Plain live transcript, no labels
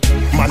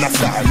man a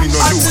style, me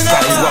no look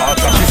style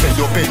water. She say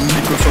you bend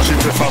little so she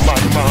prefer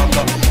man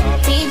marker.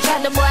 Teacher,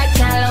 the boy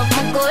can't love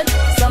me good,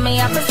 so me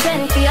have to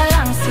send for your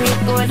long sweet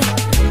good.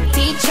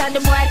 Teacher,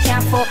 the boy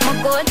can't fuck me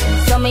good,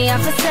 so me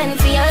have to send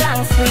for your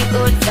long sweet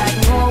good. Got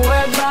no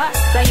word boss,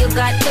 so you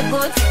got the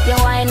goods. You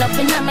wind up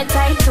in a me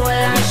tight hole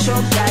and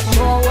show. Got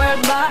no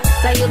word boss,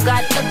 so you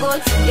got the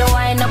goods. You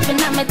wind up in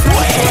a me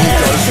tight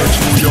hole.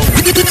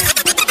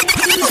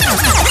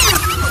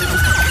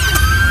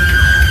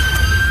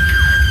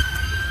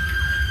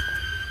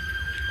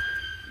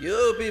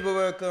 Yo, people,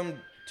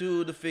 welcome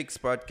to the Fix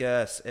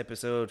Podcast,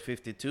 episode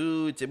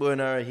 52. It's your boy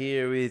Nara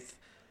here with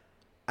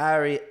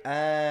Ari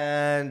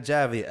and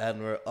Javi,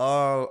 and we're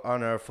all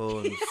on our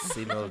phones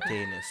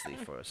simultaneously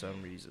for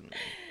some reason.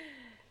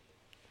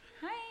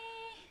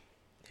 Hi.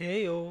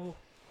 Hey, yo.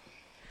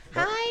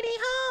 Heidi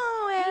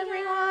ho,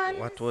 everyone.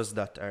 What was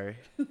that, Ari?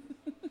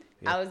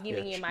 I was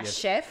giving you my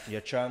chef.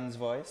 Your trans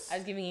voice? I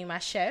was giving you my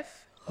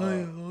chef.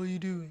 Hi, how you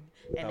doing?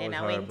 And then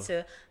I went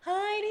to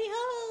Heidi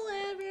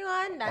ho,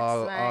 everyone. That's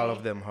all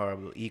of them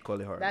horrible,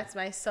 equally horrible. That's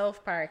my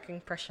South Park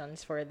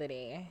impressions for the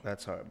day.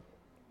 That's horrible.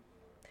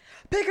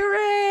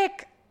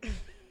 Pickerick!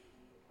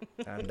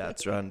 And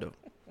that's random.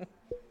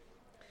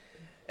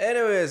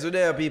 Anyways, we're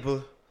there,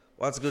 people.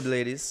 What's good,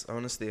 ladies? I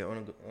want to stay. I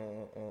want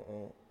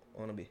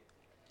to be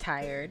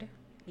Tired.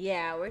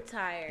 Yeah, we're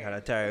tired. had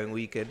a tiring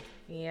weekend.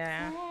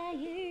 Yeah.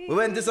 We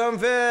went to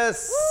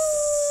Sumfest.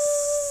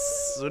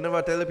 We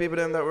never tell the people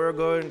them that we're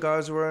going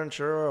because we weren't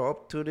sure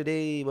up to the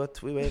day,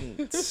 but we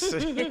went.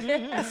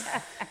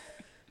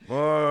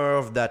 More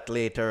of that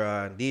later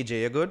on.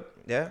 DJ, you good?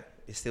 Yeah?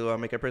 You still want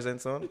to make a present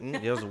sound?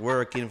 Just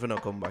working for no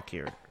come back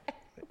here.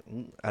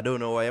 I don't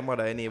know why your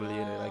mother enabled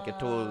you. Like you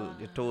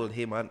told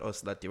him and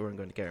us that you weren't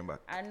going to carry him back.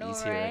 I know,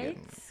 He's here right?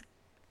 again.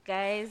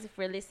 Guys, if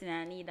you're listening,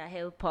 I need a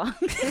helper.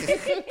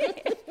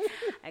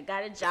 I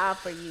got a job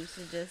for you,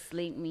 so just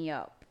link me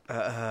up.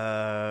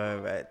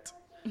 Right.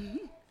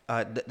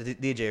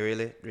 DJ,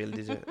 really? Really,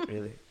 DJ?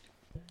 Really?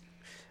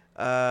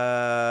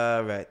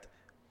 Right.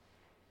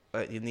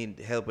 You need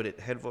help with it?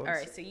 Headphones? All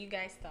right, so you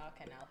guys talk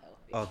and I'll help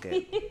you.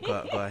 Okay,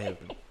 go ahead.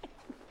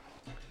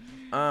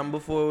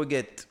 Before we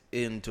get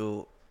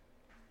into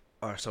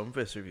our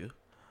Sumfest review,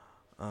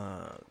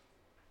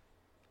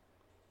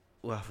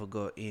 we have to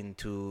go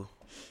into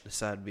the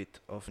sad bit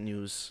of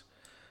news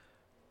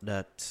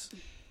that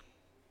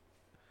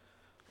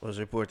was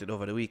reported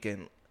over the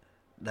weekend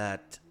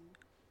that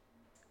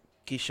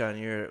Kishan,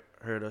 you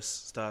heard us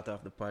start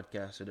off the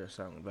podcast with our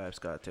song Vibes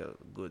Cartel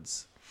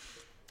Goods.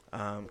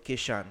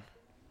 Kishan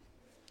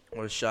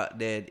was shot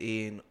dead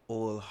in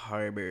Old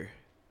Harbor.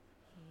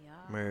 Yeah.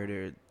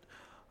 Murdered.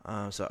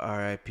 So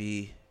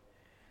R.I.P.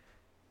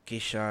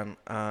 Kishan.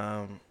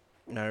 I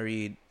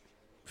read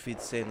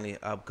Fitzenley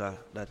Abka,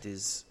 that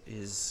is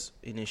his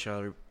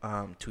initial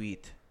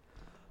tweet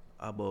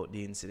about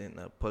the incident.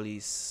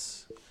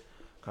 Police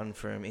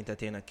confirm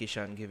entertainer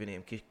Kishan, given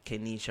him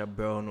Kenisha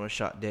Brown, was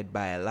shot dead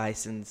by a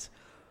licensed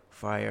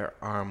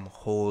firearm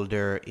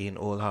holder in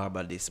Old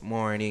Harbor this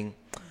morning.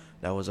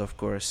 That was, of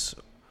course,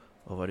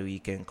 over the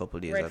weekend, couple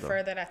days ago. Read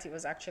further that it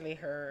was actually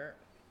her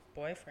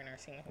boyfriend or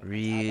something.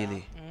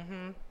 Really?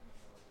 Mm-hmm.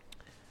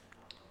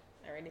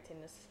 I read it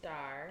in the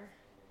Star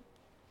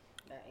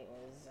that it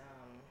was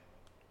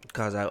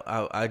Because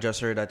I just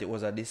heard that it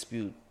was a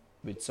dispute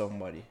with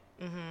somebody.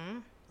 mm-hmm.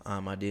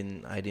 I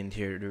didn't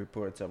hear the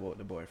reports about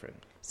the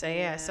boyfriend. So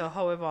yeah. So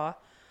however,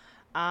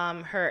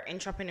 her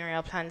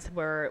entrepreneurial plans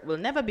will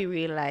never be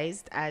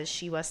realized as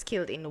she was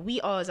killed in the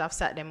wee hours of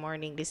Saturday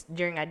morning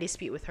during a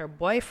dispute with her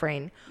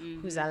boyfriend,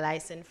 who's a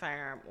licensed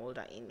firearm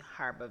holder in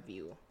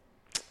Harborview.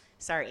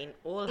 Sorry, in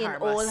Old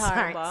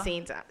Harbor,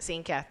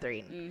 Saint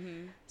Catherine.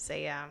 Mm-hmm. So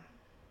yeah.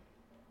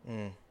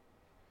 Mm.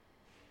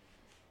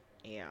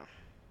 Yeah.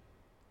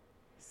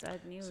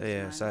 Sad news. So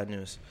yeah, man. sad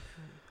news.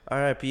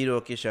 R.I.P.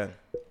 though, Kishan.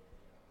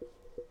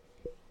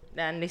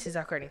 And this is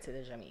according to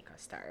the Jamaica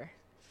Star.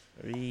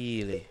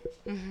 Really?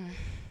 Mm-hmm.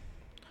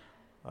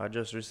 I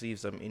just received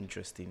some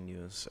interesting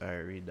news. I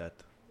read that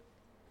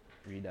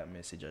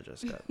message I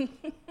just got.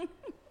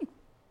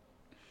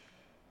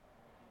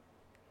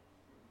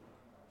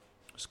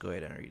 Just go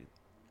ahead and read it.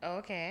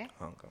 Okay.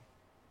 Hong Kong.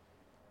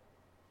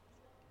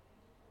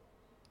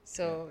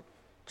 So,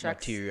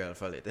 tracks. Material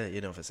for it. You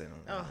know for saying.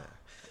 Oh.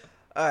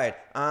 Alright.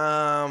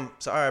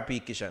 So R.I.P.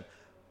 Kishan.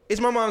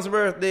 It's my mom's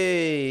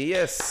birthday.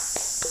 Yes.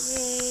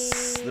 Yay.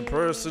 The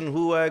person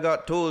who I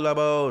got told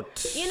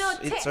about. You know,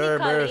 it's her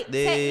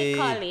birthday.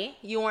 technically,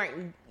 you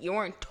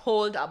weren't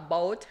told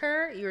about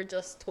her. You were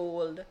just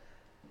told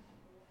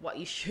what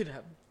you should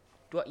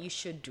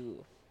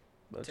do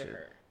to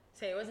her.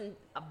 So it wasn't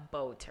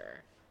about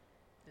her.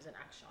 It was an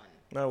action.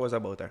 No, it was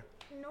about her.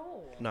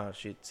 No. No,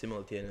 she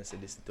simultaneously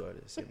listened to her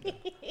at the same time.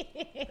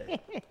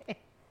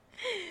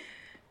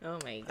 Oh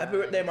my god. Happy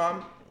birthday,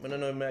 Mom. I don't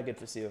know if I get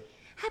to see you.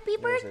 Happy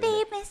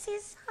birthday,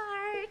 Mrs.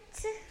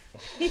 Hart.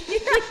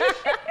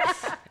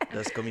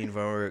 Just coming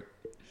from work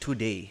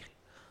today.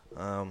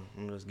 I'm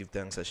just give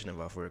thanks that she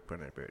never have work for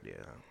her birthday.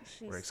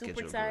 She's work super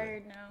schedule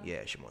tired now.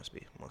 Yeah, she must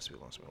be.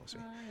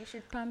 You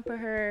should pamper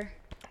her.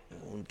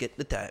 Don't get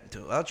the time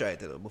to. I'll try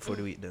to though, before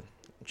the week then.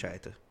 Try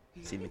to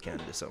see if we can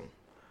do something.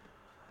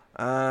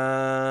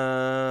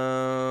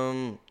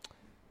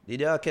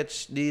 Did y'all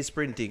catch the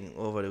sprinting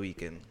over the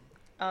weekend?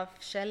 Of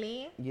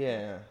Shelly.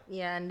 Yeah.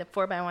 Yeah, and the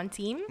 4x1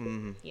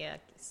 team. Yeah,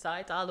 saw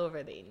it all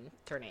over the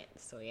internet.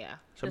 So yeah.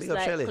 So Just big up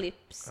like Shelly.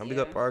 clips, And big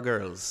yeah. up our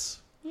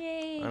girls.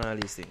 Yay. And all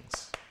these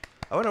things.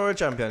 I want to World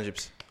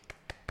Championships.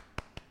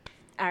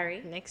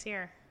 Ari. Next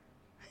year.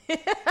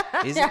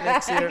 Is it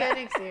next year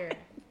Next year.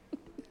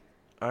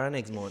 or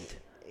next month?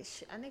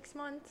 Next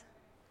month.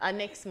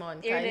 Next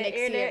month. Hear the- Next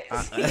hear the- year.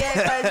 Yeah,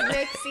 because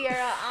next year.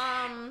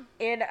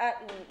 Hear the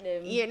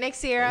them. Yeah,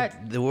 next year.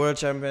 The World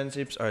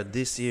Championships are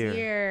this year.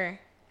 Year.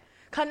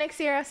 Cause next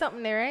year or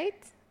something there,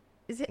 right?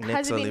 Is it? Next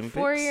Has it been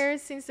 4 Olympics?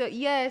 years since?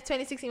 Yeah,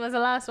 2016 was the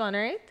last one,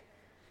 right?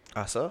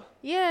 So?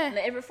 Yeah.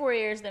 Like every 4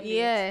 years, them.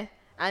 Yeah.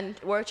 And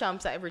World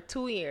Champs are every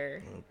 2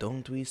 years.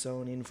 Don't we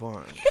sound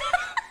informed?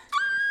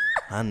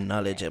 And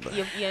knowledgeable.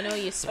 You know,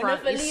 you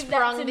But if you leave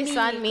that to this me,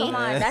 on me. come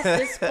on, that's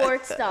the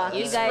sports talk.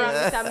 You You sprung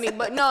guys. this on me.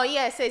 But no,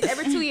 yeah, so it's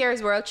every 2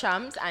 years World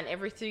Champs and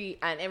every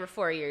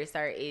 4 years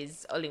there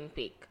is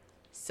Olympic.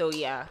 So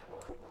yeah.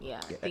 Yeah.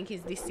 I think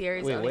it's this year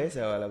is Wait, Olympic. where's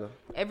that while ago?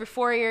 Every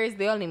 4 years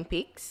the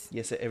Olympics.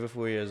 Yes, every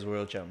 4 years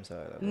World Champs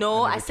are.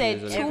 No, And I every 2 said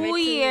years Every 2 2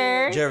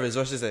 years. Jervis,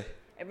 what she say?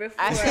 Every 4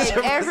 I said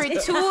every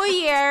 2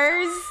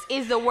 years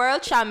is the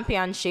World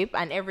Championship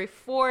and every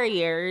 4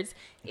 years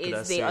could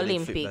have is the said it fit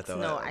Olympics. better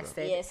No, while I ago.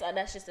 said Yes,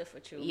 that's just a for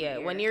true. yeah.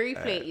 When you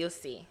replay it, you'll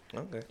see.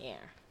 Okay. Yeah.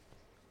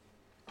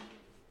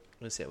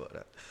 We'll see about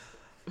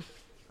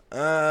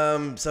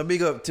that. So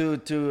big up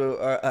to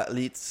our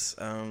athletes.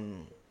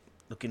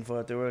 Looking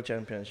forward to World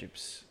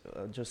Championships.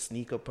 Just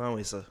sneak up on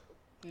we, sir.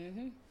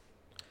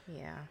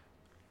 Yeah.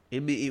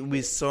 It'll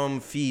be some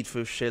feat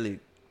for Shelly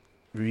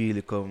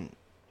really come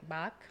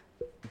Back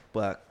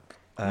back.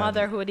 and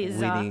Motherhood is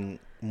winning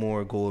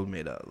more gold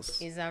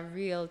medals. is a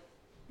real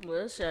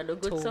Well, sure, the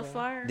good so Toll.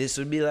 far. This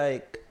would be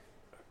like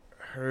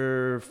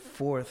her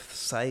 4th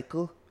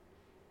cycle.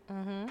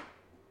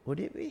 Would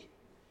it be?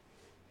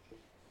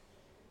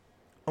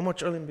 How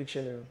much Olympic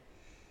Shelly run?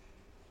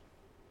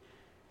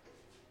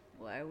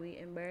 Why are we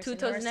embarrassing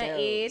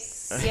 2008.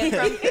 ourselves? Yeah, from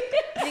I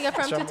think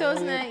from From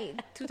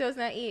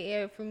 2008.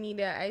 Yeah, for me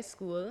the high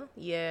school.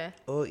 Yeah.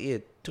 Oh yeah,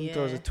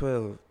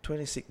 2012,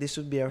 26. This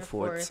would be our 4th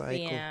Fourth, cycle.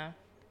 Yeah.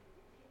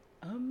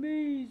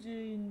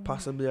 Amazing.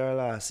 Possibly our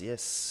last.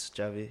 Yes,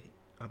 Javi.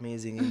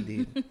 Amazing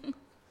indeed.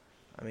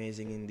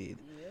 Amazing indeed.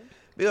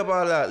 Big up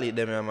all the athlete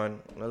them, yeah, man.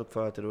 I look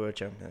forward to the World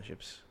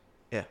Championships.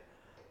 Yeah.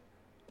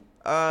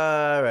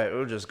 Alright,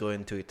 we'll just go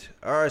into it.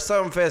 Our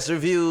Sumfest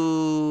review.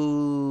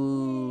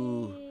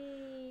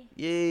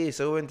 Yay,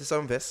 so we went to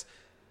Sumfest.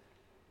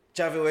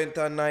 Javi went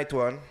on night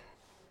 1.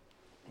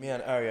 Me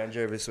and Ari and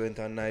Jervis went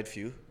on night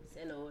few.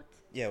 Sell out.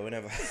 Yeah,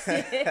 whenever.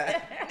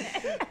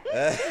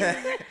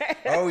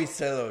 Always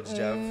sell out,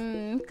 Jav.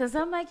 Cause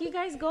I'm like, you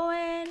guys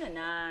going?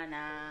 Nah.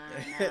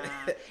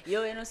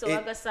 Yo, you know, so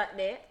I got sat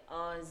there.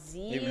 Oh, Z.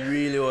 It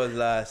really was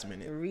last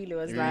minute. It really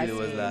was It last really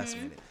was minute. last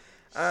minute.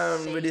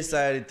 We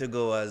decided to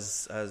go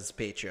as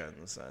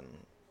patrons, and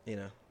you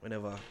know,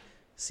 whenever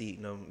see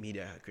no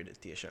media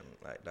accreditation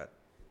like that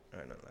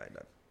or not like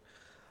that,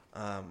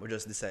 we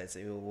just decided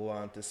say we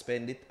want to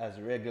spend it as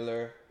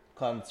regular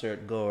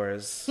concert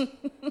goers,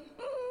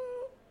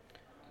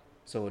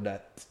 so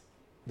that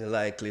the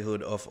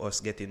likelihood of us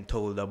getting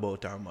told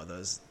about our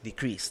mothers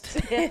decreased.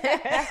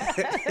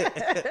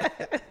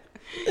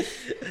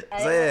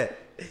 So yeah.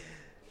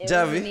 It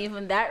Javi. wasn't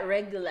even that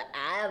regular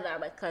either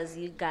because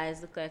you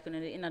guys look like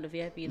in the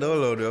VIP. No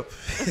load up.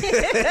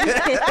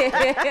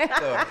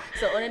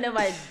 So only never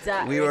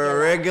that. We were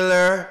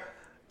regular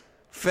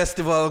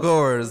festival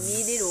goers.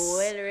 We did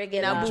well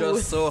regular.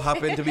 Just so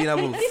happened to be in a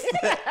booth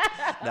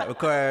that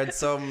required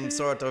some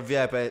sort of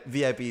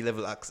VIP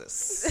level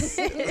access.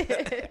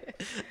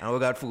 And we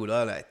got food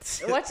all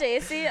night. Watch it,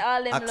 you see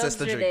all them Access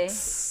to luxury there.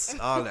 drinks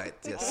all night.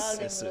 Yes. All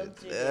them yes,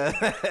 luxury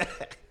sir.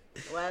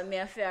 Well, me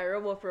a fair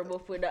rub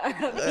up with the other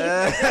people.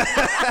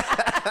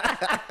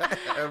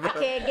 I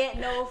can't get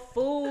no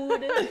food.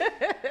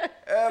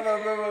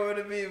 Remember when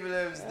the people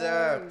them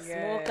start.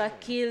 Smoker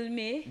kill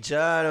me.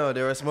 Jano,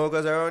 there were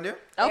smokers around you?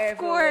 Of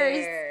course.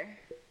 Everywhere.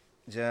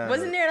 Jano.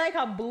 Wasn't there like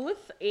a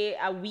booth,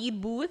 a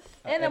weed booth?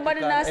 Ain't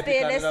nobody not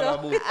stay there,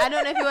 so. I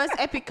don't know if it was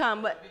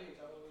Epicom, but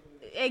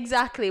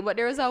exactly. But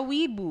there was a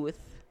weed booth.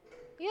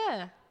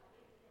 Yeah.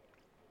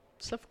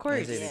 So of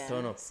course. Is it?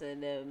 Turn up. So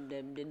them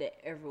did it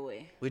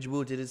everywhere. Which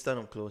booth did it stand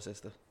up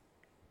closest to?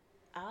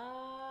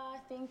 I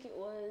think it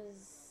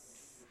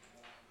was.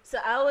 So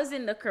I was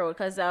in the crowd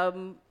because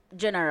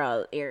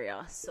general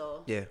area.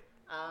 So Yeah.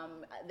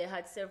 they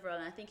had several,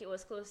 and I think it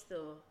was close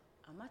to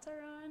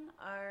Amataran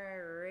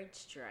or Red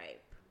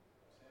Stripe.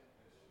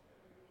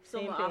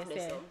 Same Somewhere place, after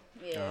yeah. so.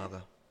 Yeah. Oh,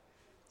 okay.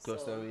 Close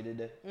to So- where we did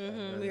there?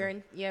 We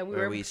were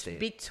Where we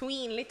stayed.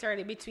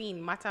 literally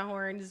between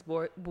Matterhorn's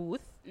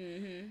booth.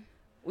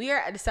 We were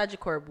at the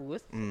Sagicor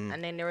booth,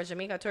 and then there was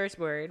Jamaica Tourist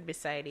Board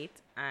beside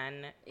it,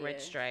 and Red Yeah.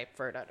 Stripe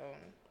further down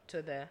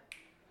to the.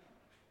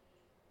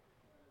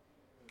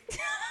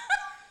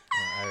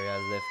 I Ari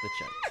has left the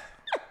chat.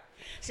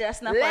 Should I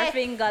snap her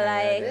finger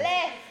like?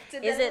 Left to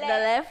the Is it the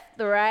left,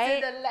 the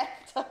right? To the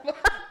left of us.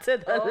 To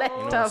the left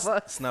You know, of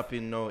us.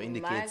 snapping now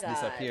indicates God.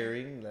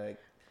 disappearing. Like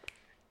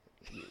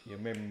your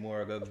memory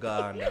more go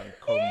gone and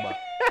come back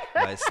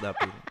by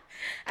snapping.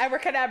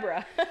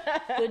 Abracadabra.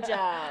 Good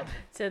job.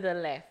 To the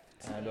left.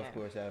 And of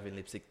course, you're having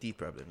lipstick tea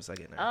problems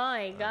again. Oh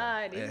my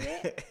God, is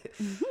it?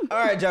 All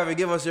right, Javi,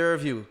 give us your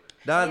review.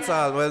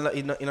 Dancehall, well,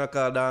 you know,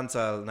 call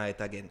dancehall night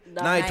again.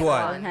 The Night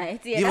one.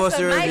 Night. Yeah, Give that's us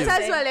your what review.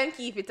 Might as well then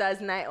keep it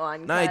as night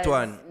one. Night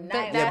one.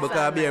 Night Yeah, one.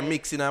 because be a night.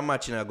 mixing and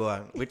matching a go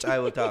on, which I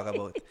will talk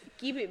about.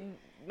 Keep it.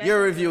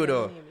 Your review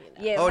though.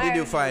 Yeah, How my did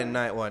you review. find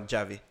night one,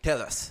 Javi? Tell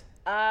us.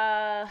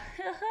 How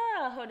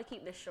to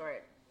keep this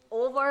short?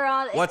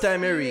 Overall What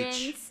time you reach?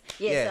 experience-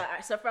 Yeah.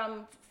 Yeah. So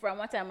from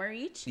what time I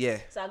reached? Yeah.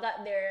 So I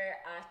got there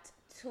at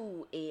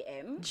 2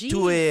 a.m.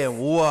 2 a.m.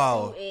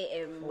 Wow. 2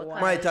 a.m.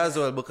 because Might as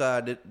well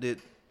because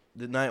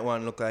the night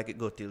one look like it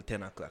go till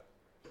 10 o'clock.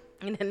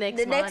 In the next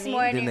the next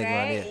morning, The next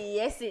one, right?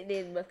 yeah. Yes, it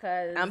did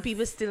because And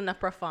people still not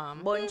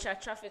perform. bunch of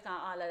traffic and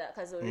all of that.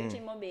 Because we reached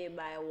in Mobile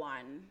by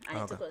 1, and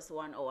it Okay. took us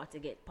 1 hour to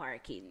get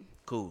parking.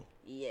 Cool.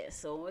 Yeah,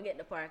 so when we get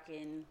the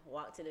parking,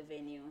 walk to the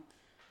venue.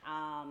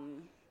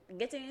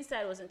 Getting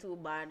inside wasn't too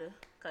bad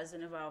because we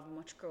never have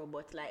much crowd,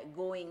 but like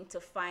going to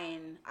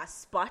find a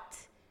spot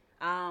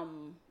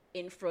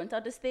in front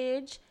of the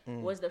stage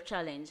was the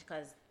challenge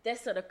because there's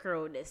the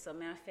crowd there. So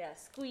I feel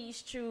squeeze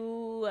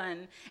through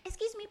and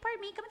excuse me, pardon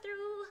me, coming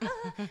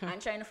through.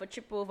 And trying to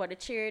trip over the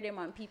chair them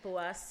and people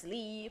were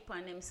asleep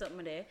and them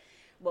something there.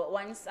 But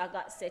once I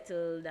got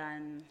settled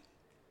and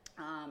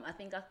I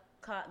think I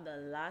caught the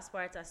last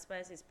part of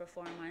Spice's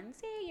performance.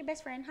 Hey, your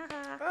best friend,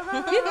 haha.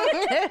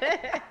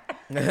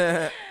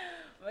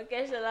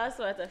 Okay, the last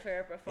part of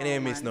her performance. And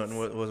ain't miss nothing,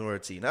 wasn't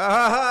worth seeing.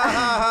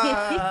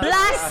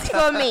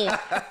 Blasphemy.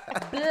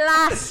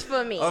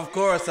 Blasphemy. Of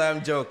course,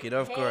 I'm joking,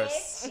 of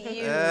course.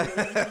 You.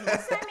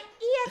 Sammy,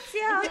 eat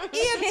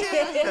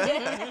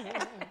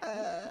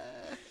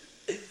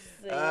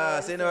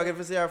So you never get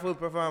to see our full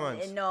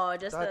performance. No,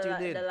 just Thought you the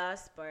did.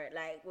 last part.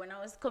 Like when I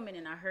was coming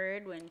in, I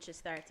heard when she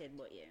started,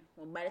 but yeah.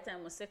 Well, by the time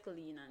I was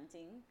settling and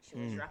thing, she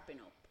was wrapping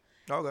up.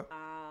 Okay.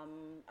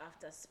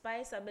 After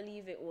Spice, I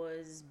believe it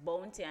was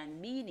Bounty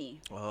and Beanie.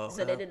 Oh,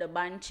 So okay. they did a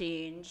band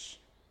change,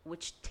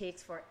 which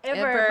takes forever,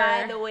 Ever.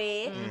 by the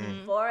way.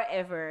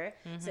 Forever.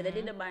 So they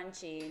did a band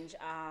change.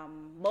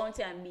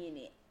 Bounty and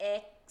Beanie,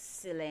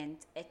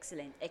 excellent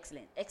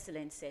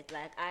set.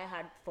 Like I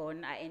had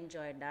fun. I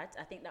enjoyed that.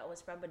 I think that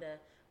was probably the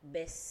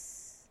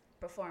best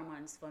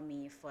performance for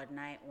me for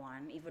night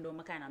one, even though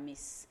I kind of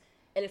miss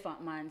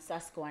Elephant Man,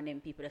 Sasko and them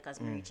people because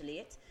we reached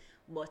late.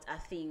 But I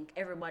think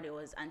everybody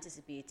was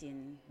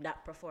anticipating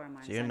that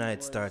performance. So your and night it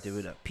was started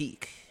with a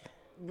peak.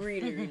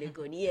 really, really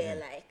good. Yeah,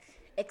 like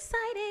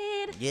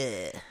excited.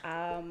 Yeah.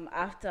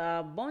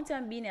 After Bounty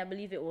and Beanie, I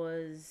believe it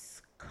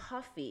was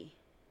coffee.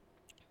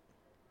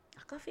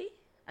 A coffee?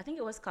 I think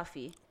it was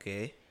coffee.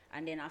 Okay.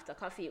 And then after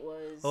coffee, it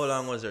was. How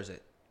long was her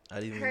set?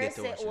 I didn't even Her get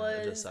to watch set it. I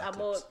was just saw clips.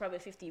 about probably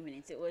 15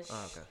 minutes. It was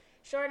Okay.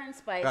 short and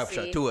spicy. Rap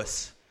shot to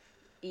us.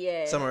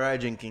 Yeah. Samurai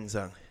King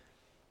song.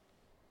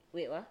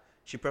 Wait, what?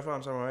 She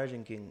performed Samurai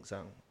King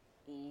song.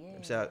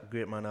 Yeah. Say a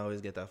great man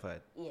always get a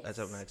fight. Yes. That's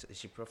something like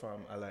she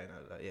performed a line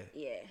of that, yeah.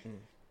 Yeah.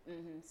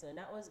 So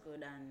that was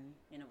good, and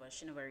but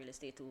she never really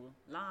stayed too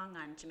long,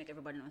 and she make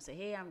everybody know, say,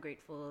 hey, I'm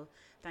grateful,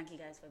 thank you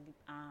guys for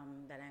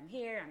that I'm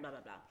here, and blah blah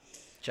blah.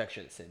 Chuck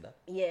should say that.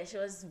 Yeah, she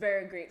was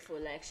very grateful.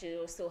 Like she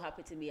was so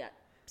happy to be at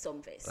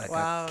Sumfest. Like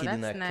Wow, a kid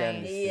in that's a nice.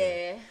 candy store.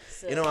 Yeah.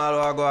 So You know how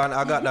I go on?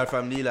 I got that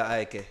from Lila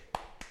Ike,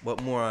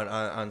 but more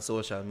on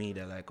social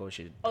media, like how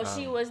she.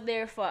 she was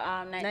there for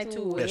night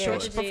two. Yeah, with sure.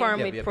 She Protege. performed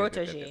Yep, with yep, yep,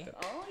 Protege. yep, yep, yep.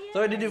 Oh yeah.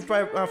 So did you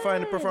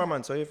find the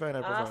performance? How you find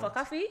her performance? For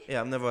coffee?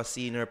 Yeah, I've never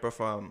seen her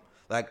perform,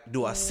 like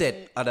do a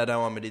set other than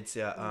what we did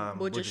see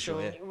Buju show.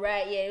 Yeah.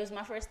 Right, yeah, it was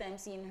my first time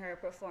seeing her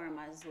perform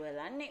as well,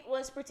 and it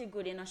was pretty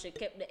good. She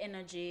kept the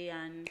energy,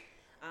 and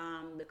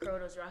the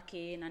crowd was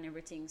rocking and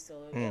everything. So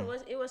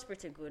it was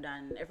pretty good,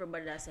 and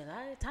everybody that said,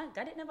 "Thank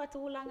God it never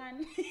too long."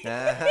 And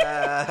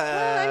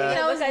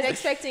I wasn't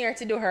expecting her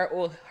to do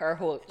her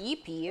whole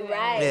EP.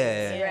 right,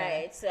 Yeah.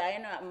 right. So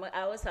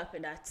I was happy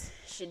that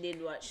she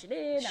did what she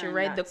did. She and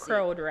read the that's it.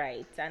 crowd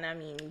right. And I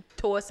mean,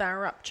 Toast and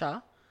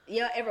Rapture.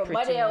 Yeah,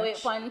 everybody Pretty away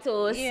much.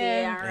 Pantos,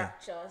 Yeah. and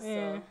Rapture.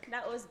 So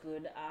that was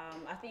good.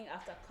 I think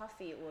after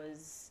coffee it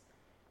was.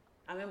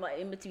 I remember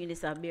in between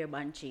this a beer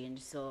band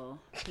change, so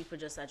people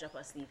just drop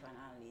asleep and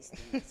all these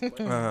things.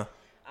 But,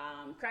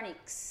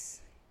 Chronics.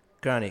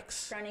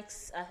 Chronics,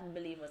 I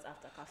believe, was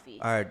after coffee.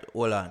 Alright,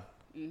 hold on.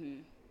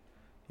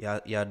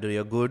 Yeah, do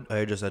you good, or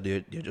you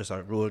just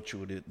roll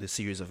through the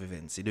series of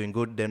events? You doing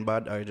good, then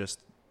bad, or you just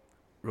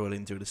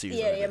rolling through the series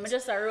of Yeah, events? me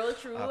just roll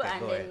through Okay, and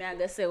go then ahead. me I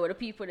go say what the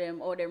people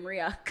how them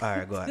react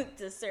Alright, go ahead.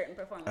 to certain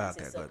performances.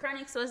 Okay, So good.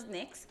 Chronics was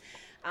next.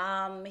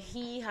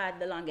 He had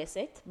the longest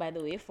set, by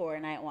the way, for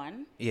night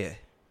one. Yeah.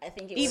 I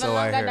think it Even was. So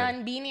I longer heard.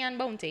 than Beanie and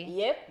Bounty.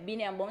 Yep,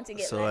 Beanie and Bounty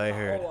get So like I an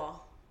heard. hour.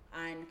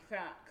 And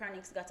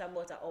Chronics got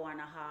about an hour and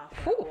a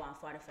half, Ooh. hour and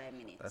 45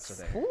 minutes. That's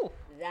what I heard. Ooh.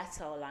 That's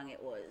how long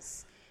it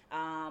was.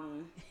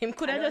 Him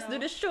could have just do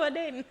the show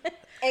then.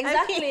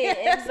 Exactly,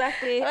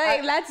 exactly.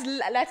 Like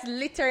that's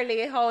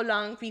literally how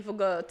long people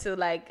go to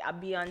like a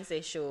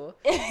Beyonce show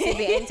to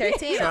be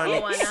entertained.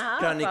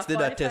 Chronix did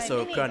that test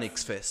of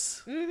Chronix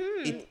Fest.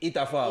 It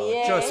a fall.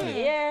 Trust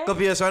me. Yeah.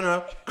 Copy your son,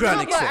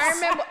 Chronix But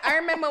Fest. I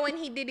remember when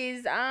he did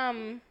his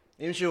I'm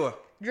sure.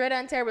 Dread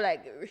and Terrible.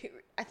 Like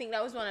I think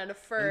that was one of the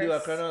He do a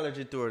first.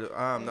 chronology tour.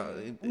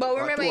 But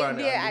remember he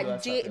did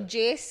at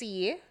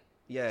JC.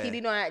 Yeah. He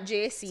did one at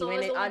JC So when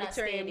was the the one at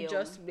auditorium Stadium?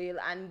 just built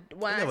and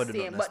one never at did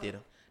Stadium. one at But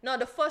Stadium. no,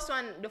 the first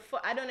one,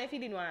 I don't know if he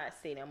did one at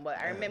Stadium, but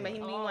I remember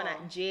him doing one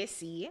at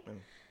JC.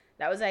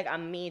 That was like a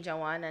major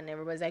one, and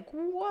everybody's like,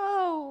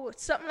 "Whoa!"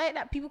 Something like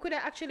that. People could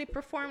have actually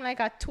performed like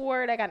a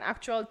tour, like an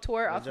actual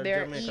tour of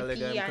their EP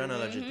and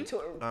chronology.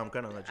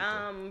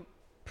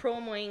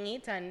 promoting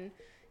it, and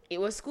it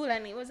was cool,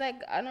 and it was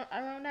like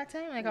around that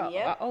time, like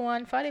Yep. a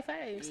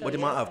 1:45. So But he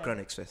might have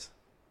Chronix Fest.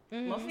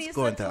 Mafisa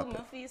going to too, happen.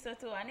 Mafisa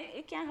too, and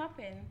it can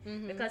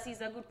happen because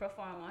he's a good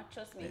performer.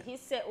 Trust me,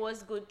 his set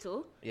was good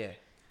too. Yeah.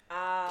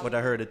 But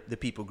I heard that the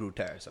people grew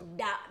tired. So.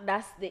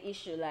 That's the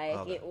issue. Like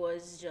Okay. it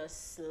was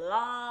just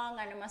long,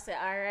 and I must say,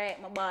 all right,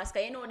 my boss,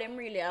 cause you know them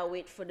really are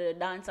wait for the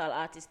dancehall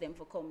artists them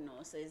for come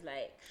now. So it's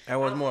like I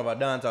was more of a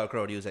dancehall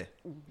crowd, you say.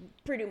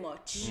 pretty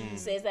much.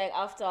 So it's like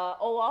after an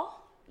hour,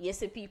 you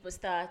see people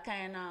start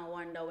kind of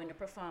wonder when the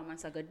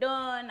performance are go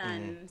done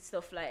and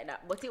stuff like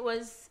that. But it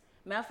was,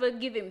 me have to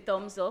give him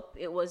thumbs up.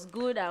 It was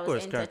good. I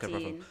was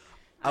entertained.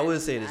 I will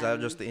say this. I'll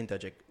just to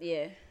interject,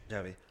 Yeah.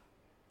 Javi.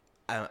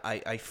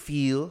 I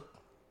feel,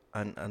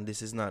 and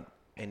this is not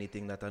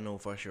anything that I know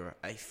for sure.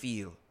 I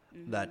feel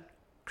that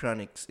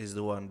Chronix is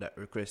the one that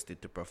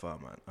requested to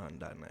perform on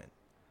that night.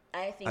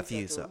 I think I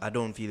feel so. so. I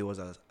don't feel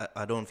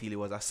it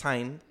was a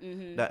sign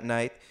that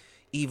night,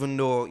 even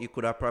though you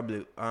could have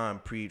probably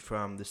preed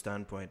from the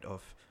standpoint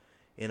of,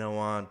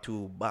 want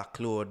to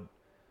backload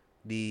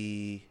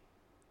the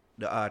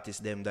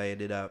artists them that you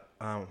did have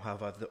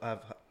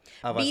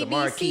as a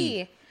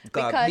marquee.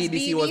 Because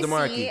BBC was the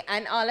marquee.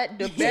 and all that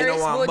the You Barry's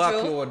don't want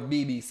Bojo. backload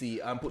BBC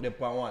and put them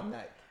on one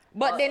night.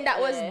 But then that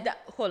was yeah.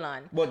 hold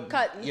on. But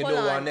you hold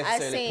don't on, want I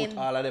necessarily saying, put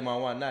all of them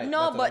on one night.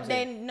 No, That's what but I'm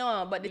saying. then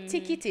no, but the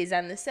ticket is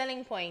and the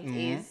selling point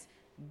is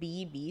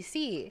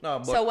BBC. No,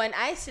 but- so when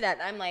I see that,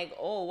 I'm like,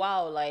 oh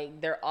wow, like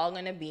they're all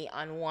gonna be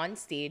on one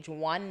stage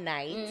one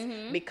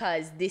night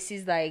because this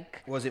is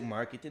like Was it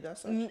marketed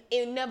as such?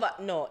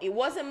 it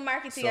wasn't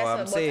marketed So as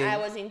I'm such,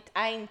 saying- but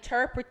I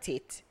interpret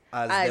it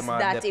As as them are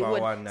that there it for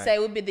would one night. so it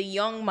would be the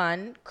young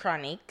man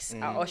Chronix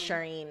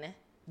ushering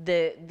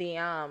the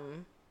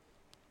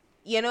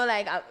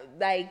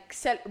like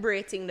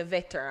celebrating the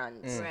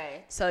veterans.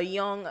 Right. So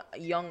young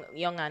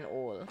and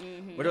old.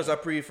 But just a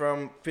pre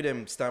from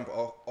them stamp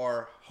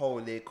or how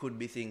they could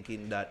be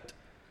thinking that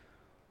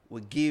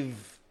we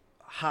give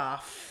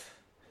half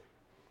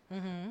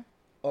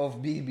of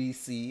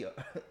BBC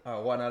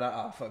or one and a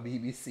half of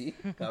BBC.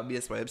 I'll be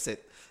upset.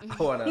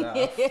 One and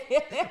a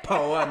half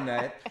per one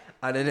night,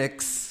 and the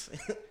next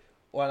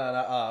one and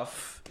a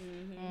half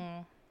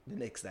the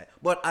next night.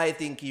 But I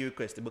think he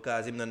requested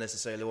because him not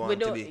necessarily want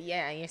to be.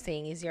 Yeah, and you're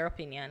saying it's your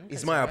opinion.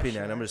 It's my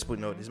opinion. I'm just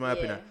putting out. It's my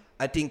opinion.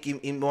 I think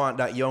him want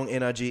that young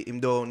energy. Him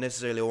don't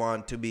necessarily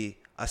want to be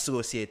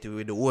associated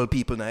with the old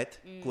people night,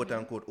 quote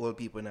unquote old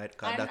people night,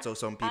 because that's how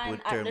some people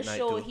and term at the night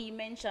show too. he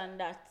mentioned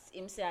that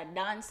him say a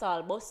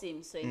dancehall boss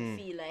him, so he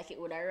feel like it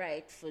would have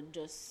right for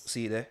just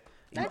See there?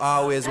 Him That's-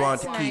 always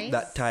want to that's keep nice.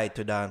 that tied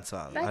to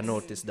dancehall. I That's-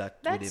 noticed that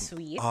with him. that's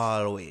sweet.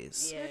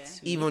 Always. Yeah.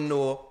 Even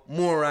though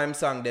more rhyme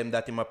song them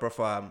that him a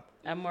perform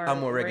I'm more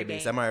reggae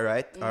based. Am I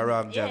right? Or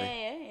wrong, yeah,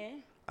 Javi? yeah.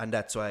 And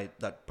that's why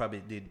that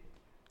probably did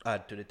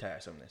add to the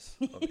tiresomeness.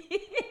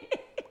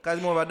 Because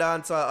more of a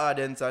dancehall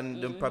audience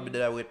and them probably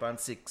did wait on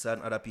 6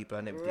 and other people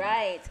and everything.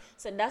 Right.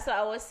 So that's what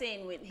I was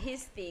saying with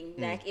his thing.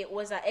 Like it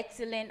was an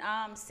excellent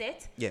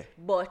set. Yeah.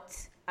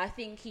 But I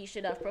think he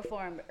should have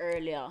performed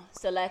earlier.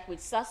 So like with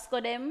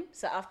Sasko them.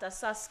 So after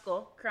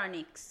Sasko,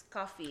 Chronix,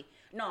 Coffee.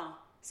 No,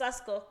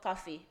 Sasko,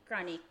 Coffee,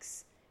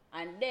 Chronix.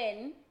 And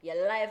then you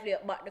lively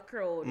up back the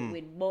crowd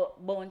with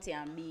Bounty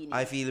and Beanie.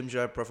 I feel him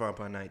should perform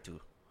on night 2.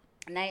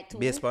 Night 2.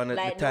 Based on the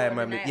time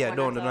I'm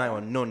down the night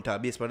one, none time.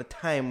 Based on the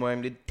time when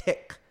I'm the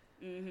tech.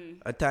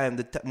 A time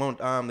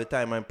the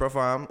time I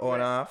perform on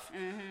and off.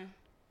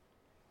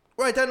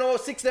 Right, I know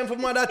 6 them for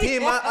mother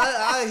team.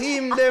 I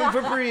him them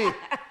for free.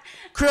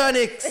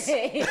 Chronix.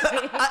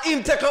 I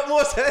him take up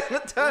most of the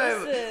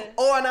time.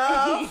 On and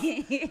off.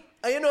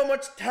 And you know how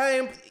much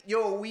time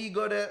we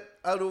go there.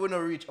 Although we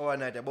don't reach our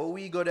night, but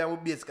we go there and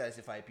we basically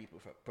see 5 people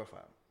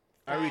perform.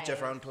 I reach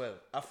around 12.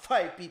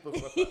 5 people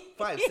perform.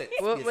 5 sets.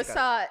 We basically.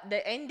 saw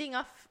the ending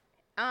of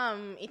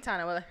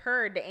Itana. Well, I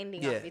heard the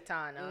ending of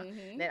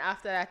Itana. Then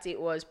after that, it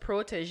was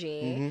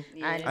Protege,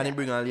 And he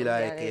bring on Lila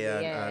Ike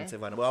yeah. and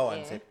Savannah. But I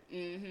want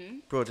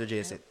to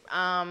Protege set.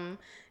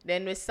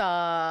 Then we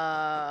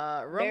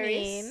saw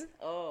Berries. Romaine,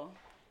 Oh.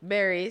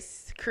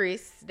 Berries,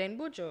 Chris, then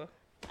Bujo.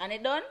 And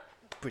it done?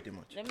 Pretty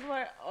much. Them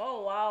were,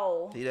 oh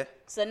wow. See there?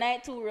 So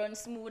night 2 runs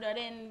smoother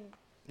than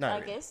Not I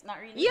really. guess not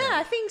really. Yeah,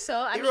 I think so.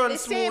 I It mean, runs the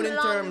same smooth in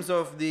long, terms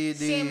of the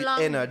same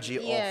long- energy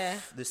yeah.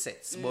 of the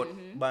sets, but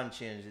band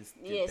changes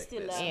still Yeah, take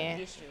still place. an Yeah.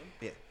 issue.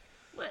 Yeah.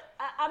 But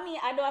I mean,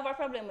 I don't have a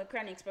problem with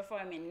Chronix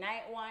performing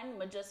night one,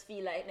 but just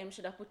feel like them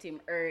should have put him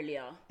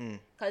earlier.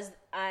 Cause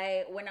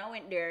when I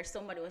went there,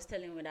 somebody was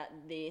telling me that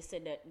they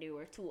said that they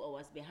were 2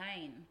 hours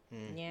behind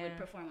Yeah. with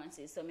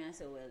performances. So me I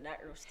said, well, that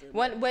was still.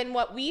 When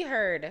what we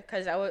heard,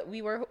 because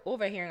we were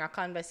overhearing a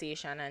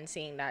conversation and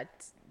saying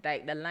that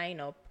like the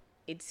lineup,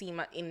 it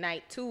seemed in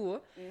night 2,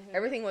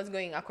 everything was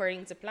going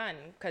according to plan.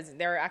 Because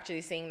they were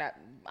actually saying that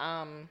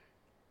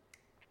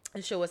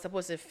the show was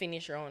supposed to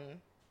finish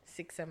around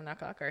 7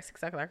 o'clock or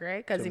 6 o'clock,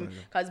 right?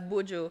 Because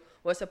Bojo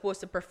was supposed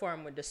to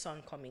perform with the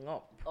sun coming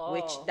up,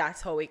 which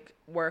that's how it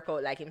worked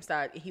out. Like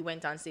he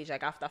went on stage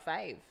like after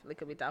 5,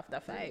 like a bit after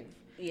 5.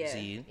 Yeah.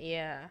 See?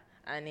 Yeah,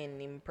 and then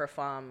him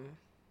perform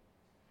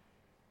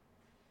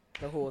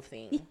the whole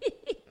thing.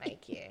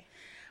 Like, yeah.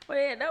 But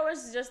yeah, that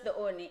was just the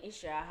only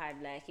issue I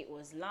had. Like, it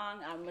was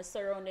long. I'm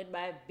surrounded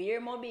by beer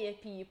mobile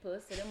people,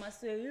 so they must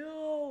say,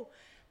 yo.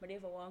 But they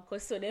even want to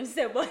cuss, so them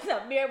say, but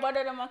a beer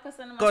bother them and cuss,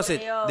 and them Cause say,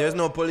 it. yo. There's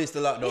no police to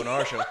lock down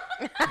our show.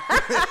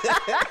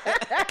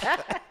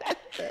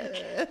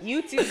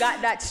 You two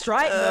got that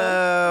strike,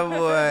 though. Oh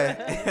boy.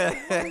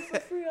 For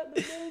free up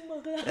the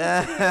game,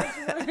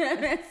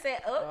 and say,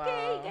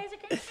 okay, you guys are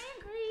kind of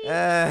angry.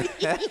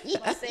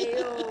 I say,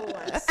 yo,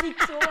 I'm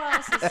 6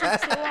 hours, 6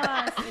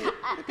 hours.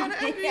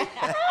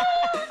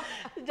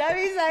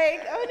 Javi's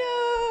like, oh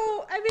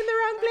no, I'm in the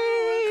wrong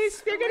place.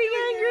 They're getting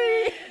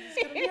angry.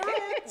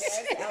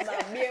 I'm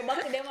a beer back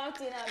to them out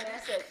in and I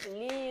said,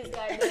 please,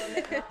 God, don't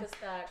make Marcus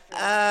start.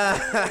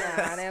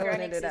 Nah, they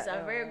wouldn't Chronix do is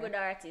that. a very good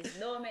artist.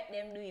 Don't make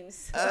them do him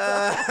so.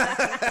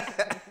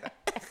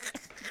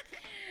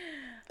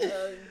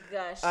 Oh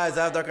gosh. It's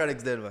after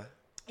Chronix Denver.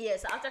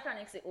 Yes, after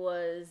Chronix it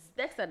was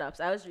Dexter Dubs.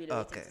 I was really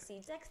waiting Okay. to see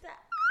Dexter.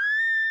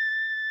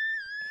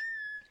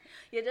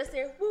 You just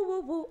hear woo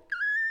woo woo.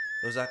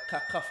 There was a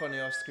cacophony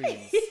of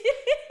screams.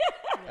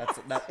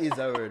 That is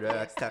a word,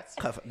 right?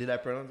 Did I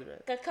pronounce it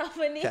right?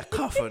 Cacophony.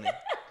 Cacophony.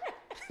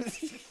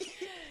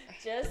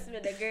 Just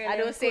with the girl. I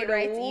don't say it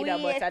right either,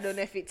 but I wait. don't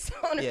know if it's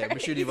sound Yeah, right. we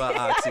should even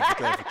ask you for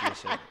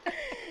clarification.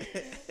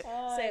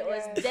 So it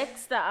was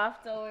Dexter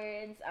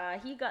afterwards.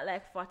 He got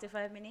like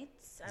 45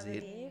 minutes, I Is it?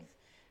 believe.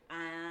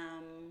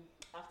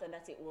 After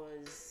that it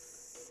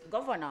was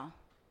Governor.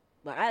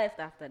 But I left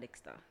after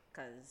Dexter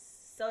because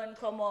sun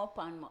come up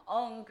and I'm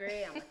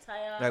hungry, I'm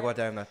tired. Like what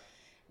time that?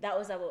 That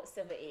was about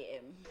 7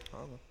 a.m.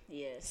 Oh.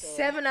 Yeah, so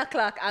 7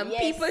 o'clock and Yes.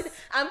 people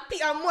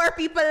and more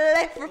people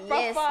left for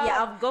yes, perform.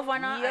 yeah, I've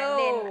Governor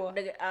Yo. and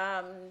then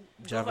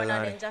the Governor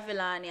Javelani. then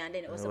Javelani and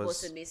then it was It supposed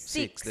was to be 6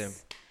 6. them.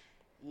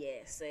 Yeah,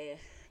 so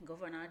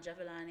Governor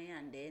Javelani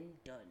and then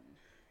done.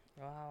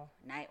 Wow.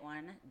 Night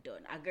 1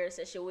 done. A girl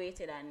said she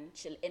waited and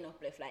she'll end up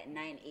left like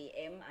 9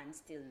 a.m. and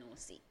still no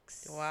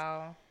 6.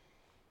 Wow.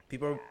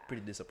 People are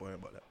pretty disappointed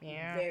about that,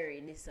 Yeah. Very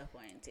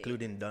disappointed.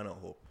 including Donna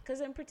Hope. Because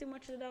I'm pretty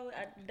much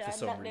that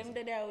some them reason.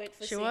 that I wait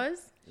for. She see. was?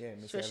 Yeah,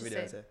 So she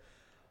said.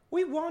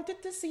 we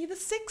wanted to see the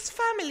 6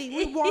 family.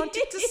 We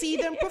wanted to see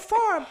them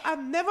perform.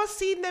 I've never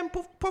seen them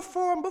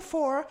perform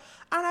before,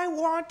 and I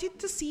wanted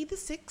to see the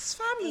 6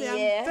 family.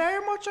 Yeah. I'm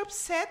very much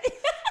upset.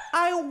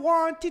 I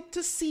wanted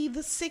to see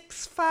the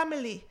 6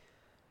 family.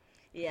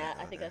 Yeah,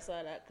 I think I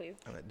saw that clip.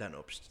 I'm like, Donna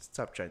Hope,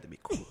 stop trying to be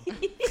cool.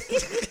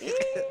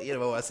 You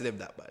never want to see them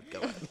that bad.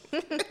 Come on.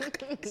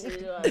 She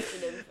don't want to see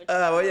them for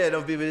Well, yeah,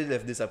 no people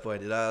left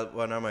disappointed.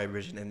 One of my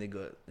version and they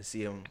go to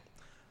see him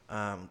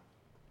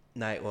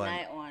night 1.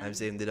 Night 1. I'm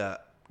saying did I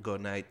go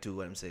night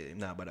 2 and I'm saying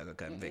nah but I got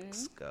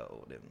convex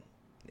go them.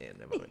 Yeah,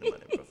 never went to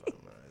perform.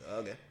 I'm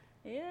like, okay.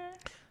 Yeah.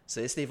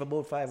 So you stay for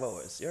about 5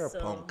 hours. You're a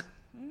So, punk.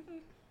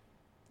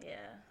 Yeah.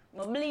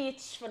 My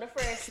bleach for the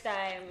first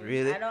time.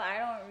 Really? I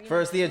don't really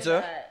First do stage show?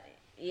 that.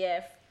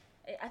 Yeah.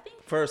 I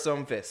think First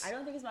Sumfest. I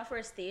don't think it's my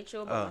first stage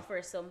show, but my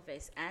first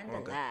Sumfest and the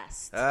Okay.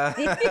 last.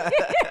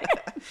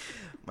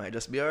 Might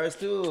just be ours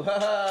too.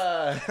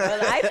 Well,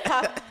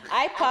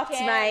 I popped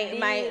can't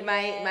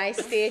my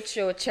stage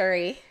show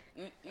cherry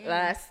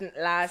last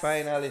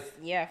Finally.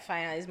 yeah,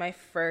 finally. It's my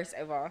first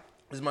ever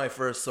This is my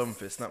first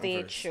Sumfest, not my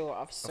stage first. show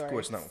of sorts. Of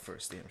course not my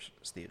first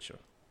stage show.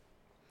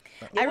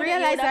 I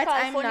realized that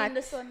I'm Fun in not.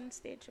 the Sun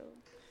stage show.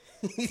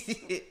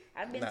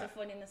 I've been Nah. to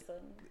Fun in the Sun.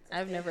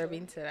 I've never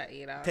been to that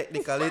either.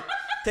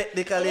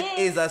 Technically it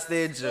is a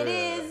stage show. It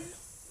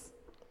is.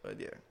 But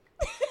yeah.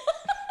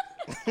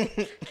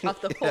 of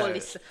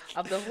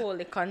the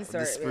holy concert.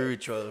 The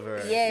spiritual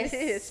version.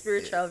 Yes,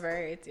 spiritual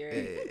variety.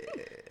 Right?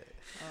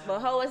 But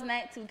how was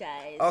night 2,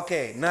 guys?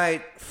 Okay,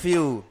 night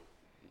few.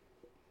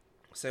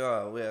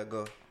 So we'll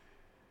go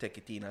take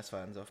it in as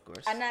fans, of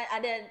course. And I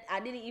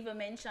didn't even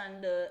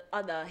mention the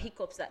other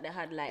hiccups that they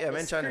had, like Yeah, the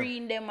mention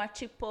screen them a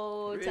chip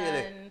out Really?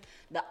 and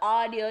the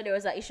audio. There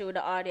was an issue with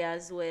the audio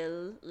as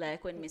well,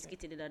 like when Miss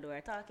Kitty did that, they were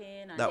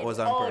talking. And That then- was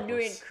on purpose.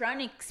 during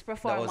Chronix That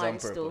performance was on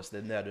purpose. too.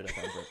 They didn't do that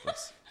on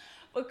purpose.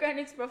 For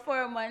Chronix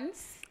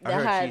performance, I they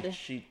heard had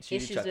she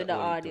issues chat with the about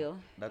it audio. too.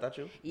 That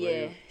true?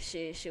 Yeah,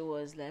 she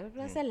was like,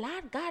 I said,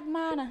 Lord God,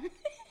 man.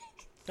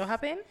 What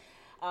happened?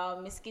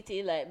 Miss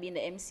Kitty, like being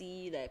the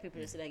MC, like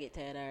people just like get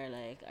tired of her,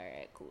 like,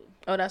 alright, cool.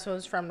 Oh, that's what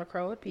was from the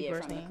crowd? People Yeah,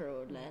 were from saying? the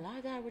crowd. Like,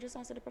 oh God, we just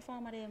want to see the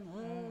performer them.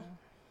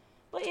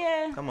 But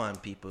yeah. Come on,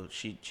 people.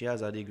 She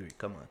has a degree.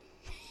 Come on.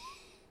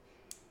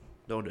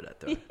 Don't do that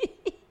to her.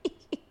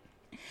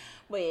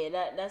 But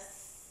yeah,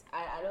 that's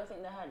I don't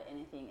think they had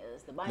anything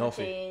else. The band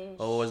change.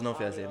 Oh, it was no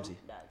fair audio, MC.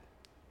 that.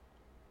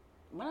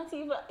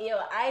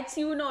 I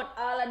tune out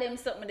all of them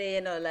something there,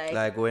 you know,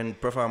 like when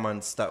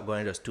performance start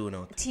going, just tune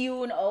out.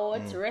 Tune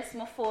out, rest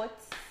my foot.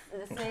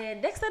 They say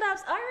Dexter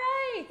Dabs,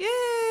 alright.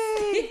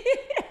 Yay!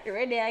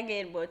 Ready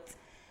again, but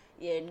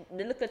yeah,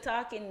 the little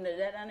talking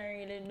that I don't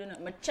really do not.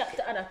 I chat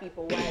to other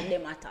people while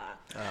them attack.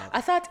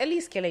 I thought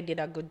Elise Kelly did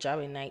a good job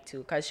in night too,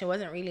 because she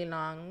wasn't really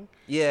long.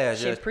 Yeah,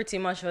 She pretty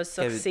much was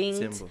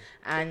succinct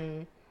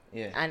and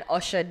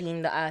ushered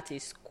in the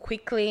artist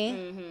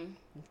quickly.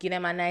 Give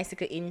them a nice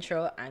little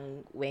intro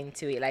and went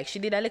to it. Like she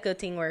did a little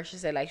thing where she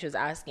said like she was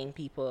asking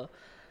people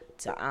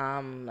to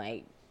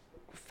like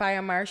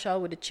fire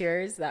marshal with the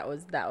chairs. That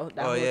was that. Oh whole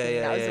thing.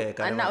 yeah.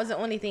 That was the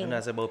only thing. And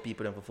that's about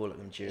people that fold up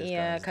them chairs.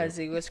 Yeah, because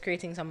it was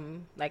creating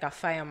some like a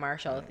fire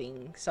marshal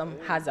thing, some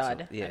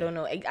hazard. So, yeah. I don't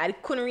know. I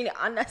couldn't really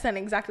understand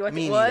exactly what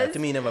Me it neither. was. To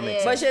me, never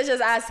makes But sense. she was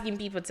just asking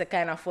people to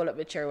kind of fold up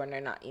the chair when they're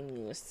not in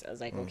use. I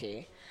was like,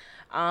 okay.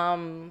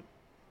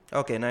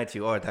 Okay, Night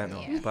View all the time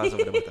now. Pass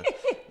over the button.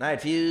 Night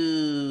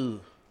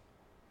View.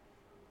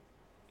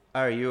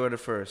 Alright, you are the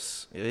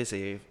first. You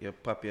say you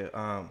pop your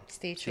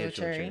Stage show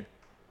cherry.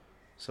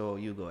 So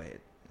you go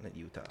ahead. Let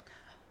you talk.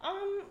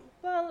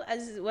 Well,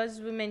 as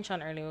we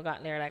mentioned earlier, we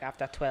got there like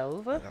after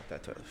 12. After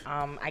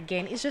 12.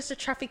 Again, it's just the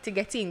traffic to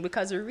get in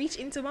because we reached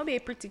into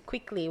Mobe pretty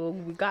quickly.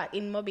 We got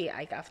in Mobe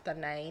like after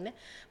 9,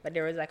 but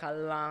there was like a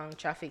long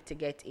traffic to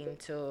get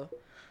into,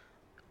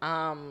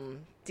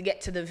 to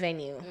get to the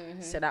venue.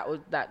 So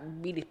that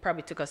really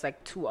probably took us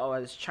like 2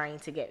 hours trying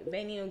to get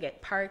venue,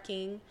 get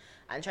parking,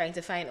 and trying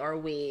to find our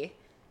way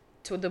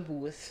to the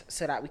booth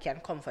so that we can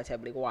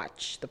comfortably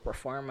watch the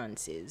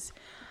performances.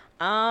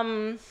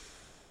 I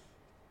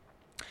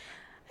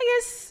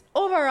guess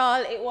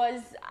overall it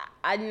was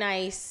a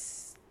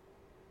nice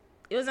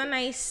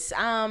experience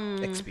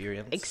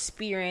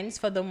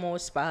for the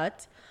most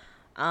part.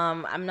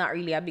 I'm not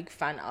really a big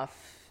fan of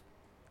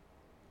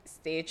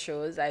stage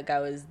shows. Like I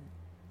was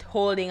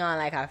holding on,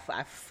 like I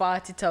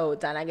fought it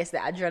out, and I guess the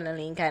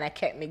adrenaline kind of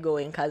kept me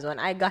going because when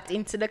I got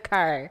into the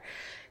car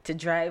to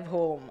drive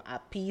home, a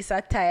piece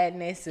of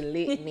tiredness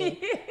lit me.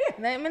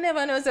 Like, I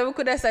never know, so we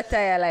could have sat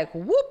tired like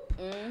whoop.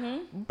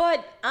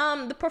 But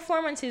the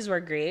performances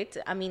were great.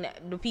 I mean,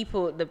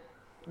 the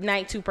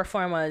night 2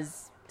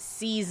 performers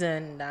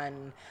seasoned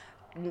and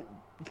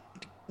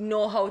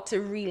know how to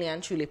really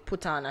and truly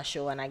put on a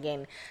show. And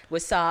again, we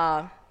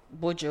saw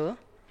Bojo.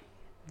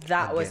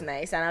 That was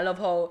nice. And I love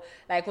how,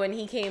 like, when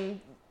he came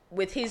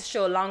with his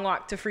show Long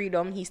Walk to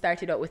Freedom, he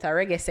started out with a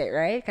reggae set,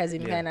 right? Because he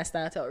kind of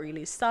started out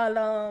really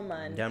solemn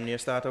and damn near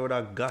started with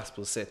a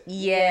gospel set.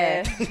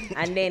 Yeah.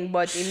 And then,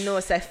 but you know,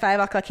 it's like 5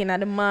 o'clock in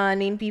the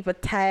morning, people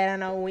tired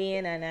and away,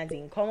 and I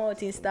think come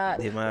out and start.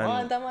 The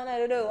man kick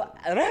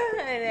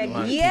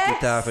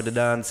it off for the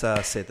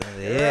dancer set.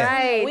 Yeah.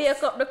 Right.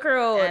 Wake up the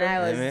crowd. And I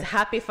was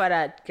happy for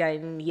that.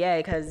 And yeah,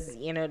 because,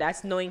 you know,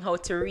 that's knowing how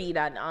to read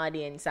an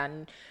audience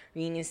and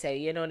really say,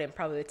 you know, them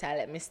probably tell,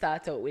 let me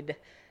start out with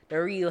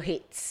the real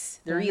hits,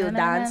 the real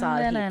dancehall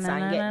hits,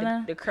 and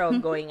get the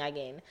crowd going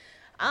again.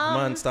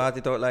 Man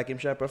started out like him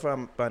should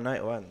perform by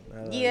night 1.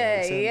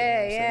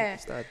 Yeah.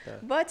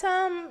 But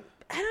I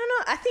don't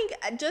know. I think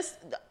just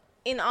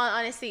in all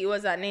honesty, it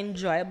was an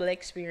enjoyable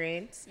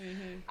experience.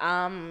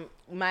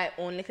 My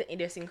own little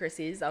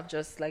idiosyncrasies of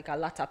just like a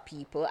lot of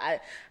people. I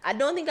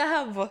don't think I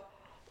have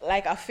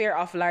like a fear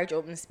of large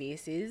open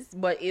spaces,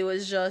 but it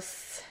was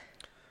just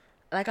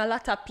like a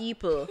lot of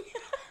people.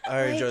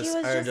 Are Like, just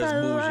it was just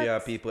a bougie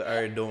lot people.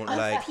 Are don't of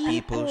like people.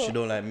 people. She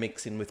don't like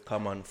mixing with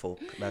common folk.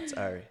 That's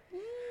Ari.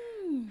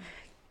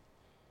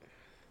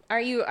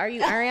 Are you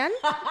Ariane?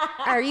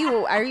 Are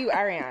you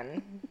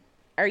Ariane?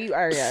 Are you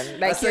Ariane?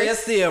 Like That's you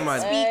see,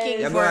 man. speaking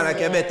You're for going like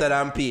me. you're better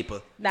than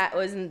people.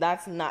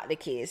 That's not the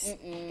case.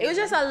 It was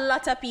just a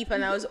lot of people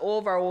and I was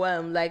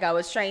overwhelmed. Like I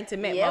was trying to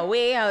make my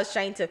way. I was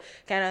trying to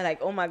kind of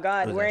like, oh my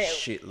God, There's where a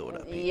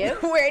shitload of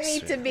people. where I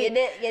need to be.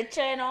 You're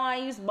trying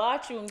to use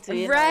bathroom to,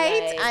 you know,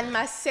 Right, like- and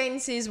my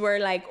senses were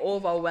like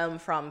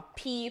overwhelmed from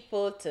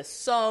people to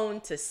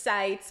sound to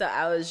sight, so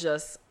I was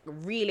just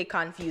really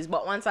confused.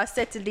 But once I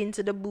settled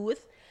into the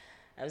booth,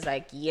 I was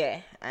like, yeah,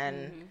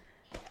 and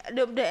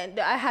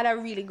I had a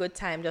really good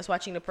time just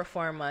watching the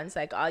performance.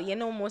 Like, you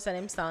know, most of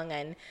them song,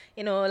 and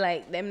you know,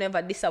 like them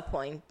never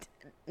disappoint.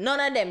 None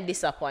of them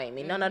disappoint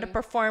me. None of the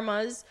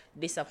performers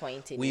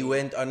disappointed We me.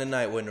 went on the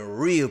night when the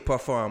real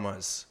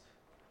performers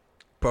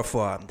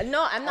performed.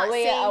 No, I'm not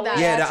Away, saying away. that.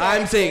 Yeah,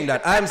 I'm saying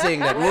that.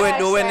 We went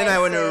the night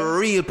when the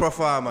real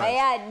performers. I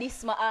had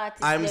this my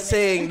artist. I'm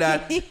saying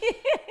that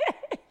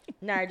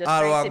Nah, just All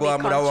trying I to go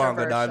be and I want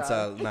to dance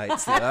controversial. all night.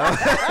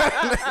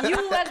 Still. You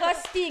were go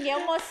sting.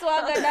 You must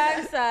want to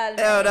dance all.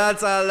 Yeah,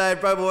 dance all night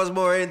probably was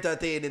more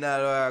entertaining than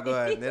all I go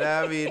on. You know what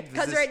I mean?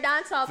 Because we're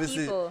dancehall this is-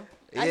 people.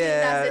 I think Yeah,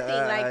 that's the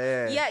thing. Like,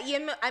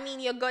 yeah. I mean,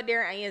 you go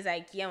there and you're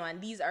like, yeah,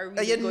 man, these are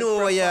really You good know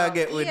what you perform-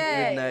 get with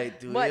night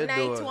two. But You night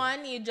know.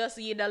 one,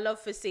 you'd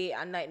love to say,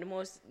 and like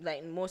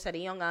most of the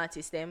young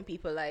artists, them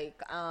people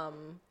like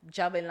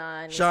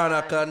Javelin,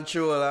 Shauna and-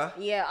 Controller,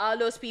 yeah, all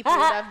those people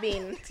would have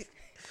been,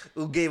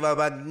 who gave a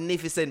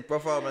magnificent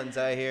performance,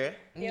 I hear.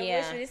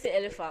 Yeah, wish we say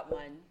elephant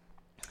man.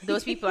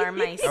 those people are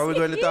nice. Are we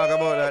going to talk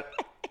about that?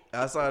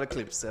 I saw the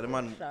clips. So the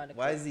man, Saw the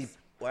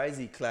why is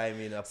he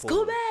climbing a pole?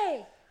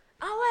 Scooby,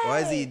 away. Why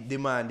is he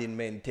demanding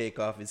men take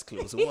off his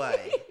clothes?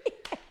 Why?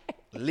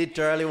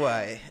 Literally,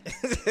 why?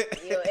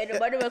 Yo,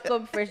 anybody will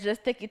come first,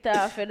 just take it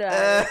off. You know,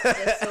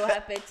 just so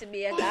happy to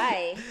be a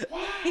guy.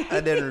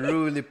 And then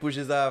really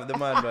pushes off the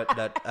man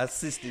that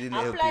assisted in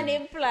I'm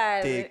helping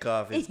plan. take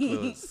off his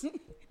clothes.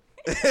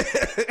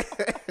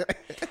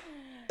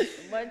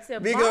 But say,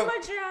 Big Mama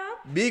up.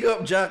 drop. Big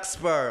up Jack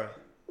Sparrow.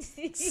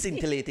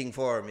 Scintillating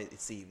form, it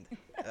seemed.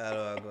 I don't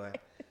know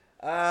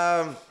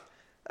how going.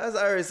 As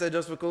Ari said,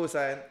 just for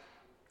cosign,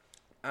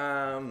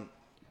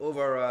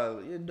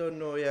 overall, you don't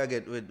know you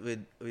get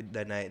with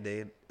the night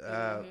day.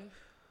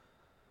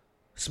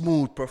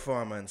 Smooth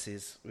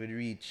performances would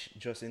reach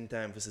just in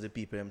time for see the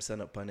people them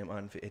stand up on them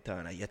on for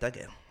Etana yet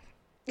again.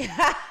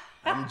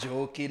 I'm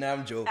joking.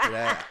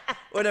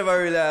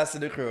 Whenever really ask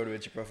the crowd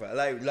which you prefer.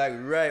 Like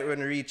right when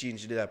reaching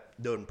she did have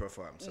done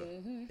perform. So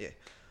yeah.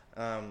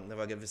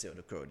 Never get to see how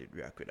the crowd did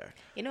react with her.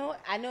 You know,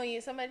 I know you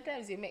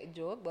sometimes you make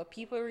joke, but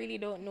people really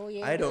don't know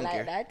you I don't like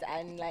care. that,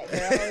 and like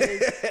they're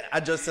always I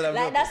just said I'm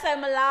Like joking. that's why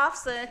I laugh,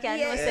 so you can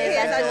Yeah, say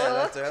yeah, that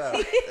that's joke. That's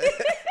right.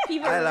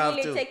 people I laugh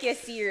really too. take you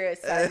serious,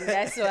 and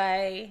that's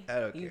why I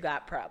don't you care.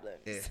 got problems.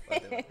 Yeah,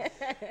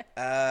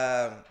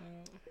 whatever.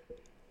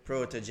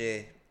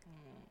 Protege.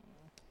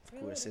 Of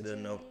course, you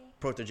don't know.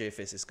 Protege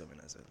Fest is coming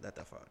as well. That's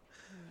a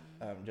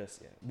fact.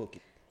 Just book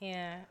it.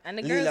 Yeah, and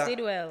the girls did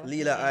well.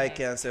 Lila yeah. Ike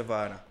and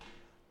Savannah.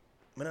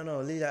 I don't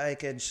know, Lila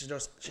Ike, she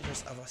just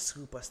have a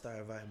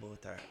superstar vibe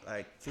about her.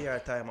 Like, for her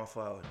time of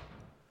forward.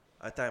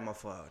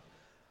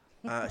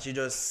 She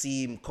just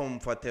seemed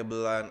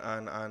comfortable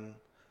and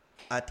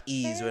at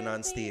ease when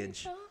on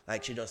stage.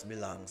 Like, she just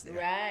belongs there.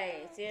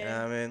 Right, You yeah.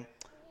 know what I mean?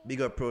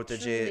 Big up Truly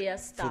Protege a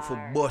for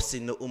star.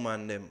 bossing the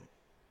woman them.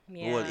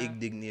 Yeah. Whole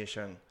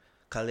indignation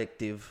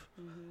collective.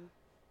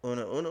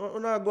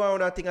 Una go on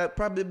with that thing. I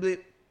probably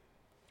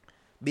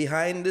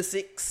behind the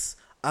six.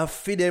 I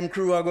feed them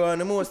crew are going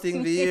the most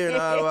thing the year and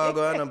all are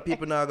going and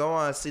people not going to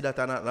want to see that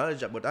and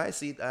acknowledge it. But I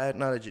see it, I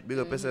acknowledge it. Big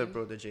up yourself,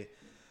 Protege.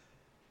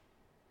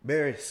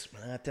 Bears,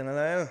 man, I tell you,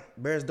 like,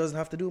 Bears doesn't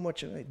have to do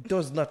much. It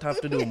does not have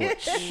to do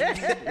much.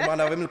 Man,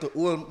 have him little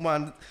old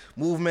man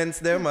movements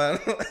there, man.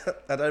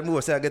 And I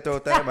move, say I get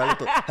out time, a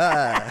little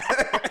ha.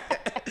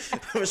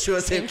 I'm sure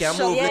say can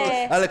move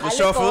Yeah, a little a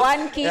shuffle. little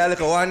one kick. Yeah, a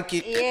little one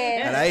kick.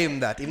 Yeah. And I aim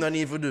that. He don't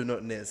need to do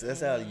nothing else.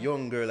 That's how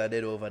young girl I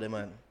did over the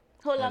man.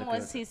 How long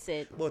was he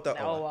said? About an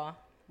hour.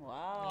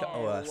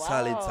 Wow.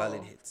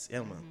 Solid hits. Yeah,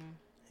 man.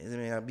 You see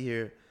me, I'll be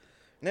here.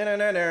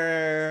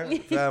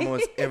 For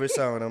almost every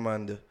song a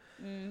man do.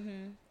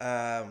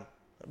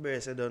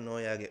 Barris, I don't know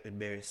how you get with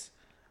Barris.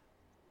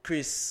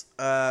 Chris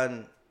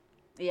and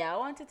Yeah, I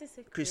wanted to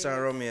say Chris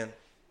and Romian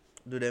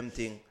do them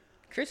thing.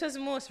 Chris was the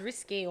most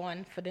risky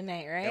one for the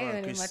night, right? Yeah, man,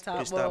 When he Chris talk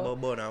talk about-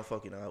 about Bun and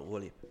fucking Whole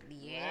Heap.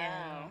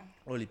 yeah.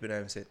 Whole Heap in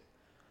him set.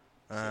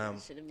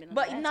 Should have been on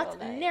But that not all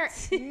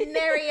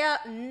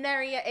night.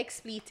 nary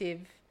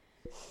expletive.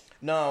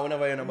 No,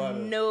 whenever you're in a battle.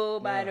 No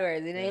bad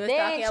words. You know, he was They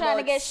talking ain't about trying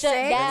to get shut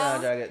sex.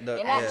 down. You're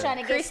You're not trying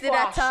to get Chris did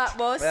that squashed. talk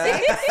about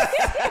sex.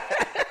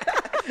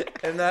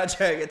 I'm not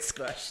trying to get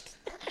squashed.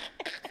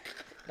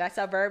 That's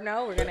a verb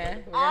now. We're gonna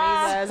use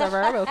that as a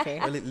verb. Okay.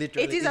 Well, it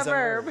literally It is a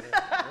verb.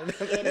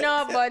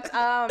 No, but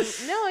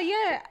no,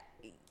 yeah.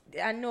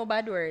 And no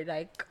bad word.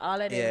 Like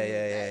all of them.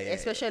 Yeah.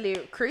 Especially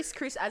Chris.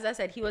 Chris, as I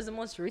said, he was the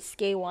most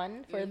risque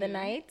one for the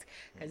night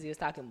because he was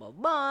talking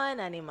about Bun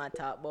and he might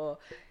talk about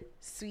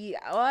sweet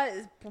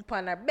poop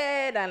on a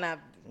bed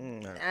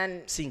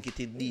and Sink it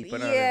in deep.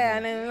 And yeah,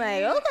 everything. and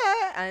I'm like,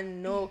 okay,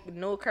 and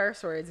no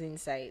curse words in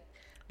sight.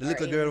 The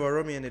little girl who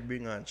Romian did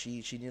bring on,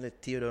 she nearly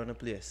tear down the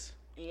place.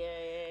 Yeah.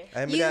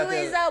 I mean, You that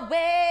is tell- a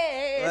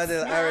waste. I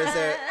tell Harry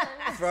say,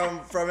 from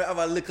have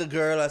a little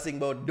girl I sing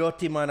about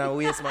dirty man and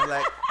waste man,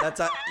 like that's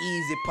a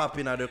easy pop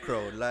in the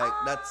crowd. Like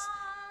that's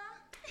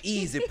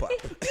easy pop.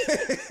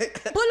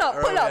 Pull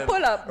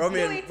up.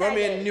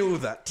 Romian knew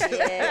that.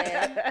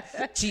 Yeah.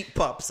 Cheap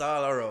pops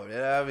all around, you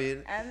know what I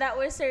mean? And that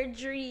was her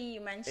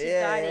dream, and she got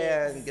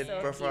Yeah, it. and get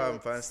So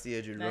performed cute. on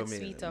stage with That's Romian.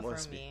 sweet of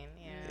Must be. me.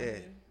 Yeah. Yeah,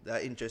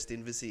 that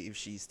interesting to see if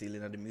she's still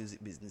in the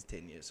music business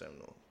 10 years from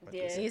now.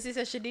 Yeah. You see,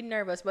 so she did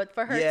nervous, but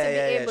for her Yeah, to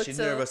be able She's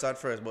to nervous at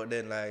first, but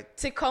then like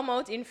to come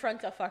out in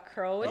front of a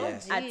crowd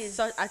Yes.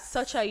 at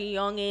such a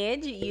young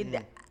age,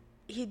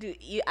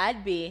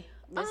 I'd be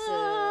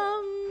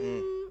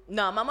Listen.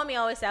 No, my mommy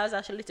always said I was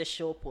actually a little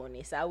show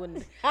pony, so I wouldn't.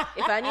 If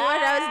I knew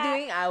what I was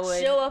doing, I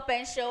would show up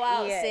and show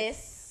out, Yes.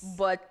 sis.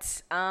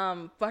 But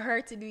for her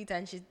to do it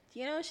and she,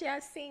 she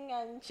had sing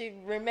and she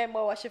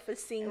remember what she for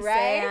sing, Right.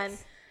 say, and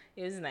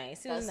it was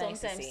nice. It was nice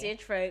to Sometimes see.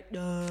 stage fright.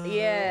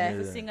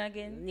 Yeah. Sing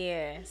again.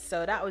 Yeah,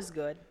 so that was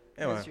good.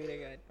 Yeah, It was man. really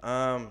good.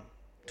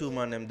 Two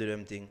man them do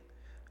them thing.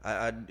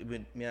 I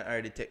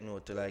already take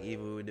note to like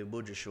even with the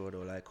budget show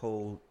though, like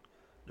how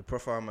the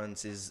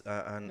performances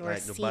and Or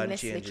like the band seamlessly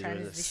changes were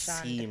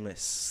transitioned.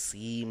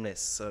 seamless.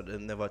 So they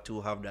never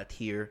to have that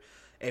here.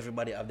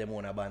 Everybody have them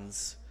own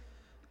bands.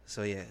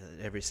 So yeah,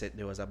 every set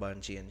there was a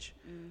band change.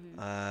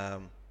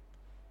 I'm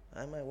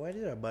like, why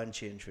did a band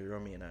change for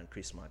Romain and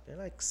Chris Matt? They're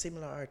like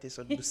similar artists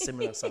or do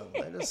similar songs.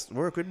 I just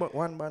work with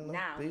one band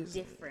now, please.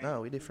 different.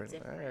 No, we different.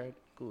 Different. All right,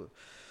 cool.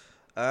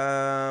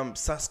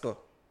 Sasko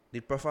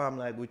did perform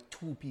like with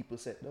 2 people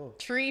set though.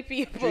 3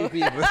 people. 3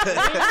 people. So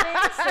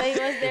he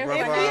was there for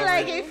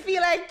Perform. It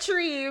feel like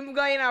 3. I'm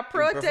going a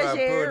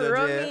protege,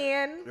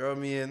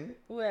 Romain.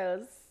 Who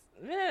else?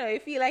 No,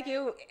 it feel like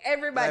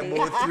everybody.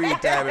 Like about 3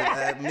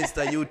 times,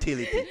 Mr.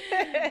 Utility.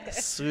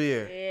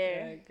 Swear.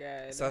 Yeah. Oh,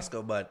 God.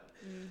 Sasko bad.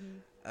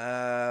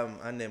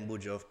 And then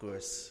Buja, of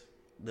course,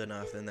 done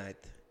after the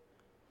night.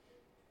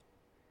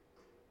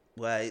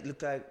 Well, it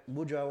looked like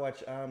Buja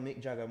watch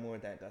Mick Jagger more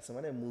time. Cause some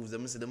of them moves,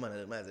 them see the man,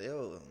 and say,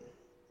 yo.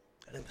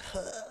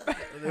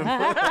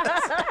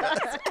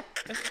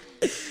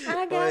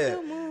 I got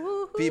to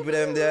move. People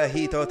them there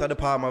heat out of the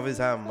palm of his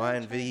hand,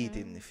 mind for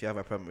eating, if you have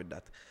a problem with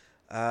that.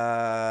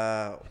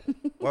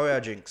 What we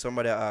a drink?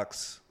 Somebody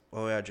asks,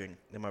 what we a drink?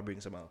 They might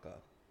bring some alcohol.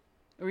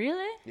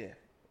 Really? Yeah.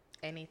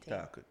 Anything.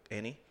 Talk.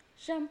 Any?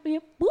 Champagne.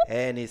 Boop.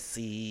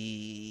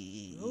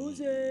 Hennessy.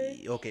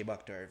 Rosé. Okay,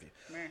 back to our review.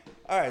 Meh.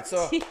 All right,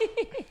 so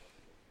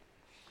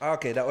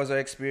okay, that was our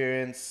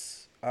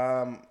experience.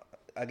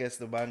 I guess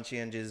the band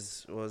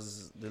changes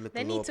was the little.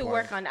 They need to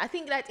work on. I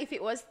think that if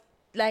it was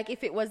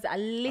a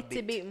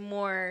little bit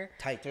more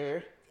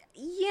tighter.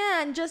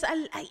 Yeah, and just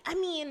I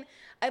mean,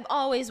 I've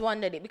always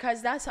wondered it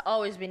because that's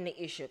always been the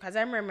issue. Because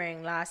I'm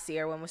remembering last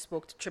year when we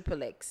spoke to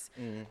Triple X,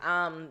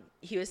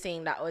 he was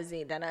saying that was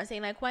it, and I was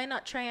saying like, why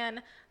not try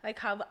and like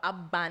have a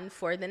band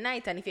for the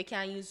night? And if you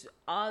can't use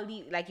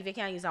if you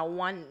can't use a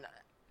one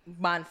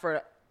band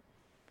for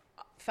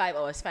 5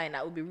 hours, fine.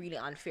 That would be really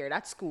unfair.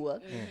 That's cool,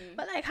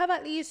 but like have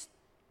at least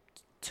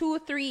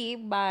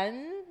 2-3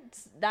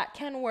 bands that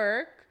can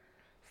work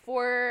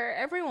for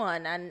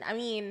everyone. And I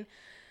mean.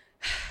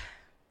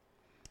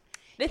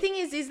 The thing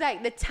is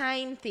like the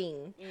time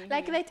thing.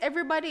 Like, let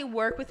everybody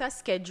work with a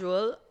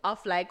schedule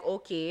of like,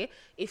 okay,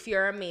 if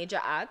you're a major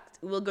act,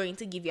 we're going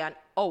to give you an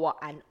hour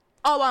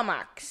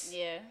max.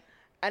 Yeah.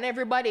 And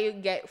everybody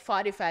get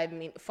 45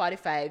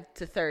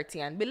 to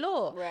 30 and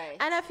below. Right.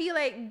 And I feel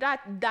like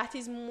that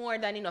is more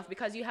than enough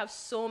because you have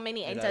so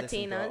many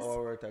entertainers.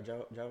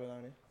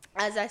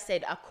 As I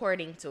said,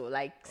 according to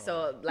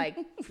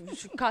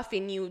Coffee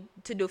knew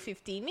to do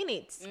 15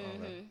 minutes.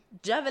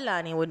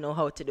 Javelani would know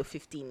how to do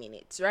 15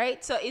 minutes,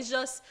 right? So it's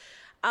just,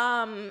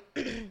 I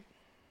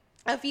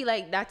feel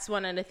like that's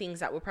one of the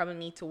things that we probably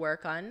need to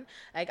work on.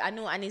 Like I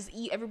know, and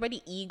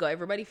everybody ego.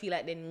 Everybody feel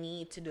like they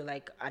need to do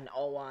like an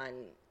hour,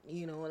 and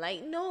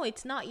like no,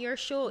 it's not your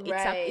show.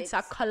 It's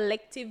a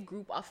collective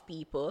group of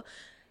people.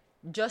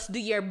 Just do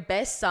your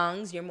best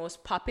songs, your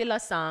most popular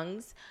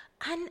songs.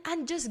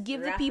 And just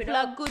give the people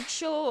a good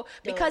show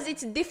because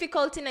it's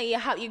difficult.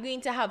 You're going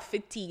to have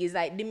fatigue. It's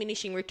like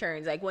diminishing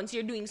returns. Like once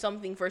you're doing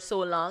something for so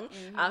long,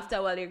 after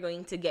a while you're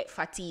going to get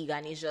fatigue,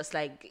 and it's just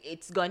like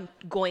it's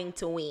going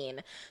to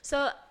wane.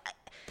 So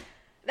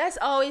that's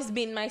always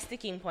been my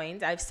sticking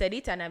point. I've said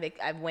it, and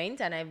I've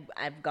went, and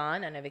I've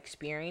gone, and I've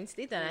experienced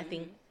it, and I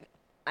think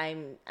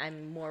I'm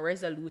more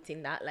resolute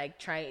in that. Like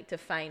try to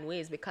find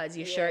ways because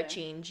you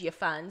shortchange your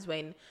fans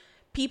when.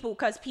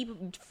 Because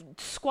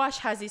squash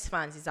has its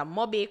fans. It's a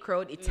Mobe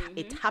crowd.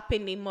 It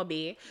happened in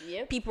Mobe.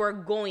 Yep. People are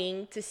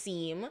going to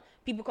see him.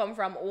 People come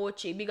from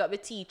Ochi. Big up the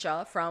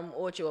teacher from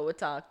Ochi what we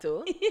talk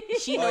to.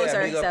 She knows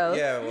herself.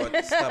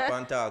 Stop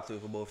and talk to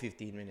for about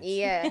 15 minutes.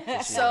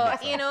 Yeah. So,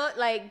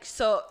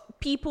 so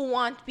people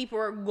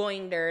are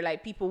going there.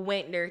 Like, people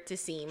went there to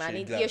see him.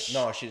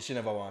 She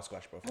never wants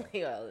squash perform.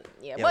 Well,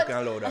 yeah. Yeah,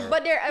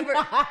 but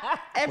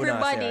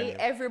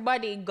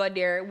everybody got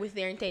there with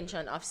their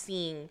intention of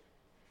seeing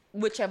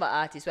whichever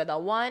artist, whether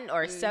one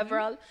or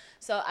several.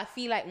 So I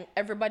feel like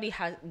everybody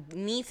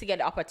needs to get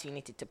the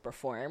opportunity to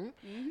perform,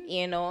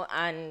 and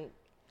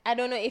I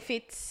don't know if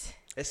it's...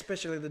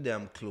 Especially the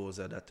damn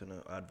closer that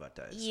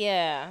advertise.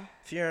 Yeah.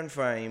 Fear and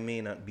Fine may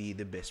not be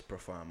the best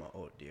performer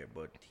out there,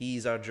 but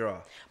he's a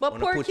draw. But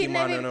put him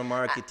on a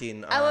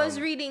marketing. I was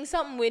reading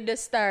something with the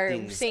Star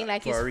saying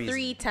like it's for a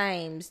three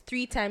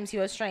times he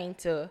was trying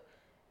to...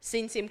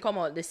 Since him come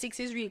out, the 6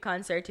 is real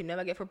concert, him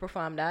never get to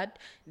perform that.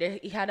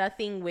 He had a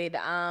thing with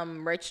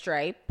Red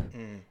Stripe.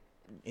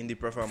 indie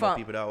performer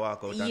people that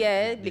walk out.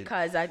 Yeah, and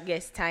because I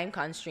guess time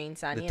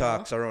constraints and the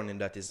talk surrounding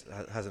that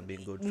hasn't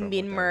been good. From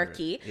been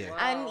murky. Yeah.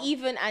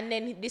 Wow. And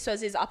then this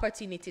was his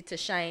opportunity to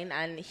shine,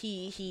 and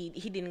he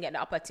didn't get the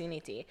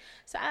opportunity.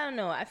 So I don't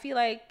know. I feel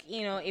like,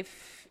 you know,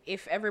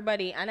 if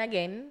everybody, and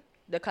again,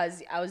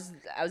 because I was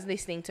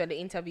listening to the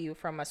interview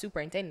from a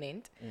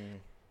superintendent.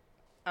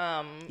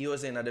 He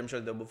was saying that them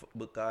shut the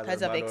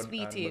because of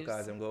expletives.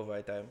 Because them go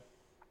over time.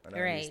 And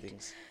all Right. these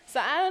things. So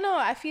I don't know.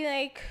 I feel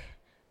like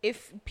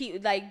if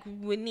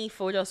we need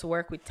to just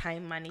work with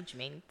time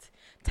management.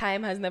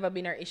 Time has never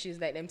been our issues.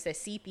 Like them say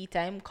CP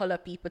time, color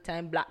people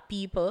time, black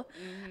people,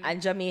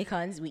 and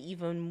Jamaicans. We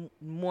even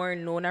more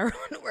known around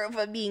the world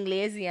for being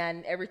lazy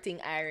and everything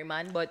Irie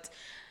man. But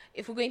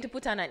if we're going to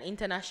put on an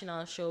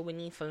international show, we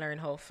need to learn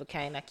how to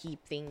kind of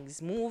keep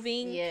things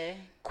moving. Yeah.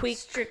 Quick,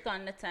 strict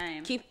on the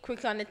time. keep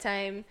quick on the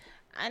time,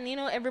 and you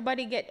know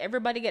everybody get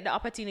the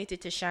opportunity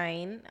to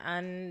shine,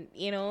 and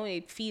you know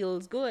it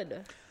feels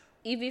good.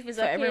 Even if it's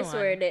For a case everyone.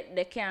 where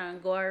they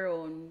can't go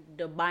around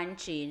the band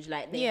change,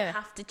 like they Yeah.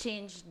 have to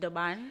change the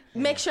band.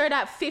 Make sure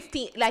that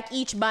 15, like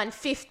each band,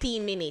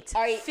 15 minutes.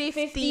 Or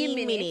 15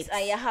 minutes.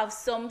 and you have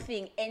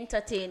something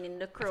entertaining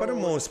the crowd. For the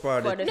most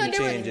part, for the the 15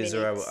 changes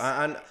are. minutes.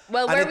 And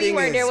Well, and where the we thing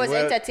were, is, there was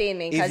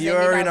entertainment, 'cause If then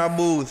you're we in a have-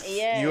 booth,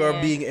 Yeah. you are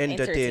being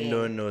Entertained. entertained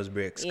during those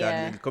breaks.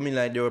 Yeah. Coming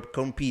like they were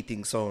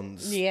competing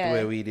sounds Yeah.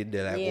 where we did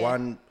there. Like Yeah.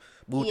 one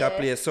booth Yeah.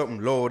 plays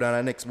something loud and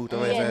the next booth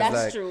Yeah, it's that's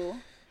like, true.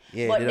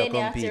 Yeah, But they then don't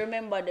you have compete. to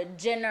remember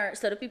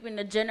the people in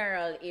the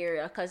general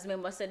area, because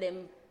remember, so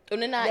them,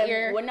 We're not them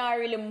here. will not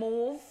really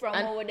move from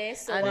And- over there,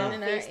 so and we in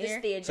the face the ear.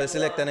 stage. So and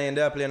select walk. and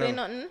they are playing Play on.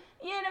 nothing.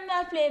 Yeah, them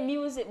not play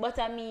music, but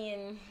I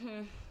mean,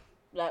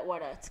 like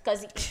what else?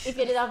 Because if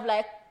you did have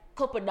like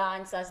couple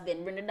dancers,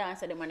 then bring the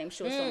dancer them and them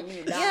show some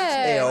new dance.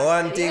 Yeah. Hey,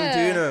 one thing Yeah.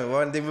 too, you know,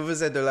 one thing people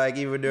said to like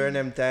even during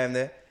them time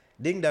there,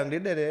 ding dong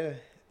did that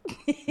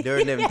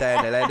during them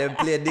time there, like them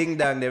play ding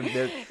dong, them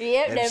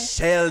them-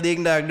 shell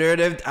ding dong during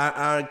them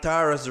and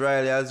Taurus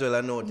Riley as well.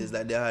 I noticed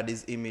that they had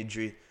this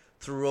imagery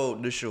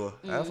throughout the show.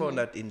 I found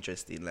that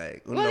interesting.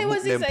 Like, Well, it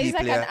was it's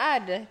like an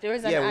ad. There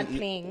was an ad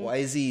playing. Why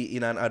is he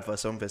in an ad for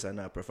Sumfest and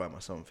not perform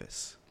at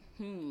Sumfest?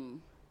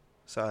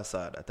 So I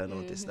saw that. I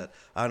noticed that.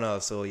 And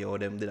also,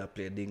 them did I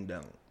play ding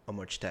dong how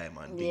much time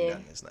and ding Yeah.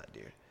 dong is not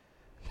there.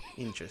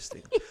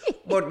 Interesting.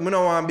 But we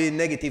don't want to be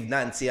negative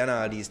Nancy and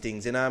all these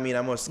things. You know what I mean?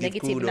 I must give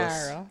Negative kudos.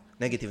 Nara.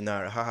 Negative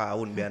Nara. Haha, I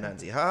wouldn't be a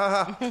Nancy. Ha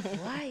ha ha.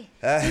 Why?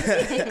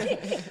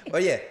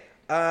 But yeah,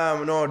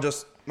 no,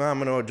 just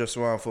want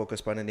to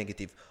focus on the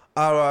negative.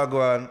 All I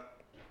go on,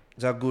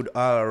 it's a good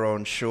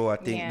all-around show. I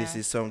think Yeah. this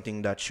is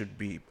something that should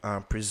be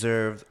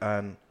preserved,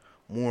 and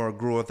more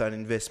growth and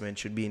investment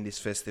should be in this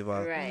festival.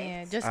 Right.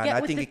 Yeah, just And get I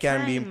with think the it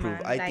can be time,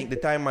 improved. man. I Like, think the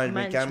time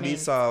management can be management.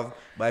 solved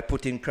by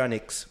putting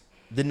Chronics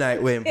the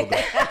night when people go.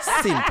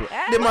 Simple.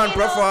 The man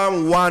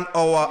perform 1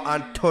 hour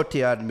and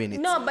 30 odd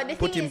minutes. No, but the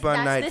Put thing him is, on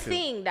that's night the film.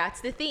 thing. That's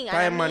the thing. And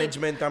Time I mean-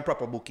 management and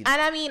proper booking.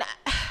 And I mean,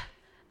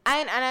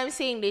 and I'm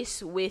saying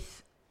this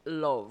with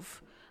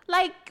love.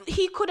 Like,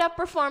 he could have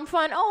performed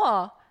for an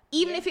hour.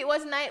 Even if it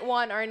was night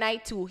 1 or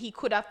night 2, he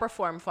could have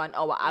performed for an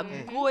hour. A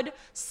good,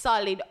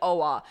 solid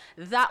hour.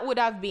 That would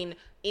have been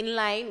in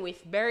line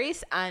with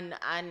Beres and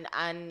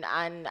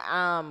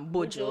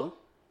Buju.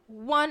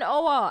 1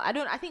 hour.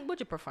 I think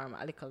Buju performed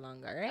a little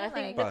longer, right? I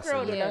think Like, the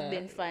crowd would Yeah. have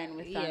been fine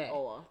with Yeah. an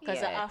hour.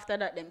 Because Yeah. after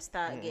that, them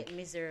start get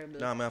miserable.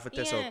 No, I'm going to have to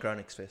test Yeah. out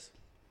Chronics first.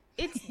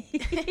 It's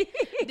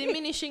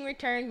diminishing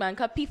returns, man.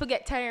 Because people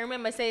get tired.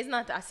 Remember, say it's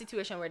not a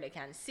situation where they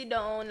can sit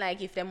down,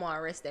 like if they want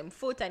to rest them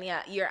foot, and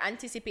you're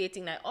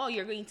anticipating like, oh,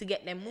 you're going to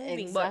get them moving.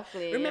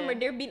 Exactly, but remember, yeah.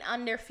 they've been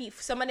on their feet.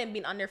 Some of them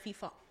been on their feet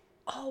for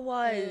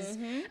hours,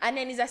 and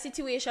then it's a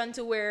situation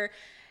to where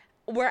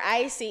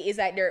I see is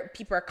like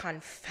people are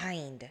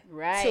confined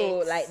Right. to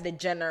like the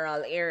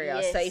general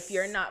area. So if Yes.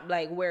 you're not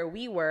like where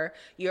we were,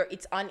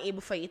 it's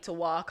unable for you to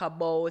walk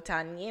about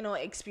and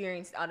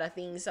experience other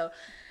things. So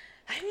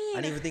I mean,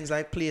 And even things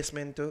like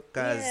placement too,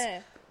 because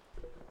yeah.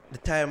 the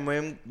time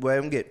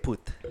when get put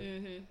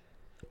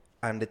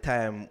and the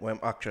time when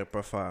actually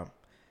perform,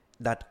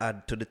 that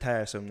add to the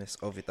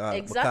tiresomeness of it all.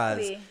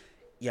 Exactly. Because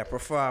you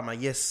perform,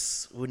 and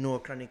yes, we know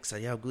Chronics,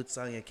 and you have good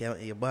song,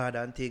 you bad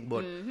and thing,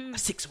 but a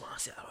 6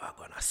 months,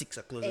 a 6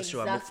 o'clock the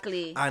show.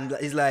 Exactly. And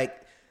it's like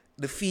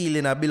the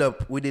feeling I build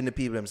up within the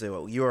people, them say,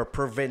 well, you're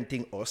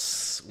preventing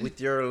us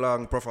with your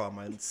long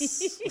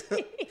performance.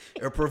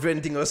 You're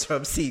preventing us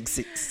from seeing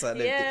 6. And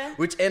them Yeah. thing,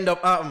 which end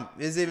up happening,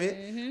 you see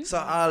me? So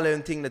all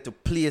them things that to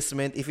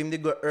placement, if him they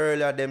go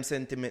earlier, them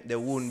sentiment, they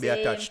won't be Same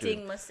attached to thing,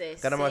 it. must say,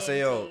 Because I must say,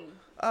 same yo, thing.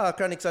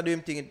 Chronics are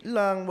doing thing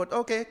long, but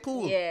okay,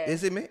 cool. Yeah. You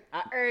see me?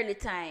 At early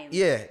time.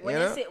 Yeah, When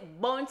you you know? see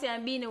Bounty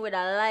and Beanie with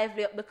a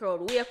lively up the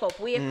crowd,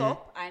 wake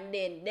up, and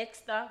then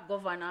Dexter,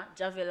 Governor,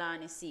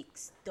 Javelani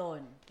 6.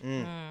 Done.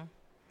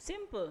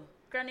 Simple.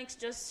 Chronics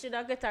just should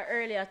have get an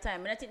earlier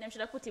time. And I think them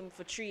should have put him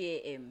for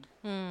 3 a.m.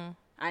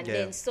 And Yeah.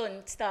 then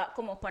sun start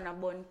come up on a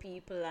bun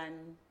people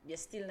and you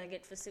still not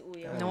get to see who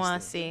you No are.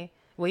 one say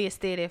where you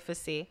stay there for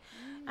say.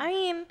 I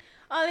mean,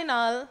 all in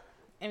all,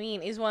 I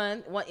mean, this is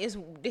one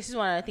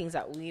of the things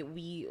that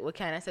we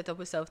kind of set up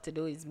ourselves to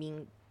do, is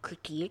being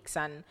critiques,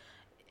 and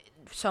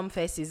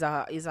Sumfest is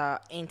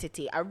a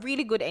entity, a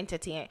really good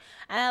entity, and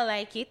I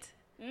like it.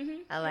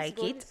 I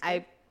like it.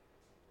 I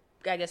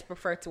just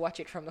prefer to watch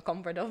it from the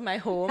comfort of my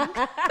home.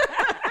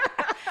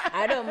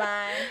 I don't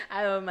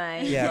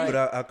mind.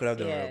 Yeah, I could have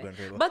done a Grand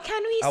Prix. But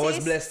can we I say... was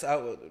blessed.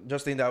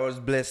 I was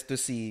blessed to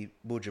see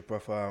Buju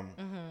perform.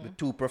 The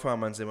 2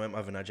 performances I'm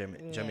having at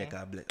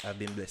Jamaica. I've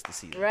been blessed to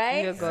see them.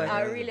 Right? You're good.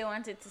 I really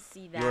wanted to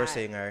see that. You were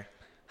saying, Ari?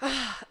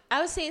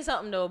 I was saying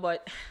something though,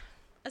 but I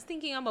was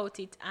thinking about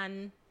it,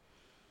 and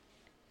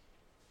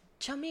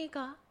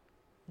Jamaica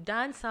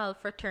dancehall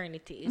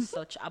fraternity is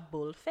such a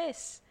bull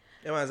fest.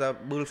 Yeah, man, it's a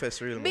bull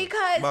fest, real man.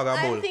 Because Bag of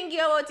bull. I'm thinking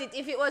about it,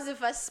 if it wasn't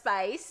for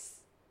Spice,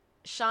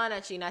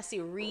 Shauna Chin, I see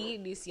Ree,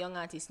 this young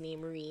artist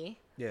named Ree,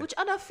 Yeah. which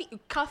other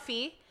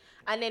Coffee,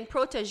 and then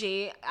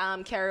Protege,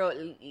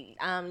 Carol,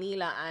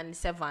 Leela, and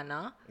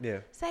Savannah. Yeah.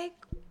 It's like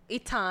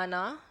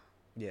Itana.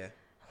 Yeah.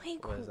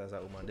 Like, Well, that's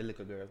that woman, the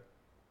little girl.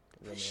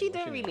 she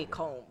didn't really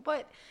count,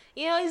 but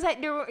it's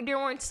like there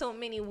weren't so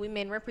many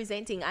women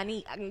representing,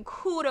 and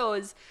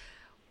kudos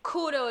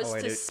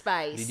to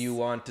Spice. Did you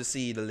want to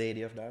see the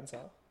lady of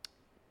dancehall?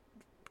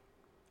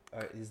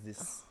 Or is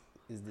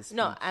this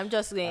No, I'm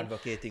just going.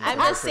 advocating I'm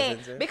for just saying,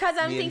 representation? because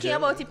I'm Me and thinking Jen?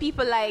 about the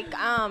people like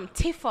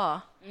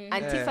Tifa,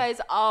 and Yeah. Tifa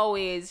is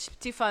always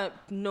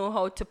know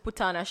how to put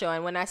on a show,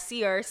 and when I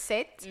see her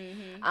set,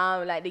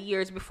 like the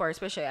years before,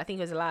 especially I think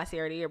it was the last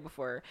year or the year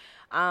before,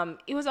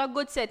 it was a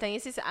good set,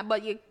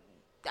 and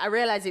I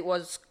realized it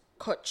was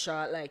cut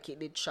short, like it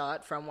did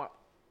short from what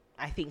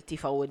I think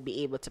Tifa would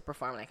be able to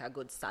perform, like a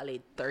good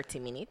solid 30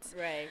 minutes.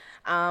 Right.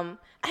 And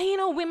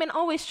women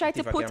always try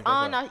to Tifa put can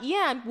on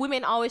perform.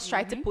 women always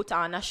try to put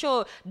on a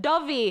show.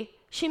 Dovey,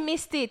 she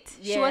missed it.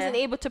 She Yeah. wasn't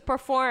able to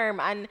perform,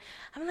 and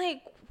I'm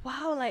like,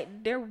 wow,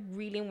 like there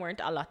really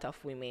weren't a lot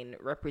of women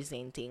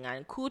representing,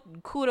 and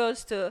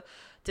kudos to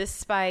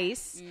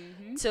Spice,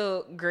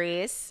 to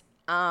Grace,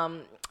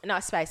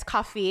 not Spice,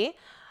 Coffee,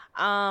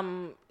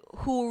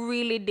 who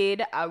really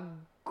did a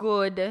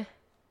good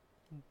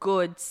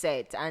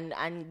set,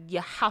 and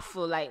you have to,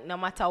 like, no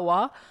matter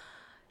what,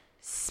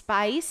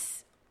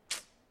 Spice,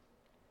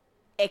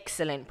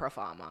 excellent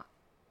performer,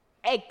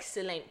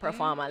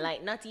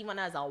 like not even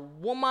as a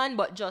woman,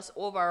 but just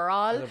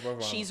overall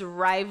she's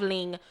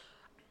rivaling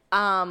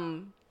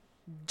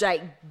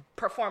like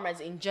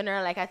performers in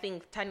general. Like I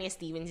think Tanya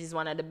Stevens is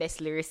one of the best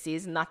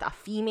lyricists, not a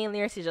female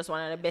lyricist, just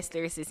one of the best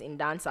lyricists in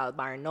dancehall,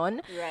 bar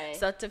none. Right.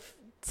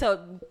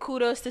 So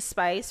kudos to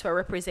Spice for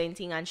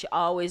representing, and she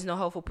always know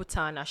how to put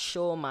on a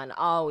show, man,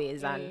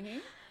 always.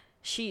 And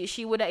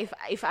she would have,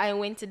 if I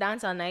went to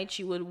dance all night,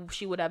 she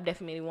would have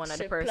definitely one of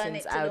the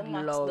persons I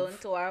would love. Down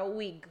to our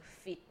wig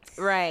fit.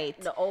 Right.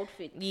 The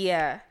outfit.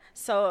 Yeah.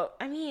 So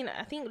I mean,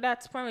 I think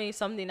that's probably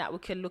something that we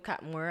could look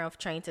at more of,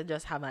 trying to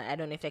just have I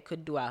don't know if they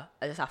could do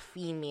just a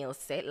female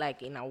set,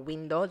 like in a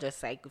window,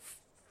 just like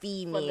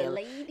female. For the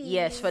ladies.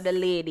 Yes, for the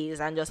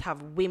ladies, and just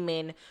have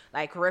women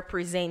like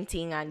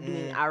representing and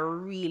doing a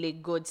really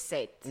good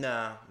set.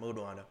 Nah, I don't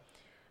want that.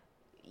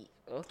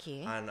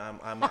 Okay. And I'm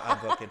an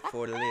advocate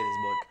for the ladies,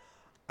 but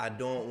I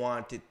don't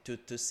want it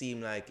to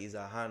seem like it's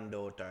a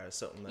handout or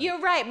something. You're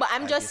right, but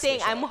I'm like just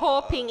saying, I'm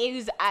hoping it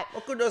was at... I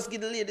could just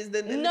give the ladies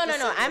the No,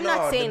 I'm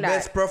not saying the that.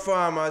 best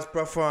performers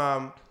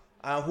perform,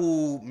 and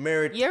who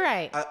merit You're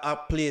right. a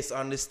place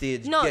on the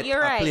stage. No, get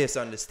you're a right. place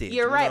on the stage.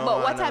 You're right, but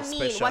what and I I'm mean,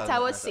 special what I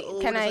was and saying,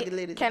 oh, can those are the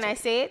ladies. I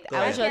say it? Go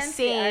I was ahead. just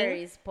saying...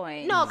 Ari's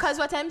point. No, because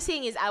what I'm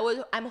saying is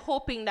I'm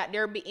hoping that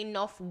there be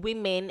enough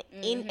women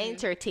in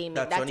entertainment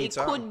That's that what it needs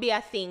to could happen. be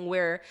a thing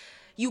where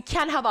you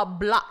can have a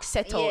block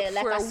set out Yeah,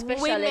 like for a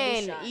special women.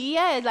 edition.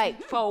 Yeah,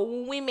 like for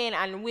women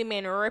and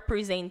women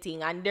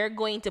representing, and they're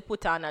going to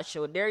put on a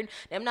show. Them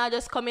not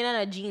just coming on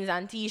a jeans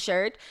and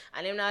t-shirt,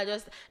 and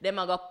them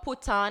are gonna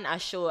put on a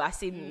show. I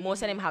see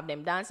most of them have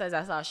them dancers.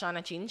 I saw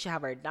Shauna Chin, she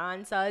have her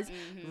dancers.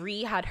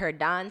 Ree had her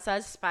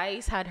dancers.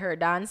 Spice had her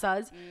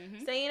dancers.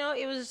 So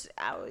it was.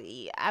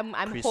 I'm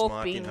Chris hoping.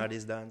 Martin had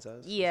his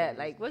dancers. Yeah,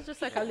 like was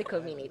just like a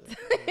little minute.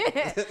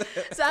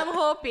 So I'm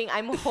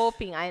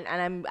hoping,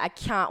 and I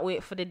can't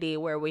wait for the day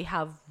where we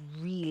have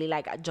really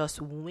like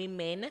just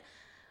women,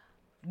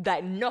 that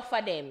enough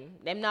of them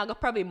not gonna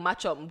probably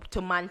match up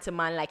to man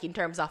like in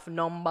terms of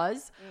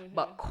numbers,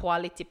 but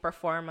quality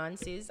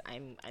performances.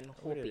 I'm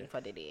hoping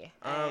for the day.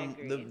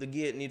 The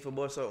gate need for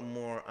bust out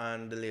more,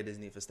 and the ladies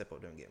need to step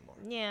up them game more.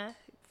 Yeah,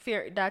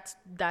 fair. That's.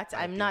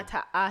 I'm not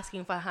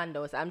asking for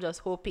handouts. I'm just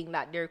hoping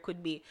that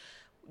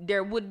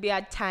there would be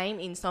a time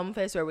in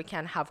Sumfest where we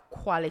can have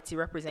quality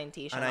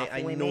representation And of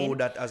I women. know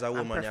that as a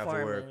woman you have to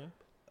work performing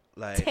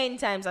like 10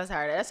 times as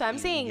hard. That's what I'm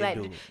saying. you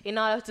Like, do. in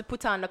order to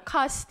put on the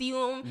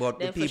costume, But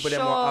the then for people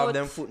them want have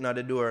them shorts. foot in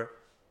the door,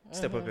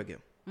 step up your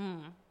game.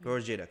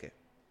 Where's Jada? Okay.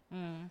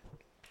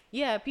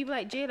 Yeah, people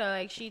like Jada,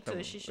 like she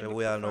too. She should.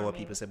 We be all know what performing.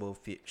 people say about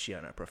she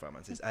and her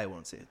performances. I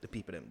won't say it. The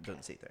people them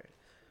don't say it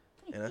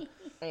already.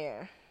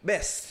 Yeah.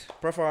 Best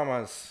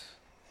performance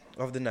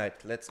of the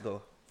night. Let's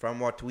go. From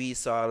what we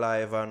saw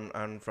live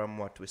and from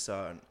what we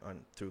saw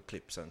on through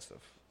clips and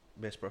stuff.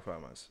 best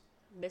performers?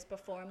 Best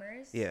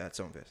performers. Yeah, at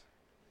Sumfest.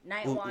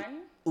 Night Who-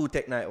 one. Who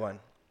take night one?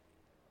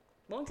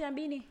 Bounty and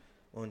Beanie.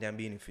 Only I'm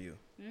being for you.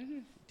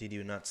 Did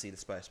you not see the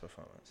Spice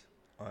performance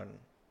on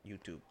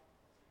YouTube?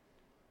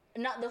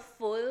 Not the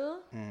full.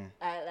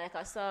 Like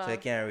I saw. So you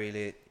can't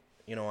really,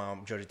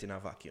 judge it in a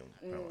vacuum.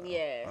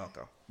 Yeah.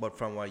 Okay. But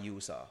from what you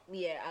saw.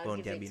 Yeah, I'll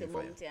Bounty give and it to Beanie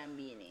for you. Bounty and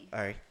Beanie. All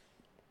right.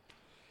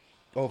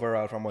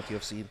 Overall, from what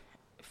you've seen.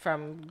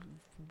 From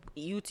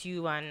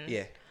YouTube and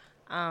Yeah.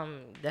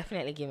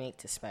 definitely giving it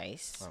to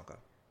Spice. Okay.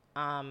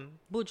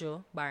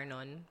 Bujo, bar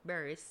none,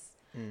 Barris.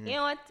 You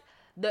know what?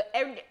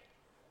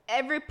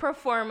 Every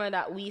performer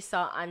that we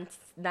saw on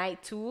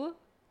night 2,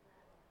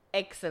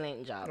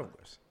 excellent job. Of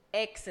course.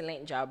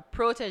 Excellent job.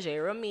 Protege,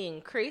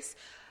 Romain, Chris,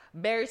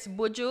 Barris,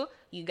 Bujo,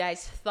 you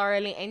guys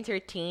thoroughly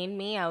entertained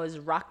me. I was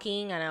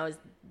rocking and I was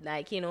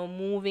like,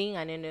 moving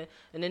and then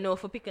I know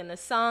for picking the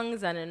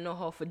songs and I know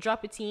how to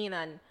drop it in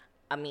and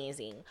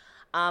amazing.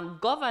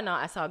 Governor,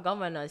 I saw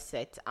Governor's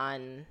set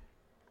on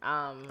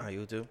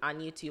YouTube? On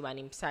YouTube and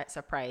him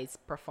surprise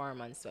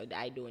performance with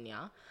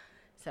Idonia.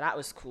 So that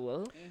was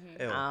cool.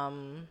 Yeah.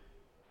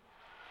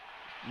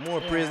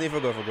 More praise need for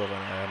go for Governor,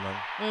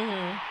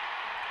 man.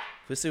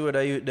 To see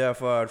whether you there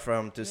far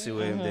from to see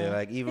where him there.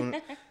 Like even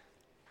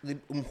the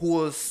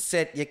whole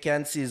set you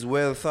can see is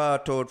well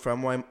thought out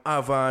from him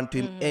avant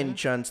to him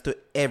entrance to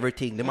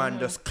everything. The man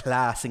just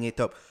classing it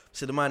up.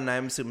 So the man now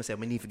him suit me say, I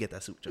need to get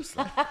a suit just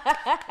like.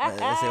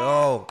 I say,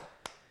 oh.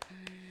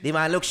 The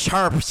man looks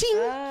sharp.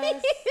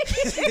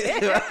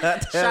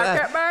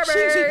 Sharp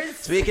barbers.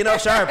 Speaking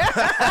of sharp.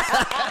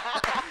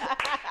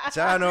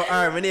 So I know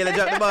arm, I nearly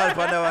dropped the ball for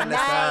that one.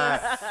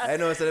 I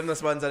know so them no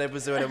sponsor the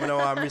episode. I know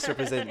I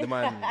misrepresent the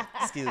man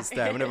skills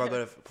time. I never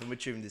got for my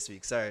trim this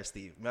week. Sorry,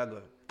 Steve. I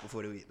go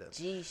before the week then.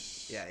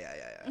 Jeez.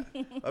 Yeah.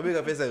 But big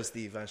up yourself,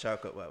 Steve, and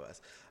shout out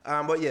Babas.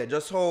 But yeah,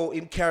 just how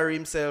him carry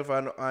himself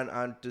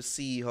and to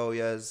see how he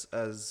has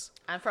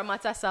And from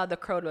what I saw, the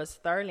crowd was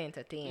thoroughly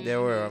entertained. they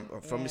were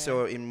from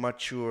so him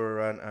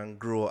mature and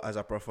grow as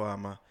a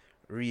performer,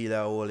 really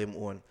hold him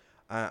on.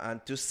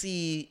 And to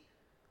see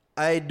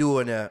I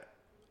do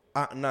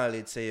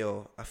acknowledge say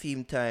a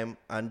film time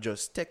and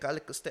just take a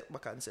little step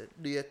back and say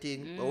do your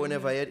thing. But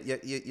whenever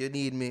you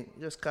need me,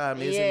 just call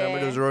me. Yeah. I'm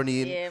just run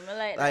in. Yeah,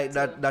 I like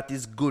that too. That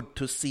is good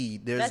to see.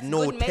 There's That's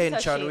no good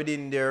tension mentorship.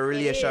 within their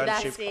relationship.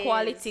 That's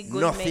quality good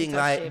Nothing mentorship.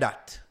 like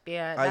that.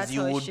 Yeah, as that's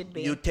you how it would, should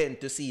be. you tend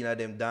to see in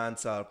them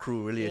dancehall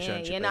crew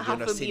relationship. Yeah, you and don't have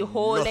not to be see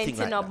holding nothing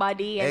to like that.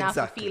 nobody and have to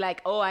Exactly. feel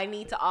like, oh, I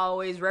need to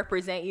always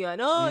represent you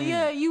and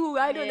you,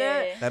 I don't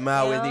know. Like, I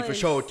always You need know, to it's-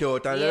 shout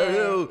out and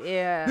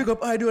yeah. big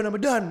up I do and I'm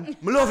done.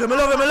 I love you.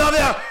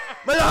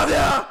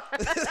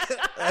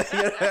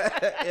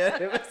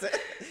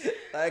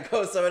 Like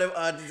how some of them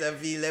artists I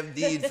feel them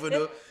deed for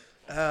the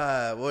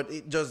but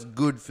it just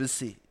good for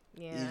see.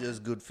 Yeah. It's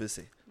just good for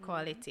see.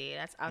 Quality.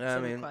 That's You know what I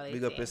absolute mean? quality.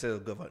 Big up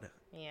yourself, Governor.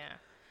 Yeah.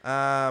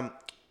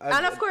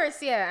 And of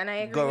course, yeah, and I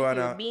agree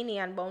Governor, with you, Beanie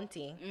and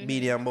Bounty.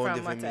 Beanie and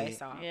Bounty From for what I me.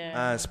 saw.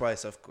 Yeah. And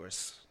Spice, of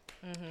course.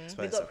 Spice,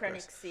 Big of up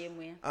Chronic course. same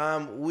way.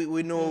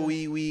 We know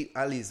we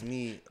at least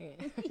me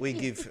we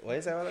give what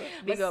is that?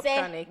 Big up Say,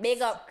 Chronic.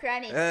 Big up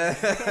Chronic.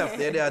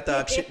 They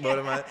talk shit about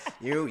it,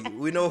 man.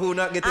 We know who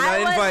not getting I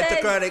an invite to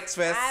wasn't. Chronics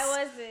Fest. I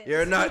wasn't.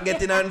 You're not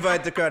getting an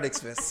invite to Chronics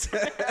Fest.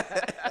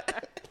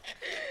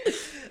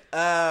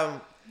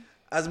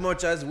 As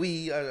much as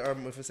we, or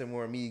if I say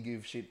more, me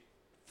give shit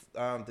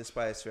the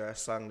Spice Fair, I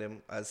sang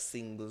them as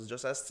singles,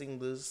 just as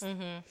singles.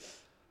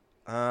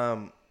 We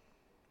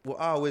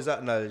always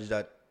acknowledge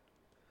that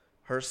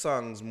her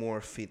songs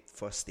more fit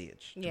for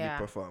stage, to Yeah.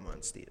 be performed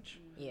on stage.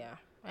 Yeah,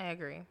 I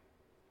agree.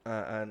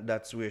 And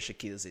that's where she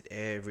kills it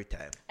every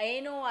time. And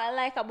you know what I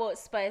like about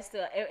Spice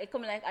too? It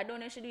come like, I don't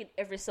know if she do it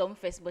every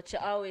Sumfest, but she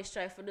always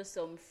try to do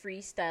some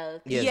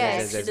freestyle things.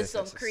 Yes, She do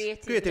some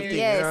creative thing, lyrics.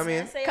 you know what I mean?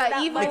 And say Cause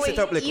that even Mix vibe. it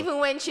up little. even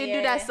when she do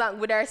Yeah. that song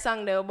with her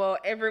song though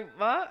about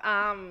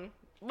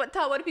but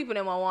talk about the people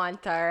that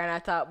want her and I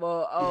thought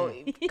about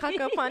cock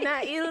up on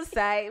that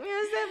hillside. Me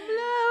I said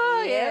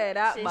blow. Yeah,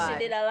 that she, bad. She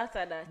did a lot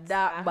of that.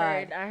 That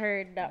bad. I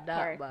heard that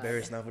part. bad.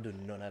 Bears never do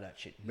none of that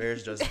shit.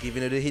 Bears just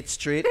giving it the hit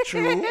straight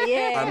through.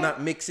 Yeah. I'm not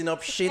mixing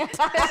up shit.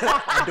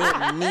 I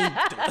don't need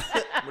to.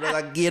 But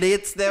I get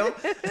it them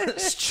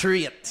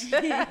straight.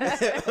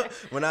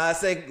 When I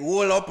say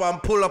roll up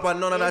and pull up and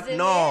none of that, Is it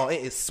no,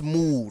 it is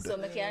smooth.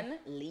 So I can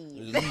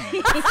leave.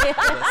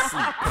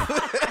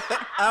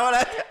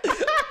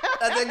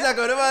 That's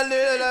exactly what I'm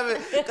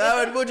doing. Because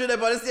when Buju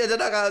up on the stage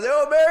and I say,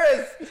 oh,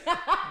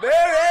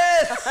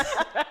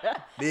 Beres!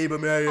 Baby,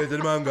 me I hear the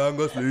man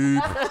go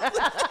sleep.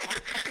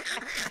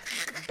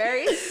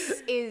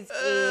 Barris is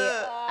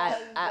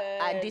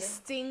a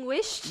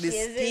distinguished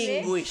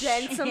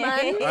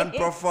gentleman. And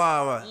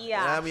performer.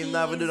 Yeah, I mean,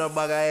 never do no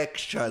bag of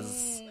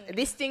extras.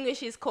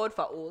 Distinguished is code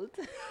for old.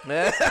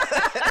 Man's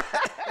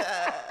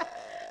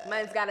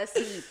gotta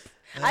sleep.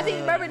 I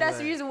think maybe that's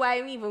the reason why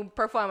I'm even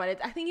performing it.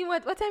 I think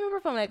what time you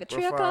perform? Like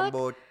 3 o'clock?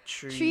 About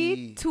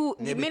 2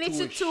 minutes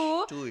to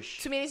 2.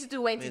 Two-ish. 2 minutes to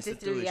 2 went Minutes into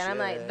to 3. two-ish, And I'm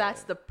like, yeah.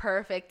 that's the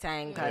perfect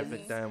time. Cause,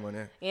 Perfect time on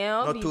it. you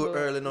know, Not too people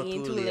early, not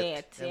ain't too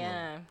late.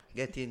 Yeah.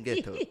 Get in,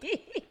 get out.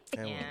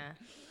 Yeah.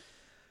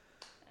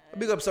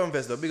 Big up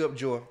Sumfest though. Big up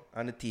Joe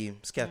and the team.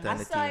 Scatter and I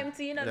the saw team. him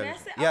too, you know. I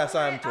said, Yeah, I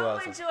saw him too I'm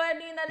also. with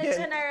Jordan and the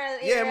general.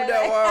 Yeah, but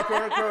that walk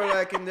around the crowd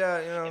like in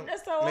there, you know.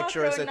 Just a Make walk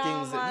sure it's around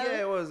things. normal. Yeah,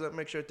 it was.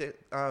 Make sure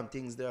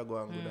things there are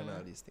going good and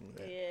all these things.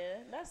 There. Yeah,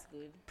 that's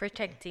good.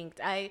 Protecting.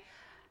 I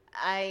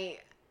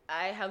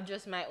have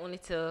just my own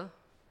little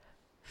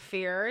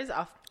fears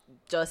of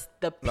just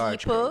the Large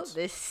people. crowds.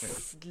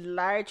 This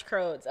large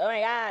crowds. Oh my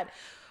God.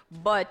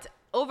 But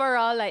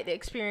overall, like, the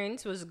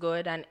experience was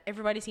good and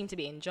everybody seemed to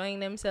be enjoying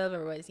themselves.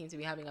 Everybody seemed to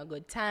be having a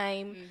good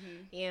time,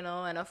 you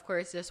know, and of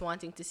course just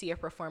wanting to see a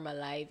performer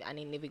live and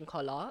in living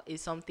color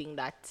is something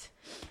that,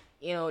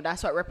 you know,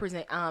 that's what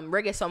represent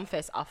Reggae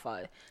Sumfest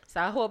offered.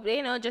 So I hope,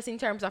 you know, just in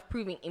terms of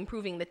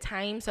improving the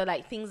time, so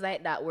like things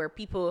like that where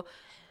people,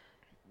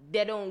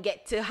 they don't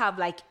get to have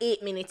like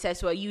 8 minutes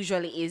as what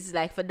usually is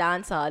like for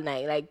dance all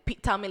night.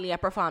 Like Tommy Lee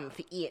performing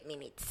for 8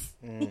 minutes.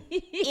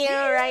 You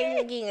know, right?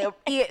 Making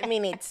 8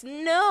 minutes.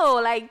 No,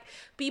 like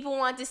people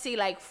want to see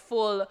like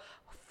full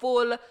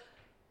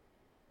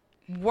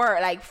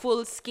work, like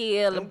full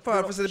scale shown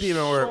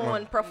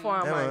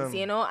performance,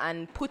 you know,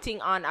 and putting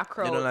on a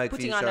crowd, like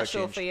putting on a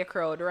show for your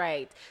crowd,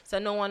 right? So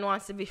no one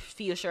wants to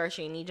feel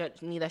short-changed.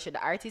 Neither should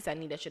the artists and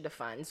neither should the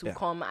fans who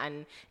come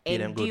and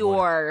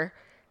endure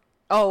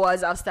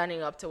hours of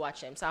standing up to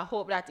watch them. So I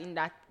hope that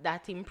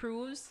that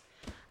improves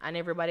and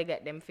everybody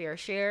get them fair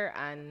share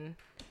and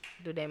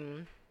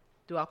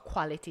do a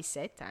quality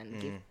set and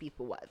give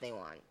people what they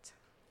want.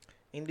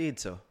 Indeed,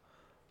 so.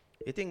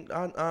 You think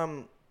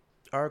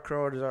our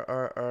crowds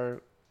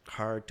are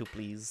hard to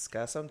please?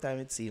 Because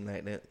sometimes it seems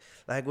like that.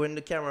 Like when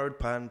the camera would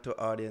pan to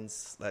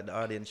audience, like the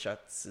audience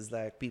shots, is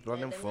like people on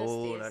them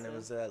phone and them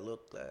was like,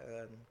 look,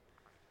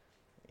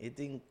 you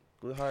think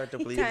we're hard to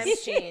please?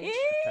 Times change.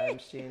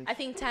 Times change. I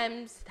think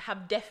times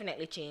have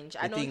definitely changed.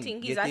 I don't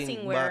think you it's a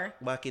thing where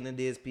back in the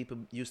days people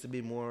used to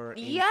be more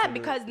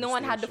because no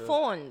one had the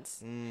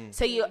phones,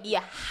 so you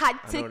had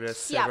to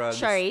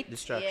capture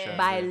it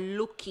by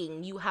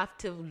looking. You have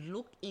to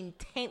look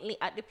intently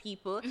at the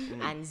people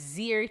and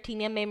zero it in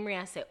your memory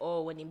and say,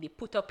 oh, when he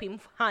put up him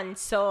hand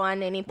so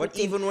and then he put. But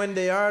even when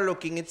they are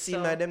looking, it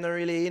seems like them not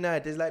really in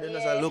it. It's like them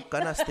just a look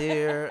and a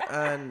stare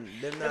and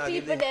them not.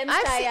 People them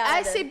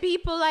I see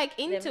people like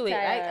into it.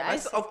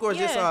 Of course,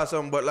 you saw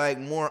some, but like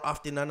more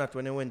often than not,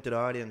 when they went to the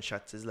audience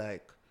shots, it's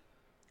like.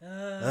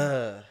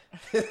 I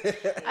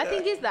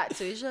think it's that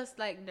too. It's just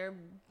like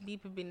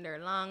people been there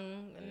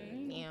long,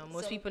 and you know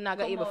most people not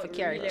got able to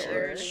carry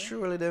it.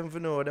 Surely them for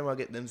know them I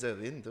get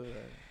themselves into.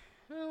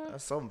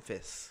 Some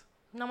fest.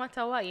 No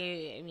matter what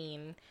you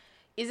mean,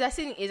 is a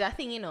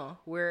thing, you know,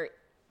 where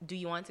do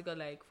you want to go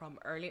like from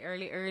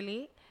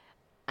early?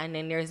 And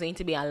then there's going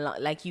to be a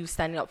lot, like you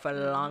standing up for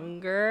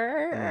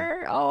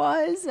longer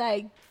hours,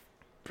 like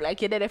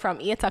you did it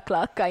from 8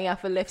 o'clock and you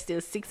have to left till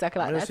 6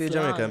 o'clock. I That's see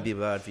long. Jamaican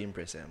people hard to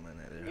impress them, man.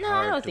 No,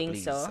 I don't think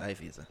so.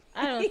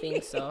 I don't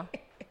think so.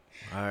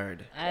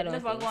 Hard. I don't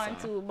never think gone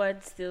so. to,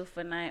 but still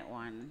for night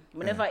one.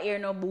 We never hear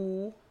no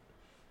boo.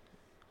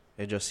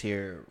 You just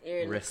hear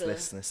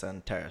restlessness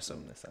and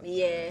tiresomeness.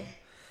 Yeah.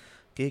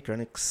 Okay,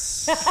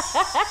 Chronics.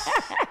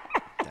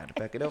 Time to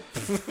pack it up.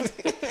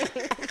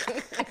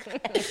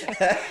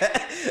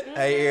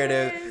 I hear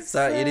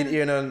you didn't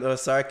hear no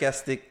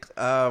sarcastic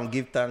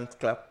give thanks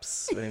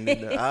claps when you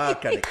did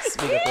Chronics.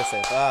 Big up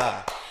yourself.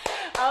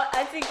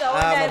 I think I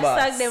want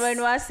to song them when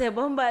I say,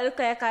 Bomba, look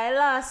like I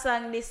last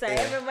song this time.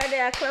 Everybody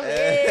are clap.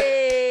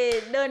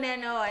 Hey, don't you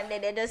know? And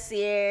then they just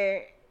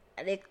hear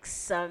the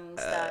song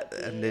start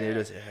playing. And then you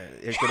just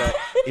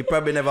you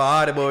probably never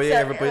heard about it.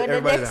 So when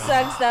the next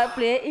song start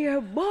playing, you're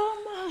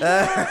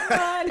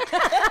Bomba.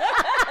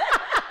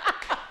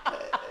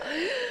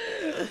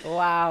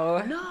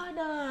 Wow. No,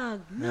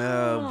 dog.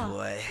 Oh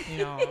boy.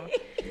 No.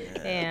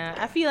 Yeah,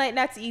 I feel like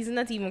that's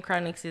not even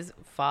Chronix's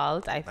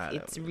fault.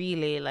 It's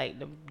really like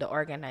the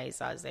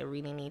organizers. They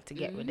really need to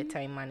get with the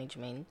time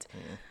management.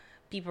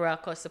 People are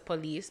called the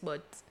police,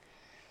 but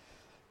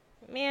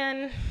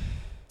man,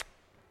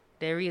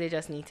 they really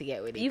just need to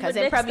get with it. Even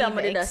next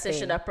somebody that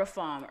should have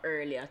performed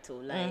earlier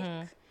too.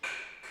 Like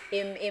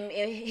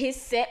his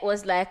set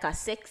was like a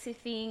sexy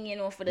thing, you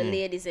know, for the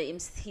ladies.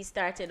 He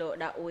started out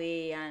that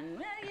way,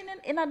 and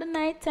in the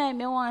night time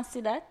you want to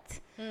see that.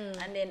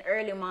 And then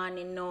early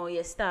morning,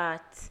 you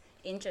start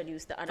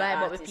introduce the other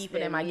artists with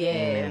people them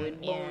again.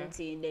 With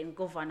Bounty, then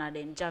Governor,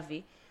 then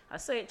Javi. I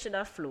saw it should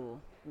have flow,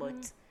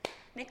 but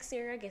next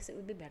year I guess it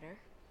would be better.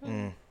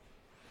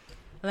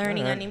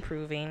 Learning and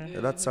improving.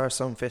 Yeah, that's our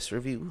Sumfest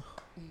review.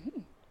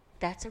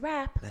 That's a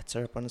wrap. That's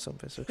our on the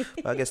Sumfest.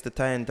 I guess the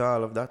tie into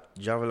all of that,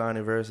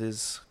 Javelani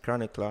versus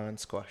Chronic Law and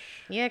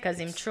Squash. Yeah, because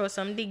him throw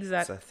some digs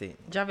at That's a thing.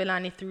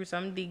 Javelani threw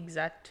some digs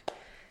at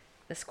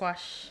the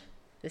Squash,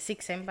 the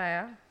Six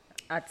Empire.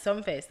 at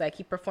Sumfest. Like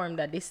he performed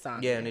at this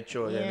song. Yeah, and it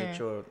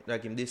showed.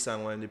 Like in this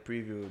song, when the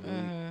preview,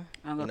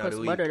 I'm gonna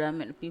put butter that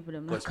make the people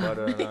them Cuss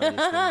butter and all these things.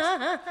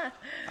 I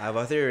have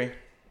a theory.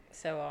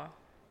 So,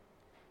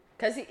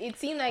 because it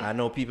seemed like I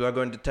know people are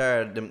going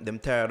to them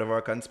tired of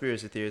our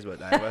conspiracy theories,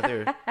 but I have a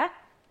theory.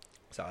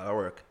 It's all our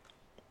work.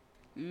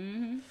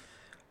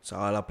 It's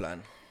all a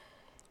plan.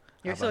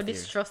 you're so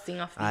distrusting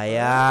of people. I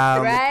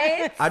am.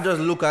 Right? I just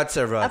look at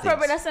several I things.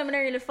 probably that's something I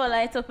really follow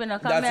it up in a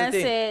comment and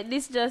say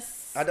this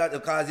just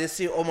Because you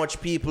see how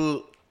much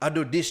people I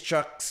do diss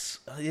tracks.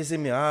 You see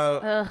me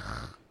all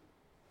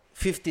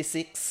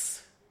 56.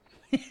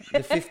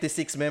 The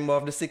 56 member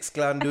of the 6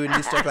 clan doing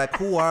this track. Like,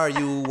 who are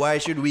you? Why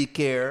should we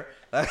care?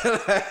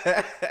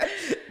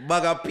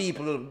 Bag of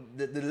people,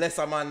 the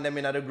lesser man them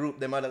in the group,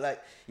 them are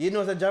like, you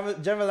know, the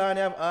Javelani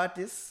have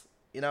artists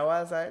in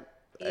our side.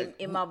 Like,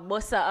 in my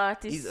bossa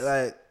artist. he's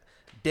like,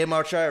 them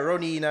are try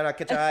running in and I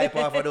catch a hype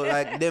off of those,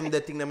 like them the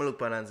thing them look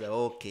upon and say,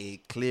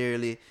 okay,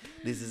 clearly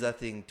this is a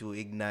thing to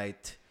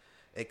ignite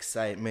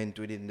excitement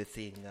within the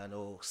thing and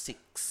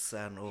 06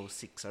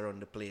 around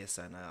the place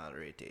and all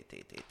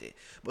right.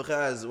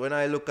 Because when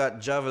I look at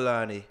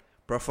Javelani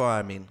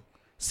performing,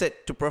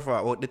 set to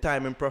perform, the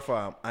time in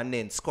perform, and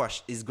then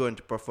Squash is going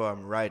to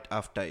perform right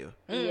after you.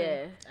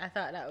 Yeah. I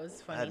thought that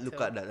was funny. I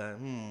look at that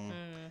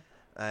and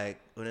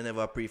like, we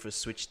never prefer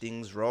switch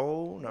things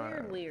round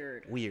or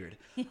weird.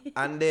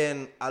 And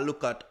then I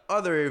look at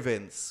other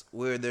events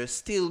where they're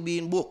still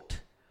being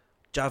booked.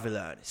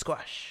 Javelin,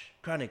 Squash,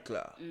 Chronic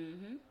Claw.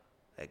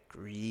 Like,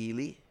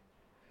 really?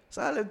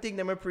 So I don't think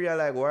them are pretty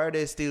like, why are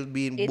they still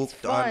being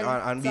booked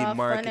and being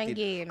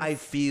marketed? I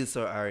feel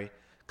so, Ari.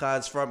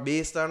 Because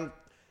based on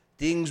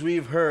things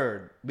we've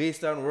heard,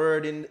 based on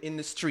word in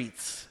the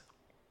streets,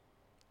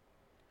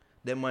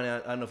 them money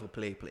are enough for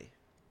play.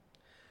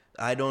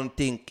 I don't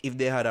think if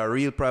they had a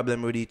real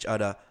problem with each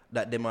other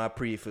that they might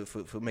pray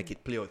for make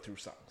it play out through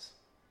songs.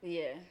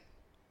 Yeah.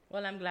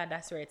 Well, I'm glad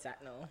that's where it's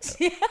at now.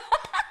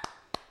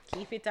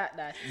 Keep it at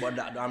that. But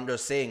I'm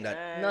just saying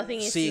that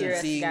nothing is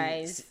serious,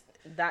 guys.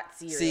 That's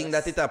serious. Seeing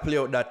that it a play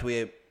out that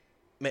way,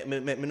 me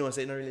know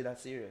say it's not really that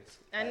serious.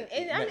 And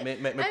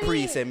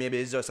me say maybe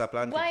it's just a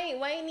plan.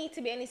 Why need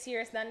to be any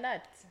serious than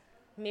that?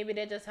 Maybe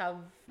they just have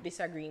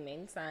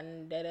disagreements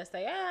and they just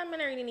like, I'm not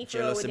really need to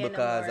roll with you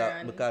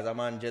because a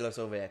man jealous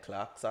over a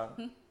Clark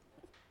song.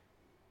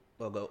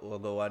 We'll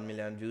go 1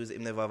 million views. He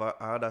never have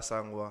other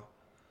song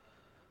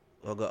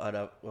we'll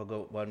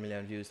go 1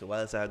 million views. The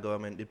Wild Side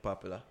government did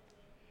popular.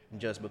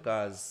 Just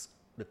because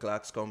the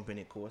Clark's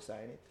company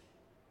co-signed it.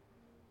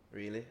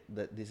 Really?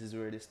 That this is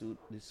where this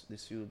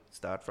feud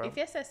start from? If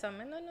you say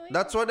something, I don't know.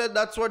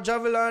 That's what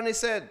Javelani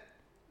said.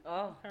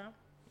 Oh.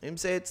 Him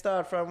say it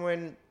start from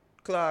when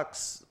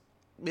Clark's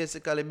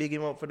basically big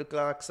him up for the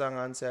Clark song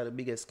and say the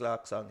biggest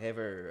Clark song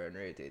ever and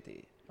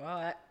right. Well,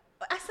 I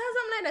saw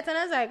something like that and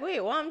I was like,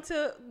 wait, want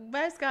to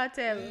Vybz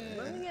Kartel?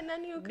 When we get a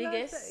new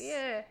biggest? Clark?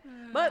 Yeah.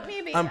 But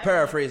maybe I'm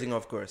paraphrasing,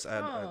 of course.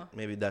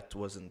 Maybe that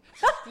wasn't.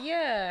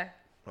 Yeah.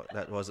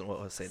 That wasn't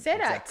what was said. Say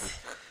exactly.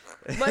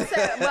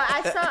 that. But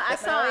I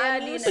saw a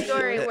news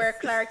story where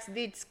Clark's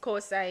did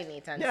co-sign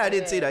it. And I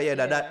did see that. Yeah,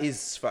 that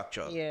is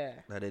factual. Yeah.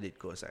 That they did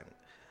co-sign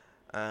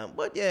it.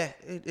 But yeah,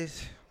 it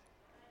is.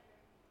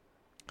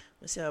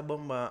 I see a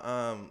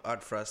Bomba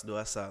Art Frost do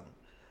a song.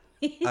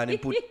 And he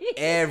put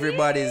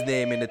everybody's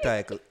name in the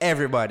title.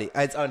 Everybody.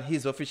 It's on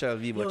his official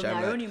Vivo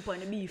channel. Running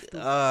point the beef too.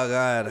 Oh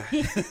God.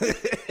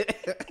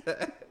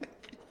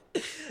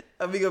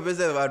 I big up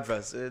yourself, Art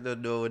Frost. I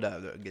don't know what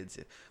I'm against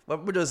you.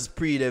 But we just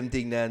pre them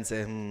thing there and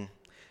say,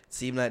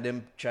 seem like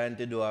them trying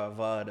to do a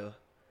Vado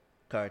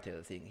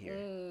cartel thing here.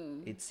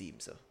 It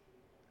seems so.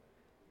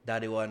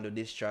 Daddy want to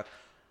do this track.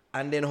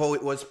 And then how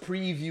it was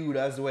previewed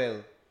as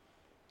well.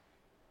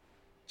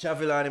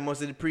 Javelani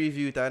must have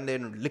previewed and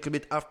then a little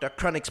bit after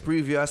Chronic's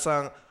preview a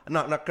song.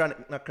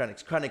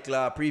 Chronic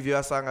Law preview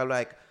a song. I'm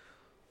like,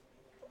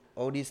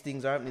 all these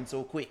things are happening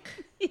so quick.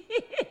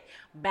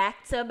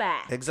 Back to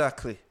back.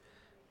 Exactly.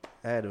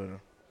 I don't know.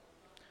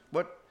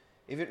 But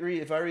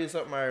if I read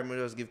something, I will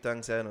just give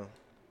thanks,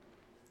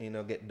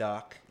 get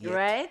dark. Yet.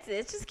 Right?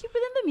 Let's just keep it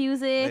in the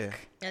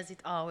music. Yeah. As it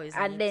always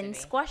And then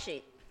squash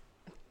it.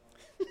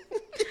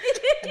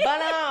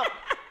 Burn up.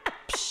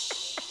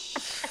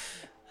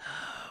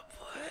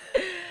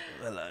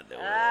 Well, I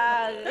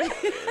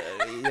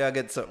know. You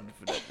get something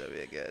for that,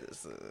 I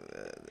guess.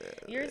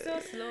 You're so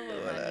slow,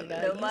 man.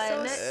 The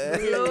man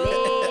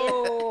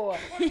Slow.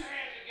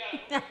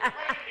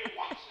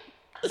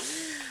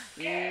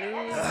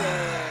 Loser.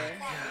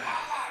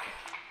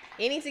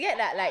 You need to get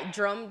that like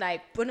drum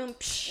like boom.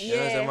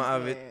 Yeah, I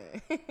have it.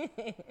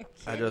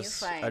 I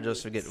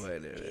just forget why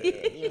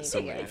there.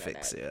 So many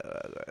effects. Yeah.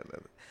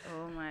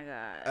 Oh my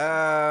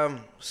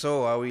God.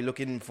 So are we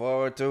looking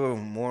forward to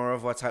more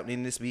of what's happening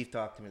in this beef?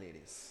 Talk to me,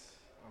 ladies.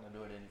 I'm gonna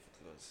do it in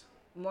close.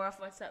 More of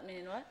what's happening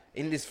in what?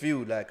 In this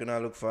feud, like when I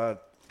look forward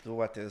to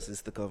what else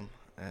is to come.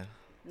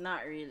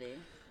 Not really.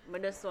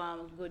 But that's why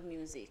I'm good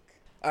music.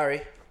 Ari,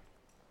 you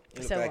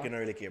look So like what? you don't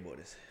really care about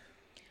this.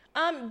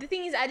 The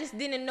thing is, I just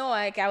didn't know.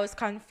 Like, I was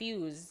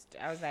confused.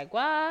 I was like,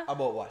 what?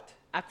 About what?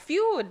 a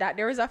few that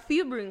there was a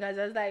few bringers.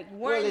 I was like,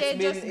 weren't they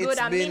just good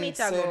a minute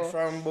ago?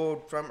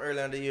 From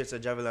early in the year, so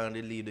Javelin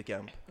did lead the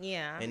camp.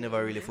 Yeah. I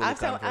never really fully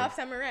confirmed.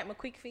 After I write my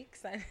quick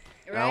fix. I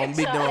don't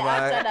beat them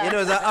over. You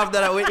know, so after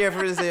that, we hear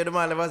for you say the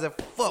man never said,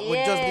 fuck, we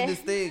just did this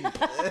thing. After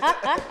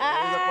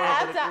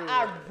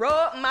I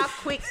wrote my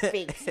quick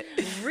fix,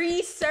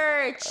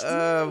 researched,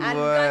 and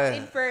got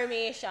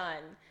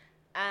information.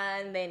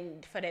 And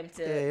then for them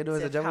to it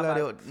was a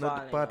Javelin,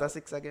 not part of of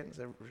 6 again.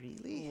 So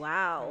really?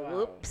 Wow.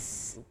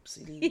 Whoops.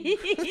 Oopsie.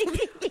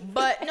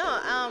 But no,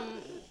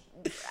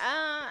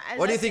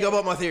 What do you think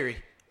about my theory?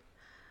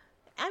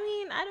 I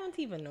mean, I don't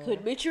even know.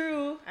 Could be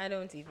true. I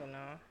don't even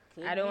know.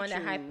 I don't want to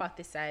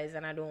hypothesize,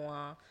 and I don't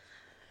want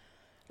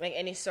like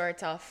any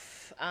sort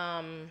of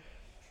I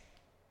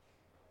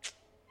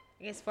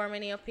guess form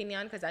any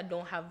opinion because I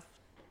don't have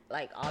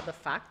like all the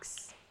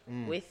facts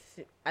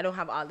I don't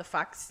have all the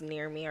facts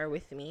near me or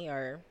with me,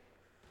 or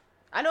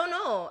I don't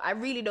know. I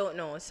really don't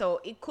know. So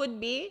it could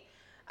be.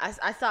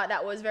 I thought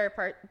that was very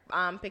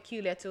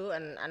peculiar too,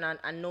 and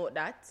I note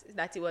that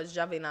it was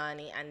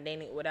Javilani, and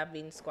then it would have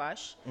been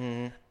Squash.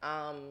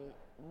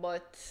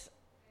 But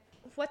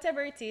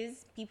whatever it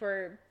is, I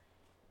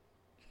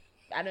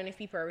don't know if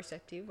people are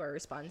receptive or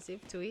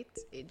responsive to it.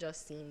 It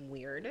just seemed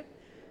weird.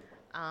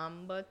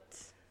 But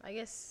I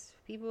guess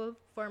people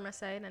form a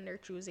side and they're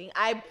choosing.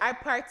 I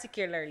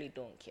particularly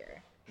don't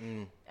care.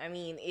 I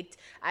mean,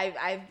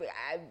 I've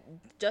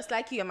just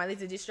like you, I'm a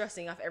little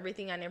distrusting of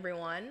everything and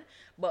everyone,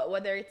 but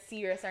whether it's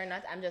serious or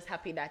not, I'm just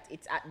happy that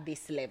it's at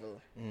this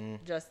level.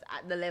 Just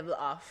at the level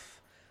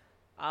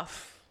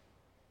of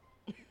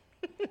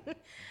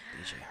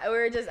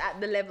we're just at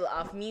the level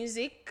of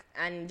music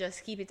and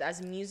just keep it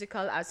as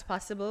musical as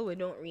possible. We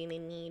don't really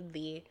need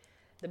the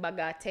bag of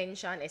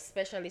attention,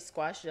 especially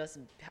Squash, just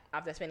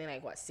after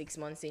spending 6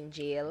 months in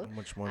jail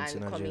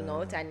and coming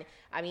out. And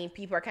I mean,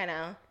 people are kind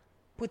of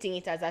putting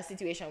it as a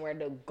situation where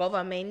the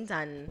government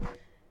and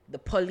the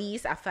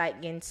police are fighting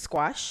against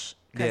Squash,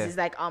 because it's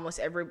like almost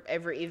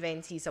every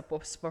event he's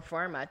supposed to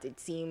perform at, it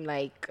seemed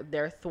like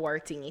they're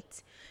thwarting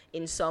it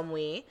in some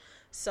way.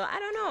 So I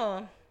don't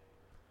know.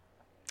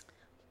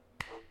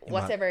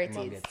 Whatever it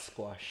is. Get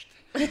squashed.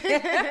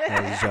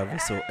 As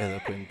Javi so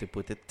eloquent to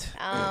put it.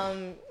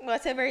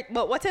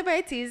 Whatever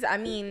it is, I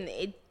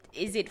mean,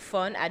 is it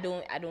fun? I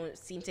don't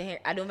seem to hear.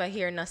 I don't even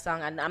hear no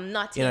song, and I'm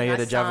not hearing hear a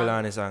the song.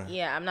 Javelin song.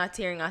 Yeah, I'm not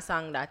hearing a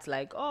song that's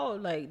like, oh,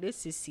 like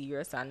this is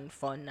serious and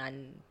fun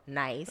and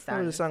nice. Oh,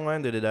 And the song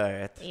when did it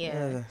alright.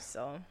 yeah,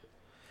 so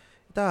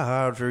it's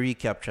hard to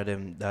recapture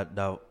them that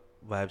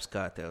Vibes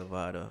Cartel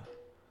Vado.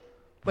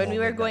 when we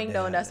were going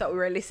down, that's what we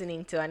were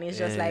listening to, and it's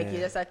just like you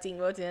just a think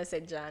about it and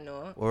said,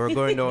 Jano. We're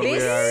going down.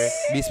 Where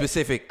be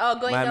specific. Oh,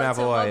 going down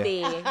to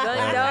Mobay.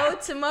 Going down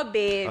to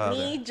Mobay. Okay.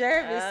 Me,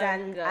 Jervis,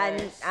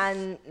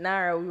 and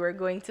Nara, we were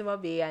going to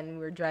Mobay, and we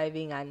were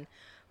driving, and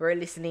we were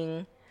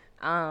listening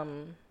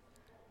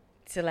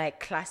to like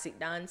classic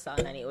dance song,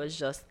 and it was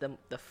just the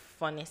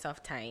funnest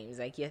of times.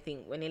 Like, you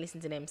think when you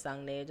listen to them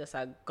song, they just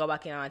go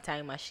back in our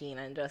time machine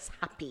and just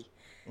happy.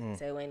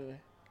 So when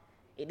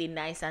it did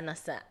nice and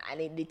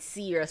it did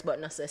serious, but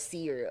not so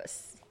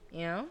serious,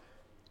 you know.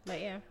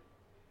 But yeah.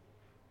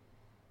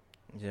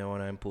 You know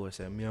what I'm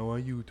posting? Me, I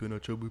want youth, we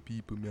not trouble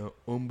people. Me, a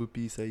humble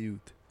piece of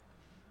youth.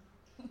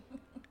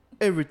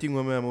 Everything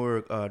when I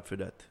work hard for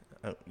that.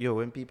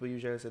 When people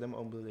usually say them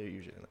humble, they're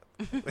usually not.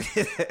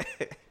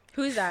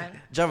 Who's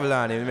that?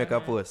 Javelin, we make a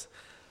post.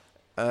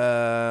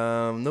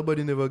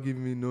 Nobody never give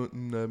me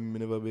nothing. I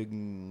never beg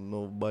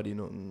nobody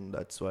nothing.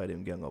 That's why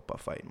them gang up a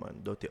fight,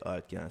 man. Dirty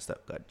art can't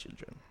stop God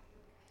children.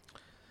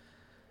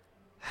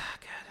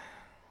 God.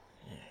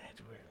 Yeah,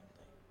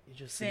 you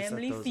just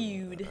Family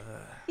feud.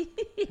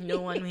 No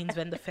one wins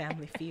when the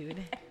family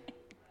feud.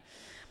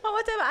 But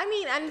whatever, I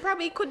mean, and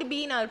probably could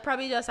be,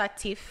 probably just a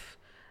tiff,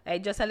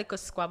 like just a little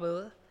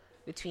squabble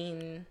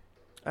between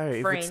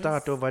Alright, friends. if it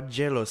start over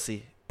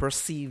jealousy,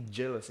 perceived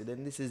jealousy,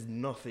 then this is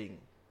nothing.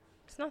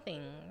 It's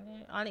nothing.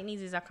 All it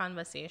needs is a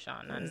conversation.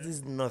 This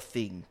is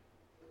nothing.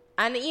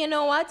 And you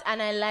know what?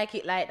 And I like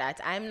it like that.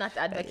 I'm not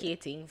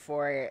advocating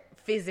for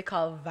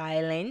physical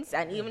violence.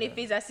 And even if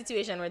it's a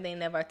situation where they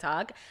never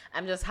talk,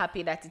 I'm just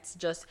happy that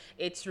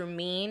it's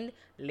remained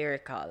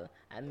lyrical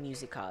and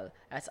musical.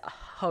 That's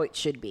how it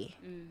should be.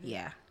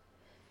 Yeah.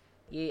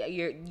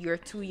 You're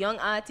two young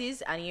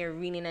artists, and you're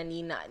really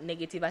need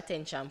negative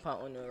attention for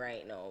Uno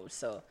right now.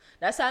 So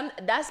that's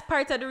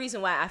part of the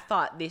reason why I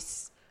thought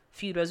this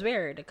feud was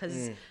weird,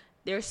 because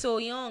they're so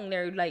young.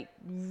 They're like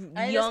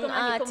young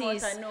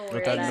artists.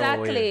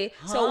 Exactly.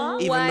 So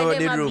Even why though them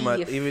the a rumor,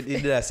 beef?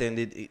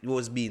 it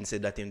was being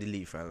said that him did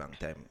leave for a long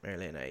time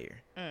early in the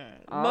year.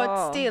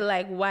 But still,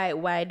 like,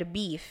 why the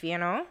beef? You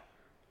know.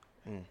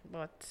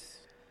 But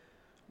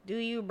do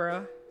you,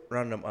 bro?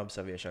 Random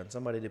observation.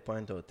 Somebody did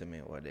point out to me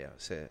what they have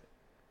said.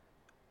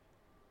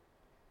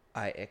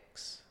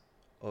 IX,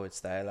 it's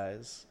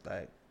stylized,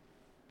 like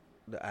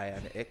the I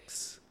and the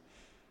X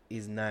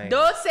is 9.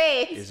 Don't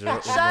say it.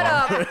 Shut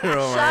up.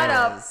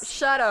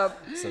 Shut up.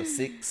 So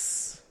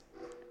 6,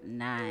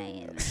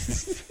 9.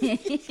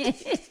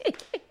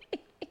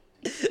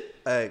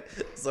 Like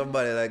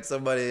somebody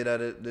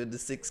in the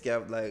six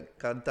camp like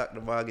contact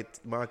the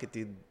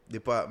marketing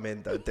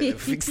department and tell them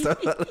fix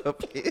the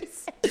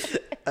place.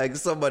 Like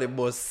somebody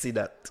must see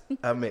that.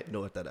 I make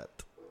note of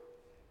that.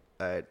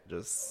 Alright,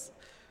 just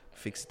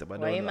fix it up.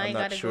 Why am I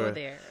gotta go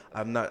there?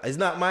 I'm not. It's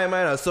not my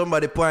mind. Or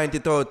somebody point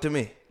it out to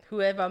me.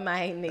 Whoever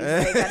mine is,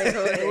 I gotta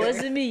go there. It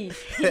wasn't me.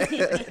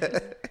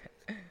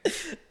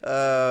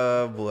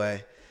 Oh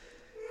boy.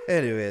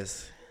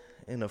 Anyways,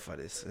 enough of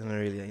this. It's a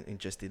really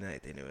interesting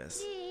night.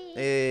 Anyways.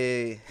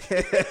 Hey.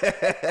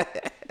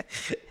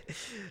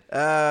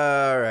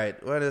 All right.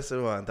 What else do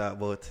we want to talk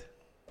about?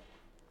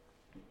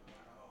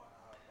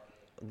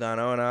 Gone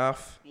on and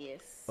off?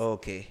 Yes.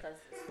 Okay.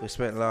 We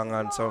spent long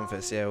on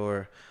Sumfest. Yeah,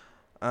 we're.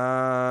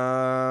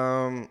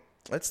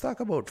 Let's talk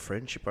about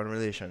friendship and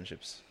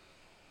relationships.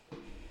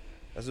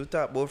 As we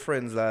talked about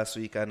friends last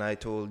week, and I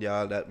told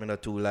y'all that me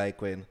not too like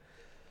when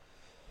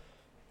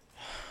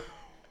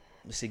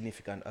the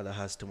significant other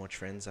has too much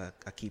friends. I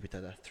keep it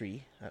at a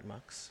 3 at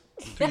max.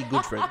 3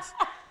 good friends.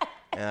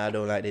 And I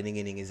don't like the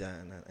niggas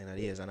and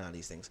ideas and all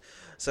these things.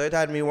 So it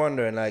had me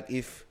wondering, like,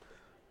 if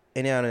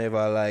anyone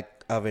ever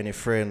like have any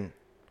friend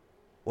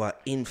who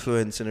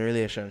influence in a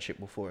relationship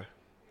before.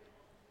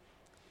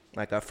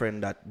 Like a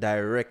friend that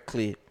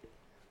directly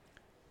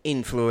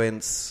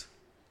influence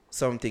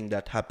something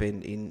that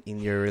happened in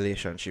your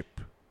relationship.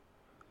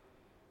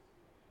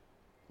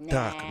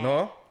 Dark,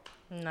 no?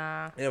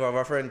 Nah. You never have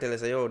a friend tell you,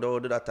 say, yo,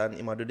 don't do that and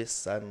him do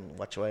this and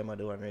watch what him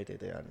do and rate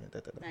it. And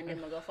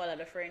then we go follow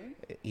the friend.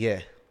 Yeah.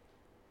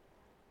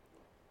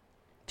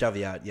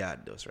 Javi, you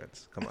had those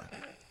friends. Come on.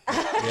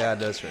 You had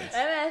those friends.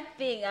 I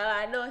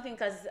don't think,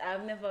 because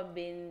I've never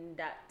been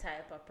that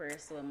type of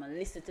person where I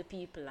listen to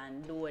people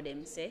and do what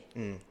them say.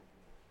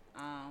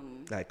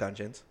 Like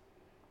conscience?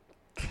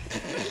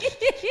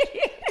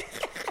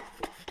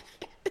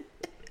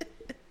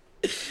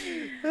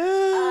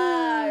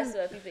 That's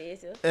what people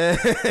hate you.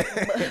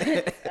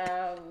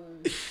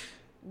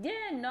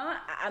 Yeah, no.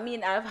 I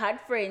mean, I've had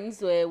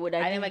friends where would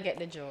I never get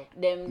the joke.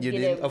 Them You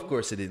give didn't? them, Of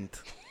course you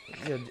didn't.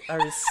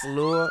 Are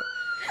slow?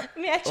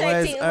 Me, I try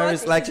to think about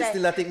it. Like you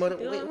still not think about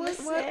it. Don't What?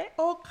 say.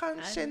 Oh,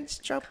 conscience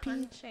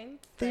dropping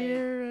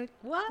there.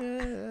 What?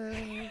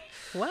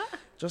 What?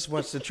 Just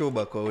watch the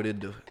throwback what we did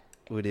do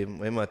with him.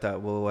 When I talk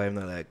about why I'm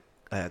not like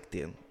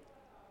acting.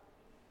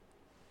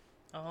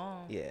 Oh.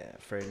 Yeah,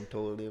 friend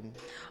told him.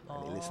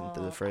 And he listened to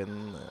the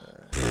friend.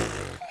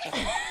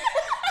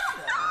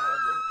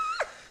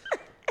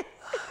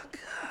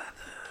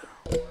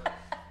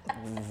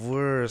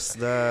 Worse,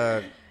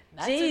 dog.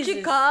 That's what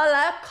you call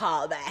a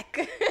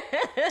callback.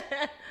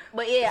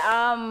 But yeah,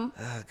 Oh,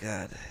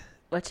 God.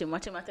 watch him. I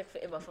take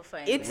forever for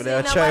fine. It's But in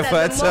I'll try a to the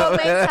find some.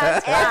 moment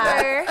has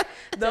ever.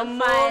 The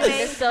moment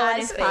the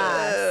sound has is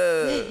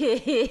passed.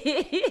 fake.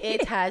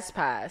 It has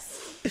passed.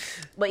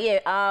 But yeah,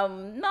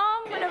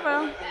 no,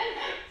 whatever.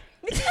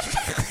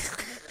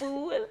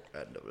 Fool.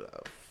 Random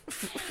laugh.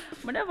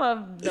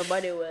 Whenever the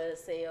body will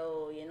say,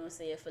 oh, you know,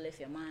 say if you left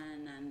your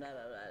man and blah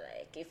blah blah.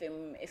 Like if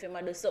him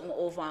do something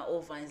over and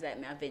over, and it's like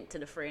me I vent to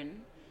the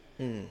friend,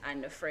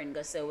 and the friend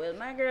go say, well,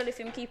 my girl, if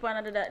him keep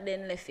on do that,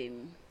 then left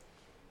him.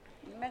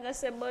 I go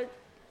say, but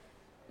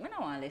I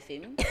don't want to leave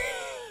him.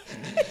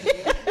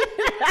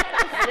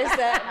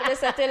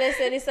 This I tell you,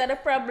 say this is the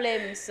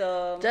problem.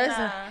 So Just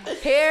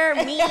hear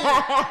me.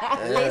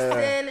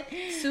 Listen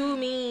to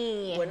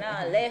me. when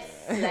I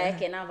left,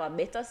 like, and have a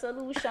better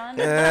solution.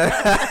 We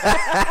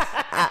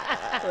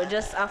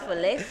just have a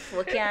left.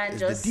 We can't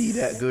just the D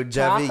that good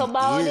talk Javi.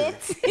 about Yeah.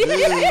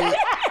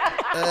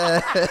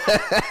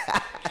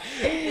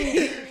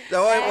 it.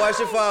 So I watch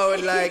it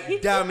forward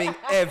like damning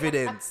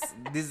evidence.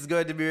 This is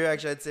going to be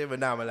reaction. I'd say, but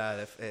now I'm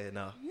alive.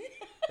 No.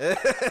 No,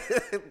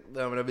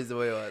 I'm gonna be the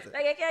way I was.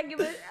 Like I can't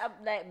give it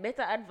like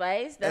better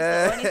advice.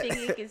 That's the only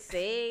thing you can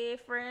say,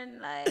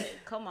 friend.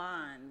 Like, come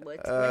on.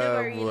 But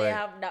whenever really boy.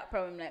 have that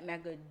problem, like me I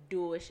go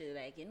do shit.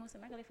 Like, you know, so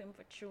I go leave him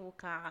for true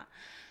car.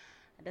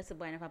 That's the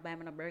boy if I buy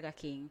him a Burger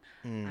King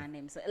and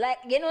him. So like,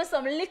 you know,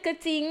 some little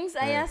things.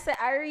 I say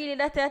I really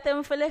that I tell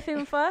him for left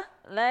him for.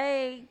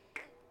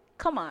 Like,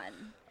 come on.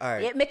 All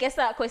right. Yeah, make you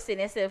start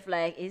questioning yourself.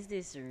 Like, is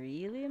this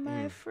really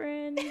my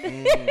friend?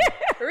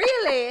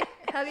 Really?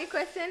 Have you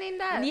questioning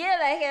that? Yeah,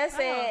 like I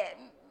said,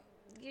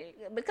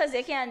 because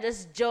you can't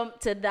just jump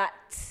to that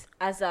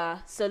as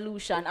a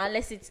solution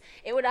unless it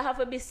would have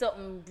to be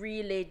something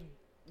really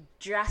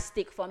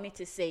drastic for me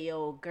to say,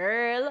 yo,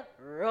 girl,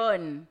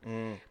 run.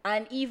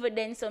 And even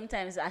then,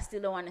 sometimes I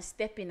still don't want to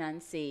step in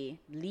and say,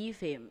 leave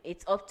him.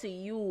 It's up to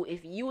you.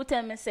 If you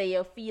tell me, say,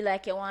 you feel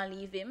like you want to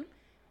leave him,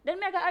 then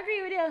I can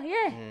agree with you.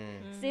 Yeah,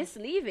 sis,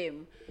 leave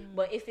him.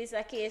 But if it's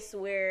a case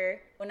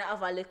where we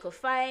have a little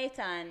fight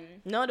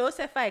and No, don't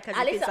say fight.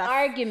 at least an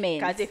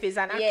argument. Because if it's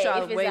an Yeah,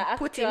 actual, if it's we're an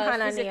putting actual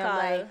hand on him, physical-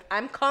 like,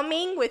 I'm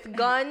coming with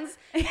guns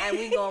and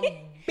we gonna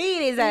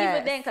beat his ass.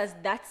 even then, because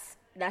that's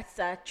that's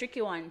a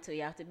tricky one too.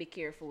 You have to be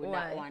careful with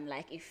that Why? one.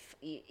 Like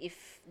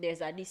if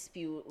there's a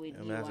dispute with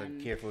you and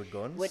careful with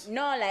guns. with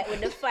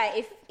the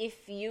fight, if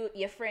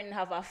your friend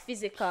have a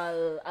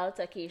physical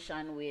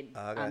altercation with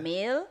a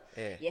male,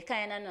 you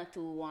kind of not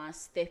to want to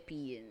step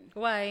in.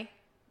 Why?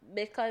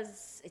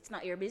 Because it's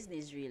not your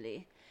business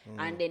really.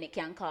 And then it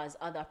can cause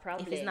other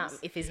problems.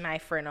 If it's my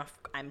friend,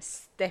 I'm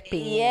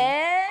stepping.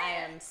 Yeah, I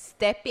am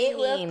stepping. it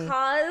will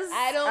cause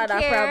I don't other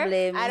care.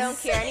 problems. I don't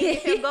care. And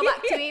if you go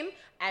back to him,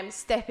 I'm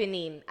stepping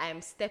in.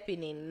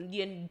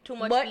 You too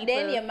much. But people.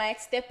 then you might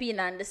step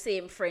in and the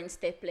same friend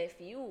step left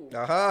you.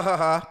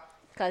 Aha.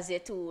 Because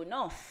you're too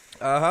enough.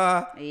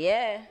 Aha.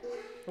 Yeah.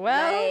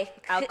 Well,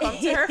 Like- I'll come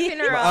to her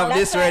funeral. I have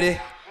this ready.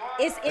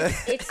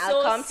 It's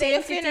I'll so come to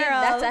your sensitive.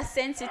 funeral. That's a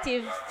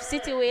sensitive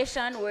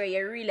situation where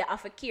you really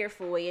have to care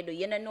for what you do.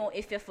 You don't know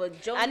if you're for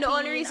jumping. And the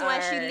only reason why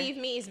she or- leave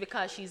me is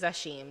because she's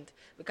ashamed.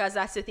 Because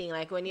that's the thing.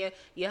 Like when you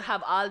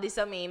have all this,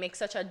 you make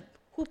such a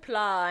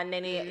hoopla, and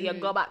then you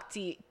go back to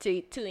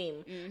him,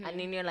 and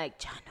then you're like,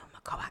 John, I'm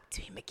gonna go back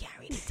to him. I can't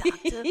really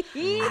talk to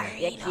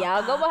Ari.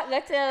 Yeah, go back.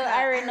 Go tell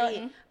Ari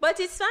nothing. But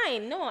it's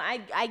fine. No,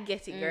 I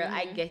get it, girl.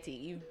 I get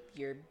it.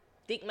 You're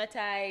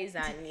stigmatized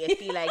and you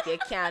feel like you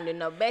can't do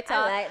no better.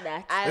 I like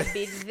that. I'll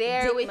be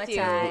there with you.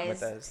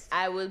 Stigmatized.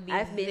 I will be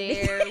I've been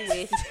there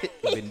with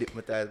You've been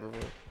hypnotized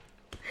before.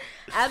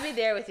 I'll be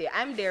there with you.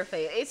 I'm there for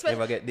you. It's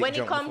Ever get dick when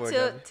you drunk come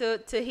before,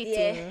 to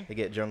hitting. You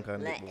get drunk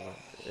on Like-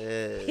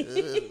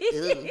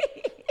 it.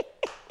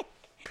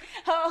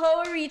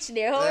 How we reach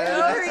there?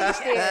 How we reach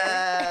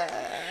there?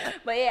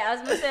 But yeah, I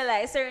was gonna say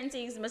like certain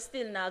things, but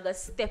still not gonna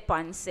step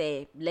and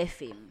say left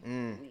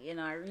him. You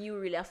know, you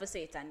really have to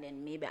say it, and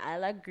then maybe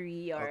I'll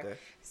agree or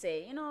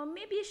say, you know,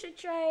 maybe you should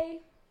try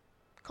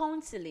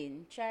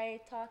counseling, try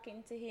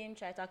talking to him,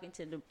 try talking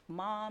to the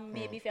mom.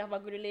 Maybe if you have a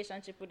good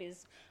relationship with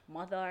his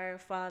mother or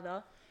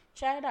father,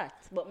 try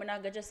that. But I'm not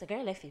gonna just say,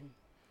 girl, left him.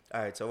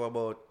 Alright, so what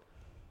about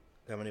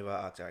I'm never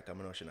ask her, I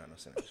know she not know.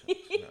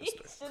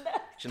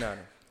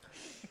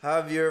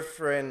 Have your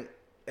friend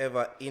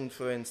ever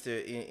influenced you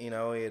in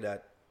a way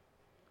that,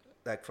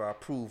 like, for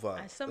approval?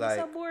 Some like,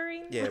 so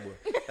boring. Yeah, bro.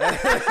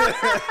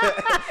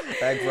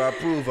 Like, for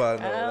approval,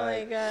 no. Oh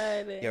like, my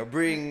god. You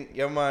bring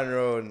your man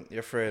around,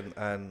 your friend,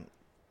 and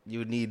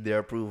you need their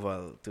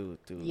approval to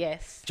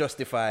Yes.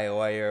 justify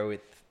why you're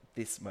with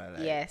this man.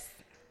 Like, Yes.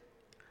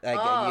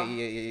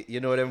 Like, you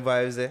know them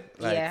vibes there?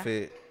 Like, Yeah.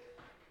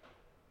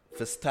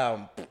 for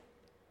stamp.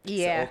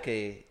 Yeah. So,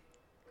 okay.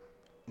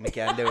 Me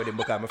can deal with him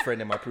because my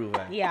friend them approve.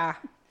 Yeah.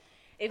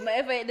 If I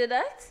ever did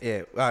that,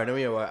 Yeah. Alright, let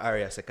me hear what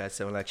Aria said. I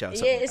sound like she have Yeah,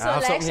 something. so I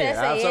have like something she here. say,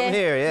 I have something yeah.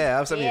 here. Yeah, I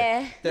have something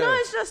Yeah. here. Tell No, her.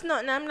 it's just not.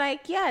 And I'm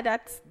like, yeah,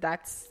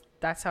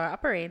 that's how I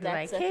operate.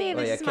 That's Like, the hey, thing.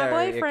 this you is my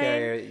carry, boyfriend. You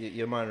carry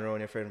your man around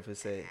your friend for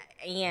say,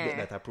 Yeah.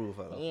 get that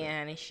approval. Okay.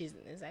 Yeah, and if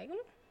it's like,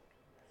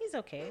 he's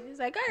okay. He's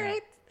like, all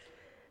right.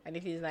 And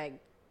if he's like,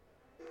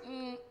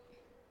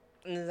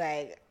 it's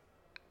like,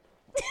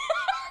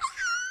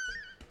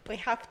 we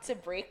have to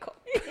break up.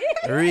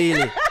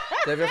 Really?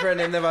 So if your friend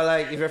them never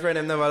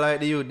like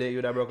the youth, they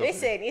would have broke up.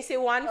 Listen, you see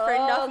one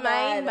friend Oh, of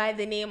mine God. by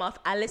the name of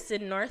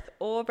Alison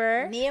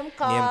Northover. name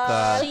call. Name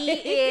call. She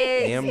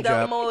is Name the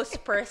drop.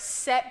 most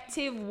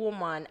perceptive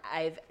woman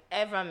I've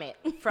ever met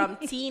from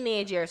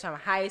teenage years, from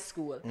high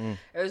school.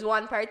 There was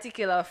one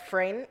particular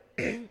friend.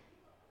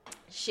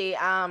 She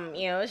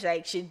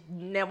she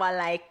never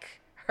liked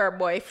her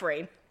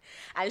boyfriend,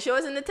 and she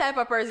wasn't the type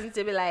of person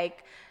to be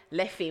like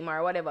left him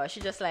or whatever.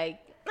 She just like,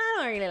 I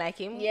don't really like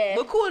him. Yeah.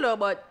 But cool though,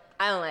 but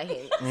I don't like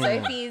him. So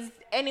if he's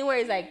anywhere,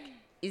 it's like,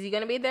 is he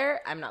gonna be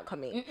there? I'm not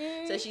coming.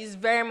 So she's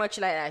very much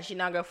like that. She's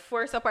not gonna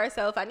force up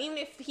herself. And even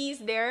if he's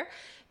there,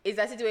 it's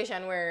a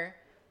situation where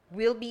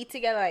we'll be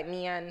together, like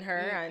me and her,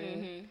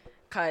 and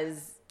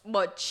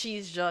but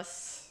she's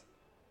just,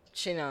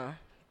 something.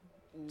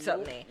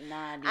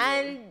 Nah, dude.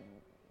 And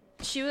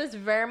she was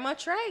very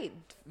much right.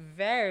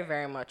 Very,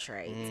 very much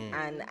right.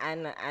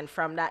 And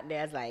from that day,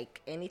 I was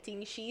like,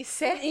 anything she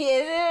said,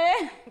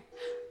 Yeah.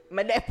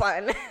 my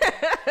depan.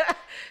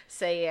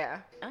 So yeah.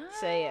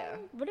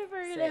 Whatever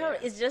really hurt.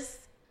 It's just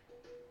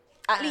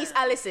At least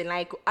Alison,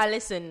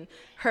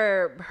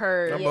 her.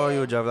 How about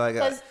you, Jav? Like,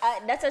 because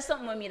that's just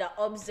something with me that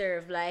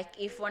observe. Like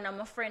if one of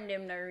my friend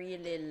them not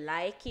really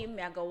like him,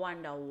 I go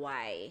wonder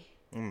why.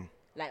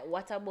 Like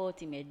what about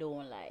him I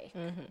don't like?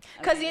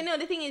 Because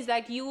the thing is,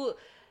 like you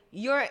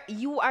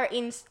are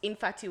in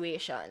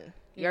infatuation.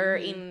 You're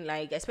in,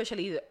 like,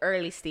 especially the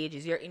early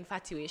stages. Your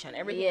infatuation.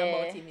 Everything Yeah.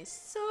 about him is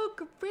so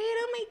great.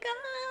 Oh my god,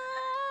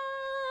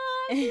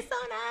 he's so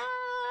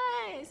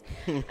nice.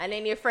 And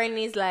then your friend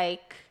is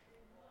like,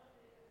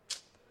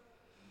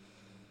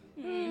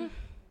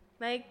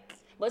 like.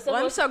 But Well,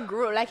 I'm suppose- so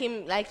grown, like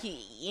him, like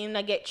he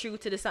not get through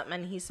to the something,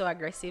 and he's so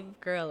aggressive,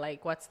 girl.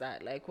 Like, what's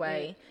that? Like,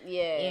 why?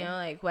 Yeah.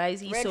 Like, why is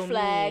he Red so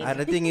flag. mean? and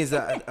the thing is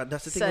that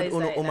that's the thing So with it's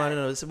like woman,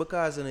 that. it's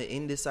because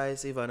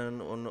indecisive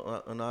and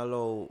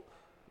allow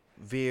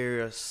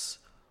various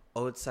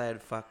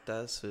outside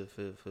factors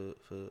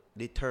for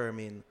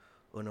determine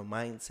on a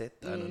mindset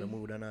and on a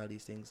mood and all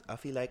these things. I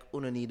feel like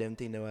we don't need them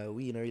things while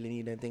we don't really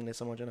need them things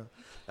so much, you know.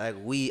 Like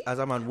we as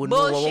a man would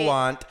know what we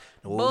want.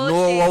 Know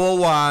what we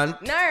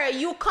want. No,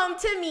 you come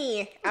to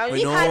me. And We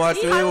we've know had what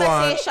this we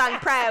conversation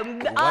prior.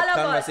 All of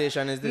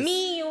conversation us, is this?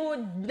 Me,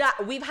 you,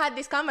 we've had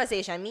this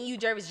conversation, me, you,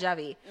 Jervis,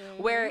 Javi,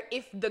 where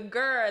if the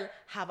girl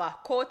have a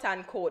quote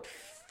unquote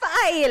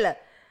file,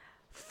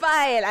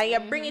 and you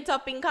bring it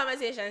up in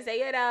conversation, say,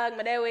 yeah, dog,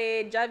 my that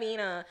way,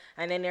 Javina,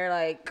 and then they're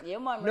like, Yeah,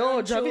 man, no,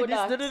 run through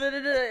Javi,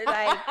 this,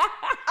 like,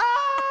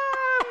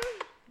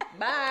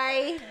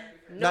 bye.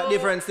 No. That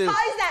different still.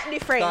 How is that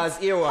different? How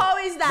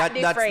is that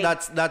different?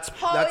 That's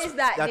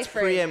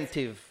different?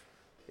 preemptive.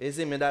 You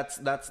see me? That's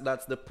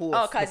the post,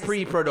 Oh, the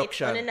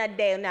pre-production. It's on a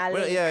day, now.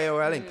 Well, yeah,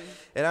 well,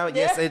 and I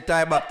guess it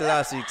tie back to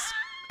last week's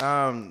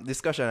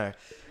discussion.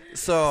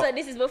 So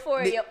this is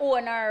before you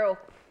own her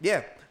up.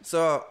 yeah,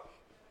 so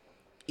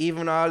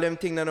even all them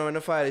things that are in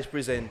the file is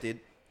presented,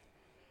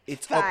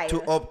 it's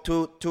up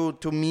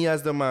to me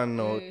as the man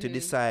now to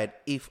decide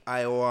if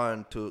I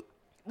want to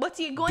But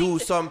you're going do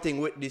to something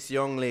with this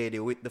young lady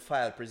with the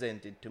file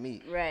presented to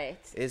me. Right.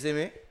 You see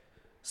me?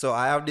 So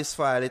I have this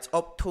file. It's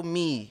up to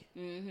me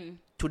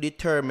to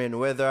determine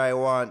whether I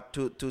want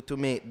to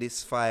make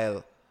this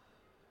file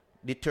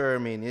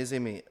determine, you see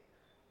me,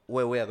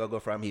 where we are going to go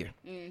from here.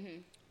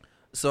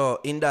 So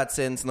in that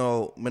sense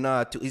now,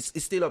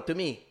 it's still up to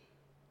me.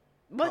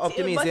 But up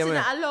to me, but see you me?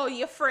 not allow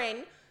your friend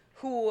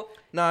who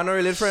No, I'm not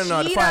really a friend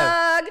of the she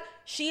file. dog,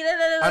 she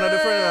I'm not the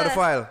friend of the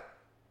file.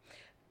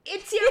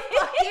 It's your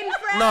fucking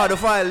friend. No, the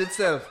file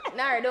itself.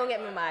 Nah, don't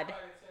get me mad.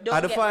 Don't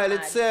The get file me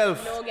mad.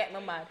 itself. Don't get me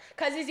mad.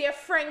 Because it's your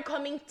friend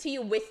coming to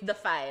you with the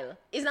file.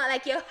 It's not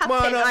like you happen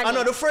Man, on I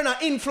know it. the friend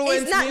that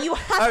influenced It's not me. you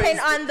happen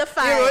on the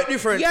file. You're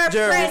different, Your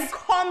Jervis. friend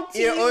come to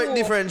you. You're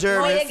different, Or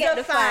Jervis. you get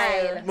the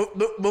file.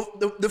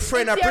 The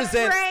friend It's I your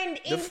present. friend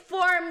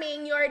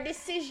informing your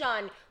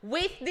decision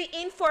with the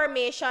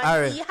information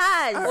Alright. he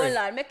has. Hold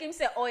on, make him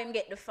say, him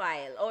get the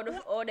file.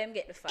 Or them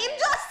get the file. Him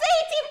just say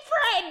it, him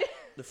friend.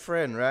 The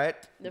friend,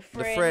 right? The The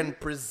friend. friend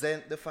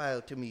present the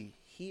file to me.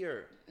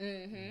 Here.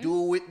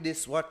 Do with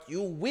this what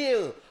you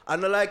will. I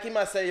don't like him,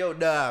 I say, yo,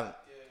 dog.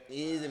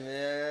 Easy,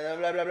 man.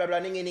 Blah, blah, blah, blah,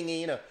 ningy,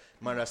 ningy, you know.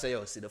 Man, I say,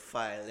 yo, see the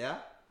file, yeah?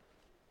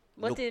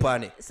 But Look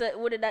on it. So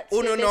would that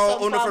Oh, say no, there's no.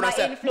 some Oh, no, form friend, I of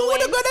say, no,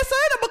 influence? the God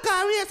side of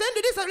because we are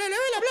sending this, blah, blah,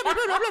 blah, blah, blah,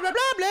 blah, blah, blah,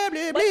 blah,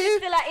 blah, But it's blah.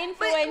 still an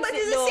influence. But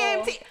it's the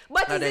same thing.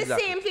 But Not it's the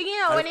exactly. same thing, you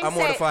know, when he I'm on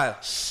the say file.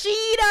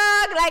 she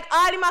dog, like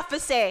all him have to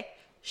say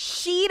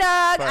she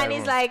dog, File, and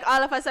it's man. like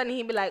all of a sudden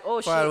he be like,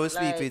 oh File will shit.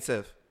 speak Like, for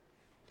itself.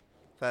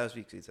 File will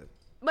speak for itself.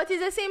 but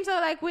it's the same so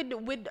like with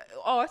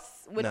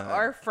us, with No,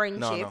 our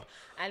friendship. no.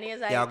 And he's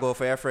like, You go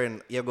for your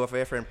friend. You go for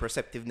your friend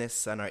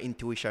perceptiveness and our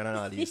intuition and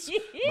all these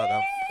bag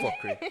of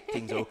fuckery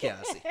things you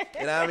can't see.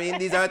 You know what I mean?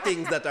 These are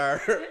things that are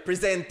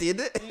presented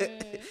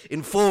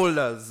in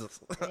folders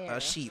or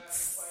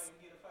sheets.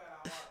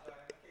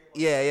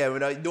 Yeah. We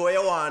don't do what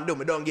you want to do.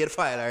 We don't get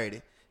file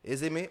already. You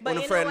see me? But When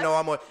a you friend know know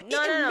I'm what? out. No.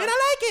 Me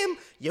don't like him.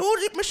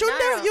 Me shouldn't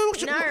No, do. You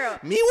should. no.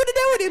 Me would have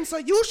done with him, so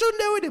you shouldn't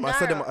do with him. I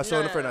saw them. I saw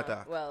No, the friend no.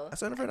 attack. Well, I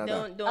saw the friend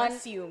attack. don't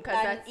assume because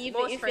And that's if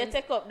most you friends.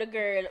 take up the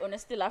girl, on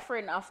still a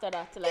friend after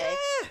that, like.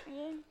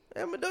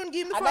 Yeah, but don't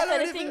give him the And file that's the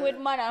already. thing with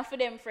man and for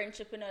them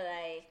friendship, you know,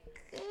 like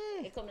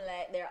it come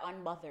like they're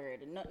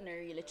unbothered. Nothing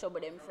really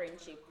trouble them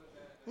friendship.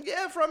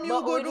 Yeah, from you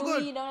But good, with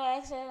good. we, you know,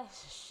 like say,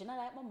 she not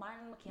like my man,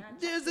 I can't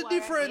There's chat a to her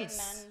difference.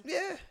 again, and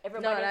Yeah.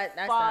 everybody No,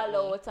 that's fall not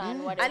me. out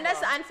and whatever.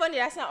 And funny,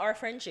 that's not our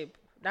friendship.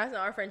 That's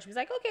not our friendship. It's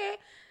like, okay.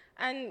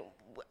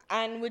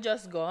 And we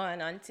just go on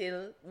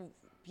until,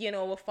 you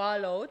know, we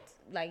fall out.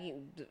 Like,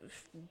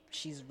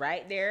 she's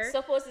right there.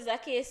 Suppose it's a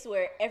case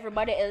where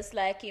everybody else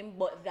like him,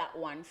 but that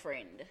one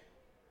friend.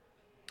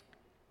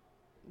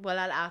 Well,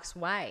 I'll ask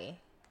why.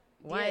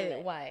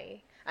 Really?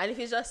 Why? And if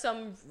it's just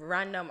some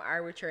random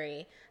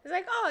arbitrary, it's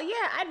like, oh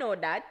yeah, I know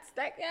that. It's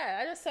like, yeah,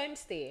 I just saw him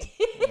stay.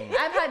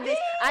 I've had this.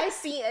 I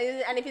see,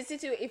 and if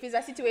it's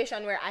a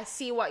situation where I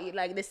see what you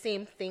like, the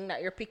same thing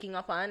that you're picking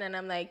up on, and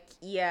I'm like,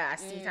 yeah, I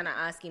see it, and I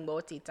ask him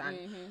about it,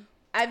 and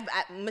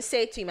I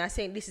say to him, I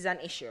say this is an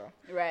issue,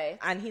 Right.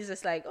 and he's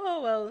just like,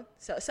 oh well,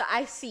 so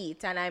I see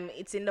it, and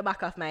it's in the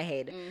back of my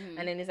head,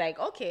 and then he's like,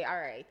 okay, all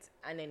right,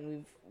 and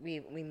then we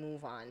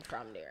move on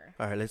from there.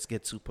 All right, let's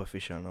get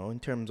superficial now. In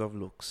terms of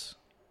looks,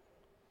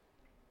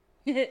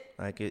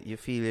 like you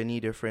feel you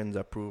need your friend's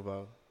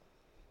approval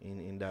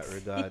in that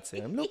regard. Say,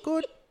 him look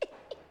good.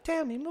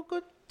 Tell me, look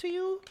good to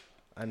you.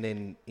 And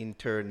then in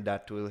turn,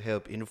 that will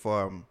help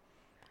inform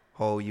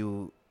how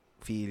you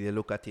feel you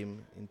look at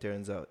him in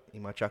terms of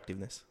him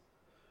attractiveness.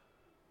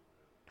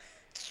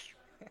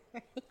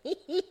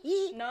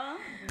 No.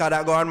 Cause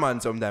that go on man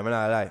sometimes,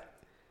 I lie.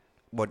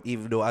 But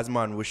if though as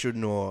man we should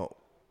know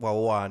what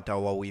we want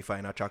and what we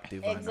find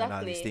attractive and all these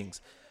Exactly.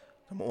 things.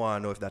 I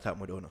want to know if that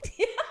happened or not.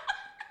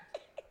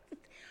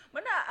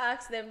 But I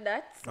ask them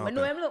that. Okay. But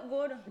no, him look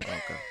good.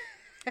 Okay.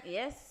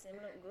 Yes, him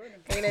look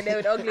good. You know, they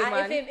would ugly And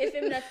man.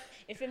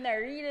 if him not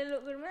really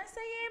look good, I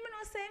say yeah, but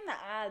no say him not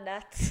all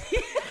that.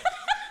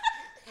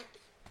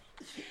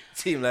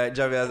 Seem like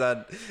Javi has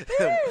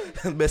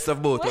had best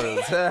of both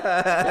worlds. Just like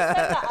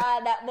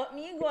that, but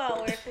me go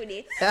and work with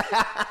it.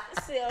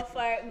 See how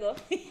far it go.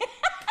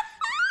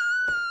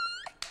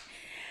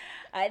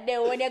 And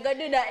then when you go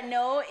do that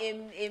now,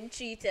 him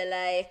treat you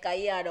like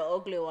you are the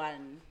ugly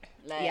one.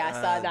 Like, Yeah, I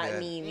saw that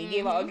meme. You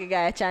gave an ugly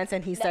guy a chance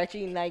and he started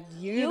treating like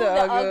you the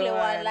ugly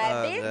one. like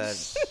Oh,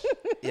 bitch.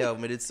 God. Yeah,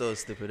 me did so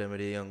stupid when I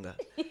was younger.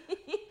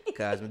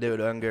 Because me there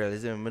with one girl, you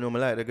see me? I know me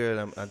like the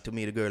girl and to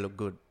me the girl look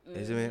good.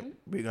 You see me?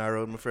 Bring her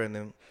around my friend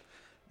them.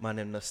 Man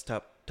them not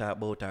stop talk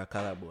about her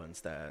collarbone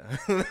style.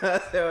 So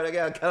the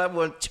girl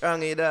collarbone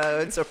changy da,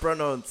 it's so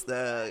pronounced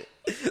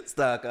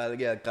start call the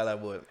girl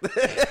collarbone.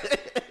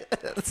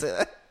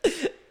 So,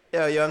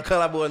 yo, you on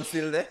collarbone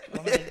still there?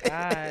 Oh my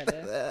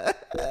God.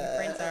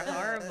 Friends are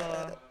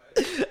horrible.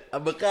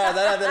 And because of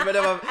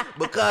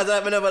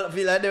that, I never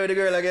feel like there with the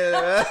girl again.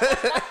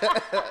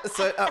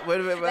 So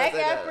when we Like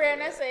I pray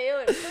and I say,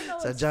 yo,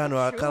 so John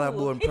was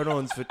collarbone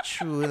pronounced for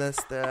true and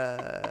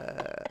stuff.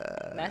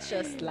 That's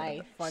just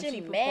life. When she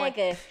people make point,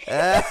 it.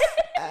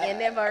 you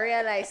never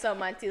realize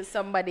something until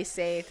somebody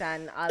say it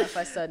and all of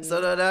a sudden. So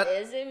that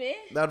Is it me?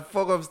 that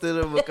fuck up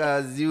still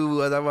because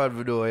you as a man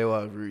for know you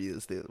want for real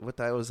still. But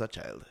I was a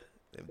child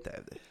them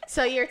time there.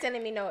 So you're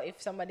telling me now if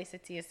somebody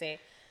said to you, say,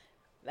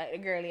 like the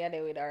girl you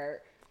there with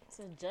her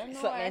So John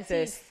something Noir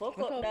says, fuck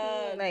up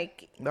dog.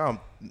 like, No.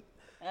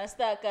 I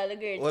start calling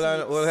the girl Hold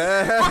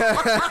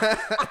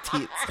on.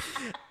 Teeth.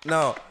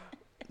 No.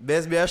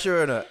 Best be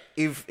assured no,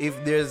 if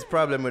there's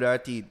problem with her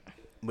teeth,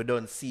 we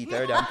don't see it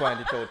already and point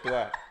it out to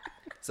her.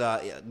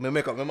 So yeah, me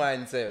make up my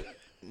mind say I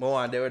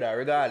want there with her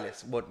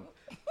regardless. But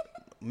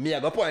me I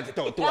go point it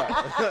out to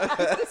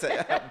her. So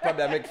I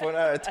probably make fun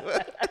of her too.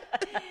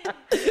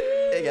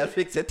 You can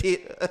fix your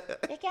teeth.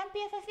 You can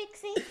pay for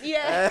fixing.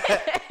 yeah.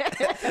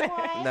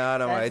 Why? No,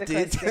 no, my That's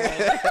the teeth.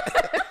 question.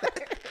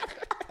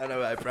 I know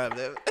my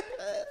problem.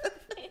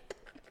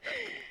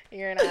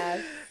 You're an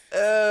ass.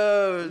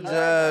 Oh,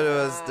 John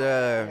was You're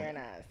there. an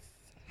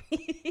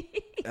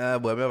ass.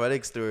 Boy, I have a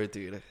next story too.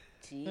 You know.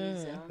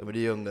 Jesus. I'm the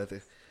younger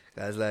too.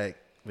 Cause like,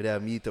 we had a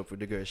meet up with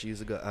the girl. She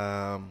used to go,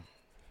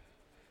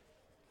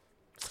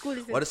 School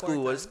is what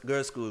school was? important.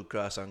 Girls' school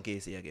cross on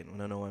Casey again. I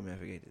don't know why I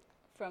forget it.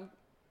 From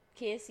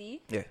KC.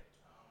 Yeah.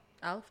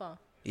 Alpha.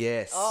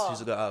 Yes. Oh. She used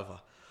to go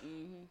Alpha.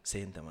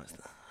 Saint Thomas.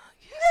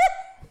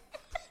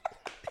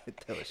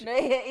 That was shit. No,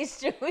 yeah, it's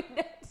true with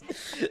that.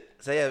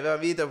 So yeah, if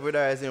I meet up with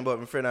her, I see about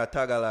my friend I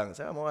tag along.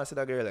 So I'm going to see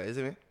that girl, like, you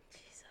see me?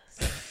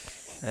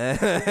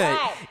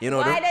 Why? You know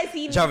Why the, does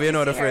he need Javi, you to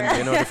know the see friend. her?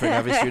 You know the friend.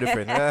 Have issue the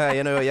friend.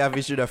 You know you have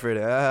issue the friend.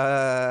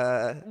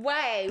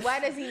 Why? Why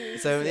does he need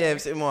So to yeah,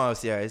 I'm more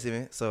see her. You see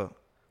me? So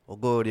we'll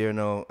go there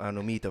now and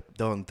we'll meet up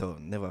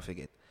downtown. Never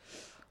forget.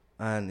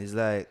 And it's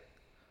like,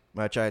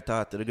 I try to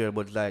talk to the girl,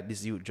 but like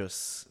this youth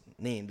just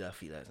named that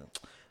feel like,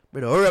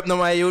 brother, hurry up now,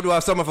 my you do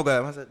have summer for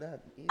girl. I said, Dad,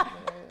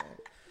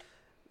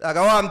 like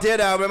I want to tell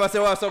you that, I say,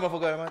 what summer for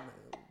girl? Man,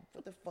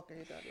 what the fuck are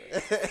you talking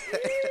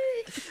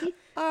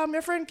about?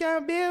 My friend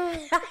can't be.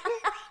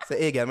 Say,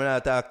 hey, girl, I'm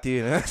not talk to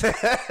you. I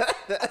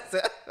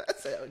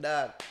say,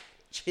 dog,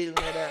 chill me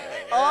that.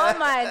 Oh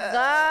my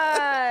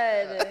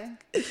God.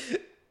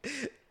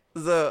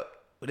 So,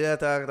 we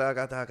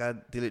talk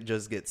until it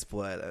just gets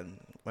spoiled. And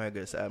my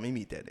girl said, me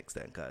meet her next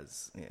time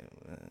because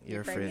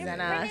your friend. is an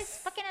Friend ass. is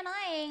fucking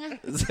annoying.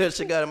 So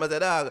she got him and said,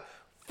 dog,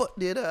 fuck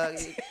the dog.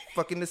 You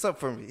fucking this up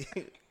for me.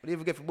 What do you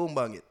even get for boom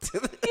bang it?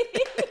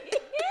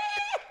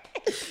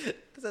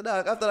 I said,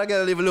 dog, after that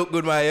girl even look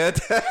good, my yet.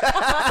 When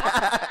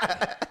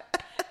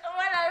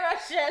I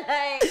rush you,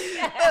 like. I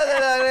said,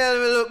 dog, girl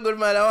even look good,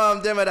 man. I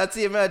want them that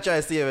see me, I try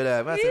to see me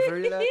there. I said, for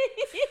real, dog?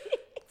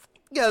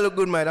 Girl look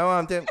good, man. I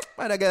want them.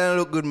 Man, that girl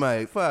look good,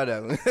 man.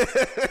 Father. What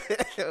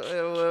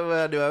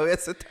do I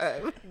waste the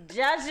time?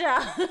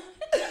 Jaja.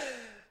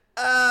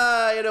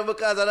 You know,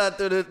 because of that,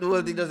 the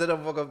whole thing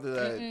doesn't fuck up to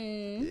that.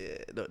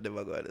 Yeah, don't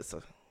never go at this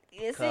stuff.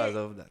 You Because see,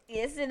 of that.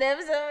 you see them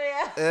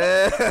somewhere.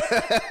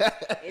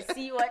 You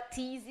see what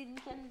teasing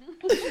can do.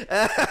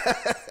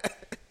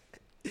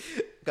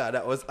 God,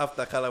 that was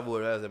after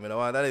Collarbone. I said, I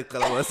want that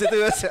Collarbone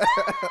situation.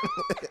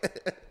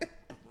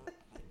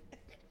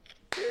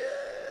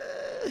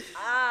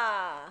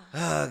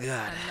 Oh, God.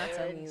 I'm not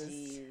Oh, amused.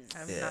 jeez.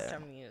 I'm Yeah. not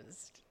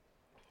amused.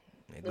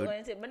 Yeah, The good.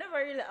 one thing, but never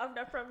really have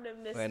that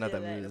problem. This Why not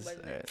still, like, amused?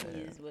 nobody Alright,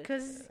 tease, but-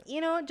 Because,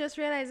 just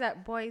realize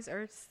that boys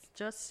are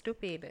just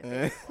stupid.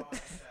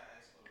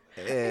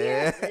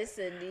 Yeah.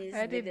 Listen, these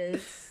I did-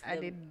 niggas,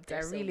 I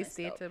they're really messed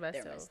stated up. They're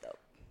myself. messed up.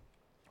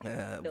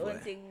 Ah, The boy. only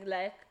thing,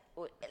 like,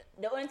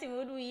 the only thing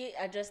would we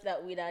adjust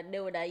that with that they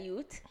with a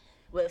youth.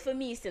 Well, for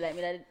me, still like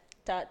me that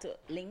talk to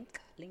Link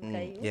a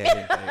youth. Yeah,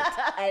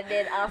 yeah. And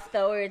then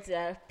afterwards,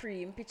 I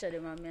picture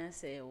them and me and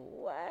say,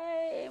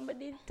 why I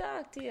didn't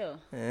talk to you?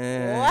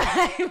 Yeah.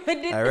 Why I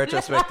didn't?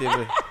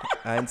 Retrospectively,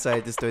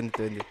 hindsight is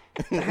 2020.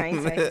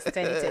 Hindsight is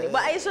 2020.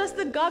 But it's just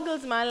the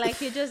goggles, man.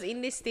 Like, you're just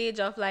in this stage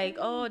of, like,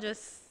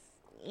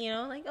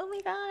 like, oh my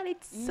God,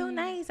 it's so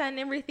nice and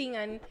everything.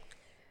 And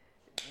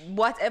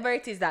whatever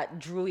it is that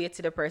drew you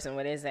to the person,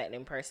 whether it's like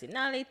them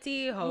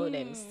personality, how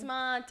them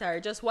smart, or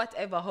just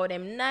whatever, how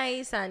them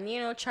nice and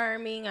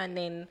charming, and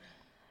then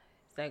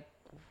it's like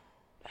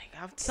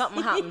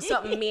something happen,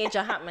 something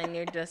major happen, and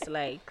you're just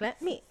like,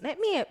 let me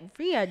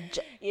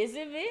readjust. Is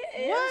it me?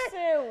 What?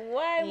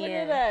 Why would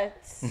do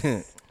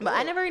that? But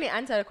I never really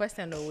answered the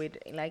question though with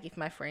like if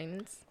my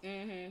friends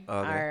Okay.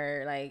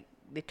 are like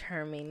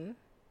determined.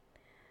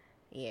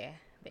 Yeah,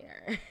 they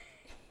are.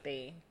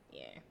 See?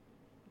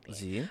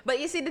 But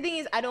you see, the thing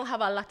is, I don't have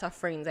a lot of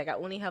friends. Like I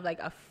only have like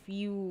a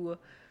few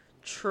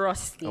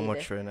trusted. How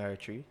much for an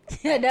R3?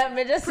 That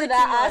me just Pretty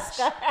ask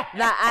much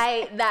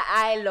that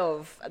I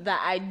love,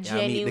 that I meet the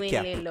genuinely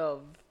cap.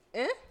 love.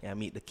 Eh? Yeah,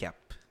 meet the cap.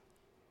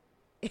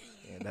 Yeah,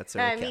 that's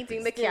I'm cap meeting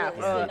is. the cap.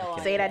 Still no Oh,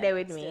 one say that yet. there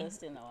with me.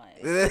 Still no one.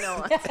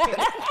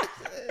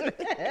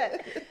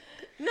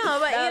 No, no,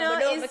 but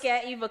But it's,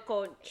 can't even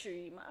count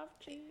three.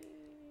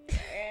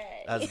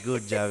 That's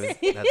good,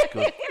 Javi. That's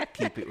good.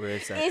 Keep it where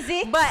it's at. Is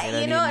it? but And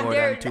I need more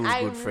they're than two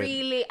I good friends.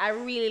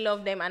 really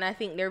love them, and I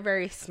think they're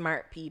very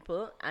smart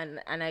people, and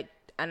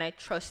I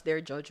trust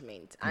their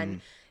judgment,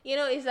 and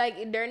it's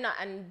like they're not,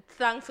 and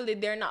thankfully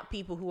they're not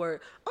people who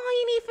are, oh,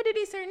 you need to do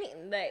this or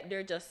anything. Like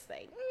they're just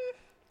like,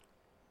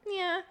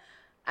 yeah,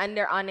 and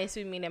they're honest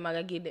with me. They're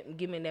gonna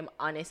give me them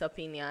honest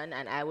opinion,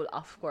 and I will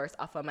of course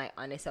offer my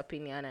honest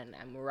opinion, and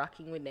I'm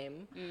rocking with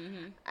them.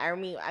 I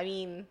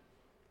mean.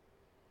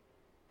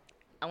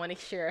 I want to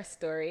share a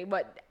story,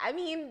 but I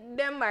mean,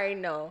 them are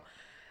no.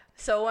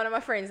 So one of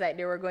my friends, like,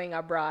 they were going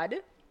abroad.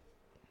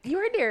 You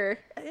were there,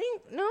 I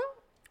think, no?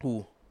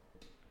 Who?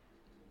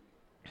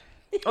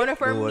 One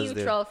of our Who was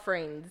mutual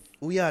friends.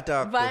 Who you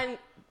talk to?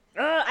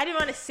 I didn't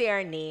want to say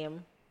her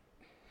name.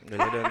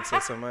 No, you don't say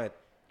so much.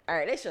 All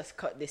right, let's just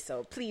cut this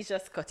out. Please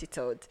just cut it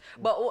out.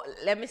 But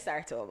let me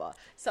start over.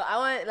 So I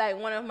want, like,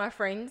 one of my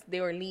friends,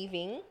 they were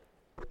leaving.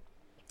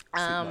 Sit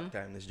back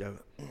time this job.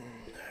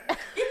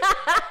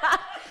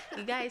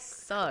 You guys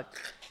suck.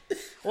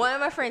 One of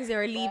my friends, they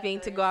were leaving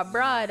to go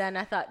abroad, and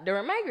I thought they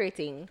were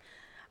migrating.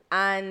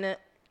 And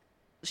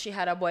she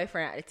had a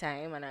boyfriend at the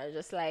time, and I was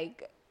just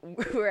like,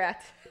 we were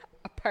at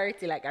a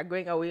party, like a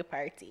going away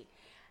party.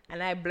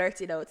 And I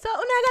blurted out, so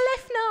Unaga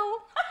left now.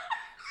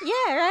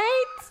 Yeah,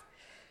 right?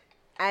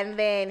 And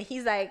then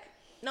he's like,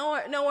 no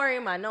worry,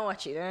 man, no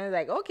watch it. And I was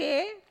like,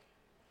 okay.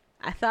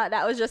 I thought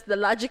that was just the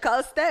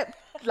logical step.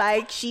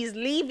 Like, she's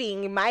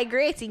leaving,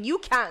 migrating. You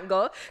can't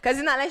go. Because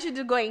it's not like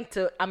she's going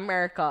to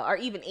America or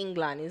even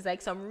England. It's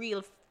like some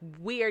real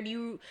weird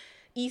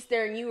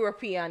Eastern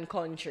European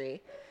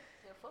country.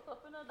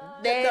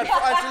 Then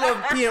I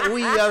love paint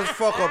we as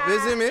fuck up, you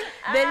see me?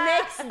 the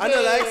next day...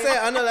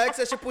 I know like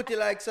say she put it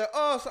like say,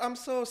 oh, so I'm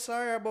so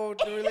sorry about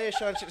the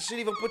relationship. She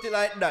even put it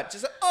like that. She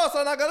said, oh, so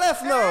I got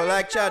left now.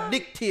 Like she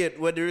dictate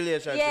what the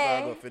relationship Yeah,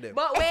 I go for them.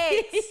 but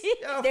wait.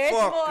 Yeah, There's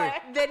fuck more.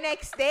 her. The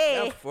next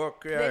day... Yeah,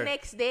 fuck her. The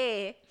next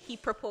day, he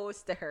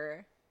proposed to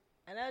her.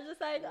 And I was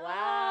just like, Wow.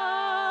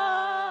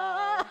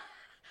 wow.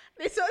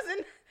 This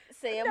wasn't...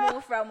 So you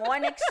move from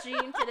one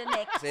extreme to the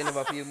next. So you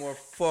never feel more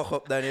fuck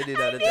up than you did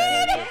at the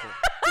time.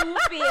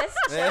 Two-faced.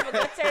 She have a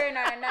good turn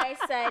on her nice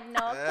side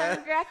now.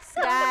 Congrats,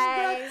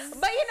 guys.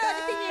 But you know,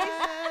 the thing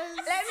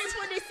is, let me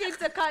put this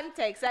into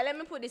context. Let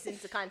me put this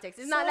into context.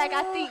 It's not like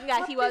I think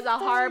that he was a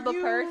horrible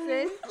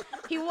person.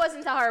 He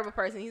wasn't a horrible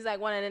person. He's like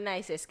one of the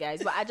nicest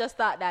guys. But I just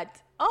thought that,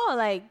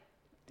 like,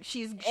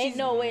 she's Ain't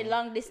no way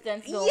long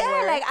distance don't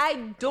yeah, work. like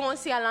I don't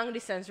see a long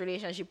distance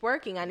relationship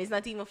working, and it's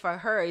not even for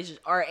her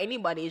or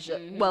anybody. It's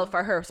just, well,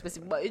 for her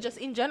specific, but it's just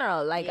in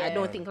general. Like I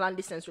don't think long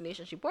distance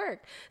relationship work.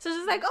 So it's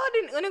just like, oh,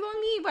 they're gonna go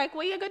leave. Like,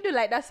 what you gonna do?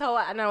 Like that's how.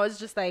 And I was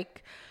just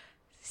like,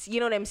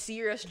 them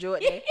serious joke.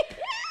 There.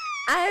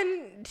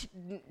 And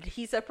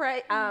he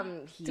surprised.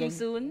 Too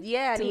soon?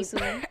 Yeah, Too and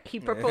soon? he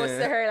proposed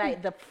to her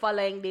like the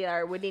following day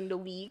or within the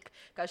week,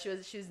 because she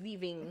was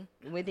leaving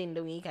within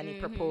the week, and he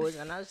proposed,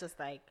 and I was just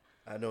like.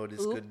 I know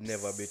this could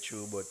never be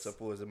true, but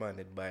suppose the man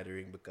did buy the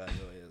ring because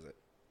of it.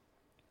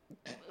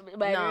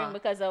 By the No. ring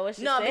because of what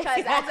she No, said. because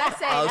as I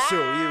said, I'll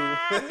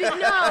show you. no,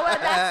 well,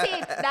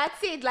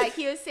 that's it. Like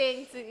he was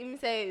saying to him,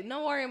 say,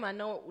 "No worry, man,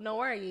 no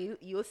worry.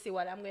 You'll see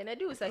what I'm gonna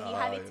do." So he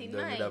had it in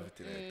mind,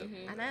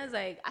 and I was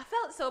like, I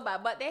felt so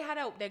bad. But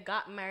they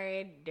got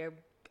married. They're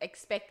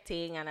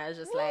expecting, and I was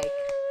just like,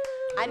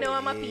 I know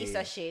I'm a piece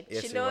of shit.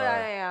 Yes, She you know are.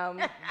 that I am,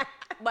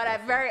 but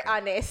I'm very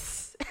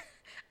honest.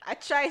 I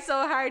try so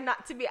hard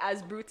not to be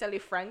as brutally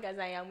frank as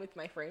I am with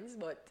my friends,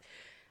 but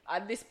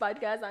on this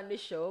podcast, on this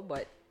show,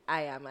 but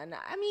I am. And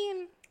I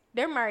mean,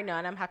 they're married now,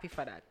 and I'm happy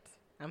for that.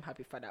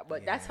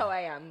 But that's how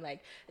I am. Like,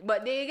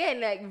 but they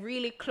again, like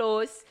really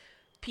close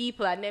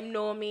people, and them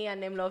know me,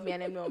 and them love me,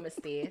 and them know me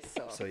stay.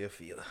 So you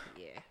feel.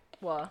 Yeah.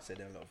 Well, Say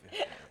them love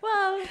you.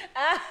 well,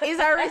 it's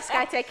a risk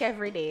I take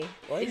every day.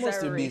 Why It's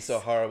must a you be risk. so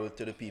horrible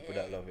to the people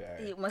that love you?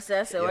 Ari? You must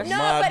have said Your what she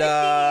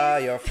mother,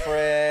 your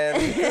friend.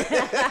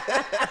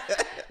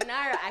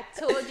 Nara, I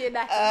told you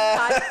that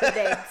in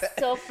confidence.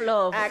 tough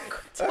love. I I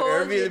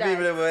told really you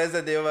people that. that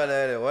say they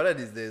want one of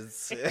these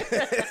days.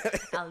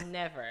 I'll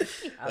never.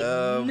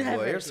 Boy,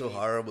 never you're so do it.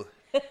 horrible.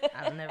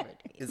 I'll never do it.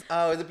 It's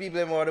always the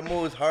people who are the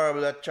most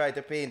horrible that try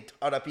to paint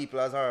other people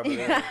as horrible.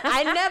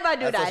 I never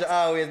do That's what you that.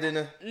 always do.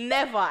 No?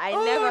 Never. I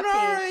Oh, never no,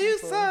 paint you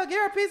people. suck.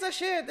 You're a piece of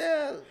shit.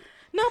 Yeah.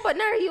 No, but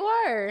Nara, you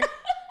are.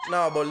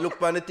 No, but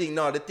look on the thing.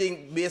 No, the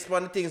thing, based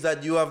on the things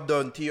that you have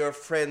done to your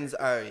friends,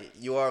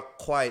 you are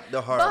quite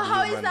the horrible But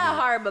how is human that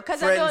being. horrible?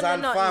 Because I Friends don't do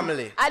and nothing.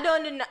 family. I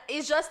don't do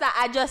it's just that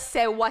I just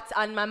say what's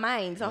on my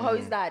mind. So how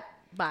is that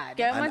bad?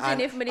 Can you imagine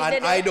if me did And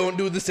it? I don't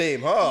do the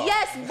same, huh?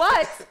 Yes,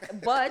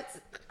 but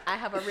I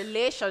have a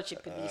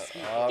relationship with these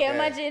people. Okay. Can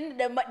you imagine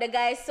the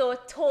guy is so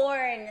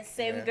torn,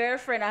 same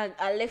girlfriend, I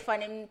left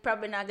and him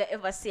probably not gonna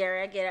ever see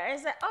her again. I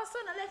said, oh,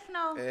 son, I left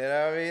now. You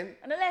know what I mean?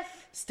 And I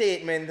left.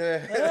 Statement.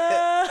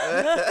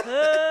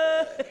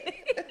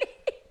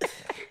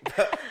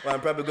 I'm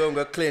probably going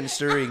to clench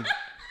the ring.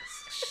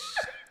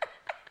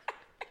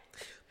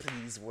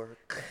 Please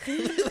work.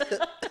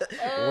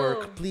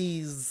 Work,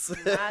 please.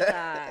 My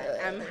God.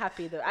 I'm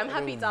happy though. I'm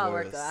happy it all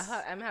worked though.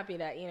 I'm happy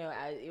that,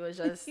 it was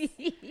just a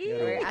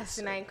very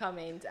asinine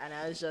comment and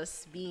I was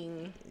just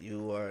being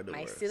You are the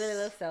my worst. silly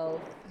little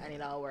self and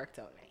it all worked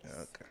out nice.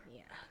 Okay.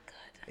 Yeah.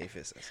 If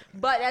it's a-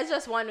 But that's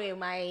just one way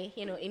my,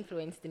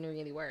 influence didn't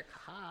really work.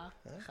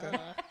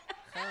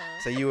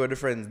 So you were the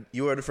friend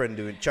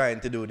trying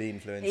to do the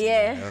influence.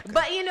 Yeah. Okay.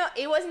 But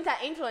it wasn't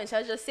that influence. I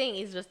was just saying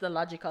it's just the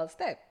logical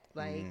step.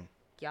 Like,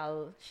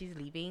 y'all, she's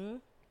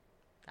leaving.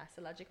 That's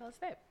the logical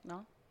step.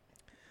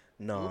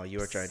 No, you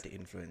were trying to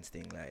influence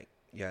things like,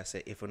 yeah,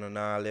 say if you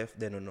not left,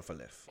 then you not for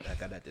left.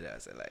 Like I did, I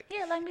said like,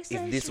 Yeah, like this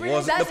if is this really-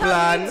 wasn't That's the how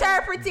plan, you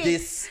interpret it.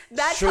 this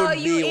That's should how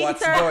you be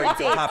what's going interpret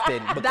to it. happen.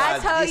 Because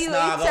That's how this you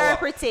not gonna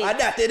interpret work. it. And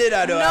that did it,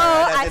 I do. No,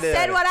 I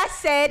said what I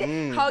said.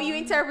 How you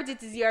interpret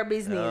it is your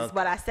business. Okay.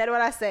 But I said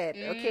what I said,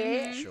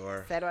 okay?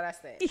 Sure. Said what I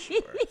said.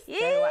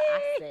 Said what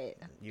I said.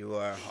 You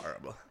are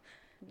horrible.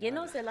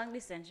 say long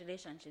distance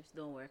relationships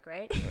don't work,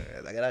 right?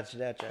 Like that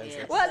try to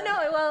say.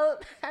 Well,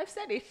 I've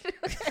said it.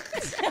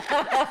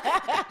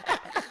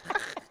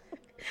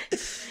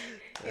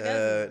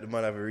 The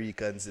man have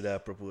reconsider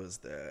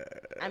proposed.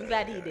 I'm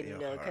glad he didn't you're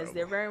though, because horrible.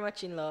 they're very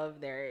much in love.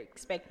 They're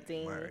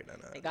expecting. Married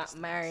and all They those got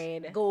things.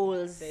 married.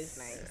 Goals. So it's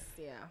nice.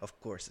 Yeah. Of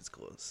course it's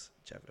goals.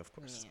 Javi, of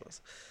course it's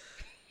goals.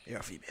 You're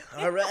a female.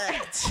 All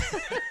right.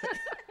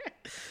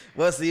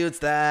 What's the youth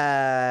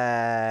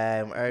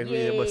time? Alright, who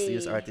is what's the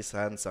youth artist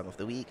and song of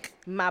the week?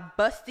 My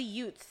bust the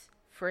youth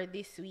for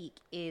this week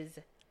is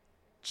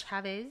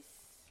Chavez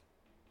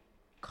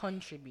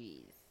Country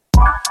Breeze.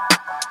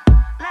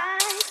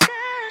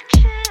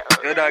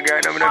 Yo, dog,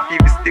 right now, I'm not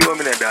people still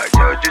with me, dog.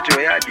 Yo, Juju,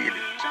 how you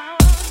dealing?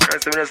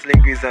 That's when I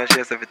link with and she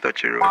has to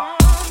touch your road.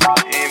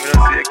 Yeah, me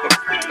don't see a cup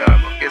still, dog.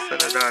 But guess what,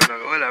 dog,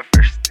 dog, all that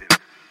fresh still.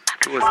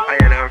 It was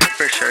iron and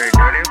fresh already,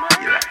 how they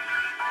feel like.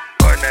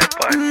 All night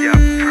party, a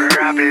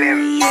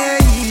problem.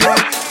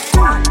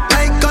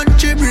 Like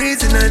country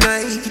breeze in the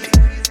night.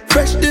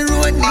 Fresh the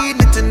road need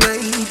me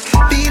tonight.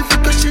 Feel for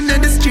cushion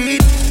on the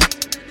street.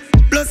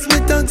 Plus my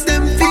tongues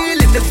them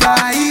feeling the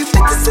vibe.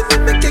 Better see me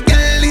make a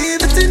girl leave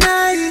it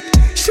tonight.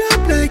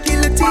 Sharp like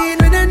guillotine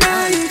with a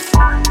knife.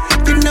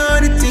 You know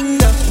the thing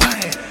go.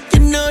 You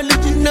know the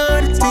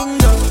thing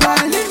go.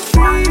 Wild and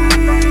free.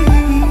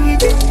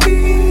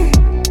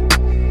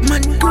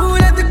 Man cool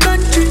at the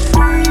country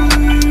breeze.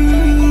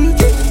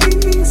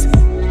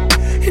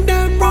 And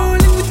I'm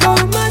rolling with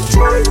all my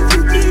cheese.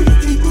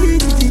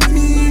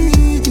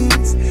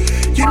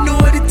 You know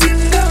the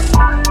thing go.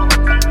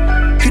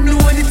 You know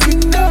the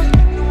thing go.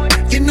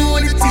 You know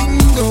the thing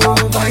go.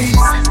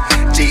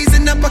 Vibes. Cheese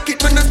in the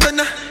pocket when I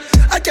stunner.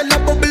 I can a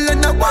bubble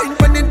and a wine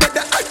when it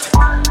the hot.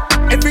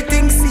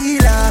 Everything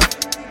seal up.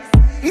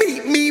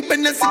 Me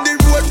when I see the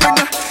road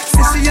runner.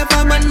 Say she have a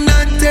man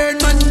and turn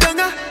man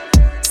down.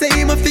 Say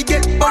him a fi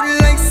get bun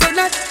like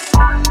sonnet.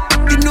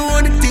 You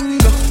know the thing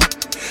go.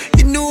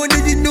 You know the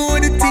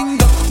thing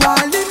go.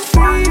 Wild and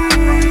free.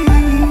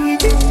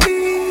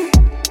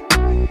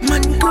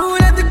 Man cool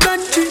at the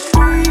country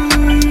breeze.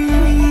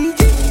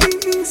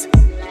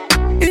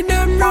 And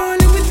I'm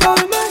rolling with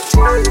all my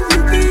cheese.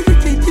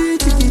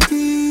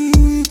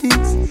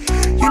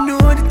 You know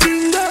the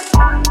thing go.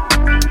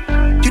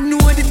 You know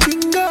the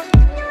thing go.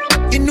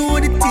 You know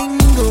the thing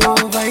go.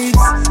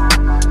 Vibes.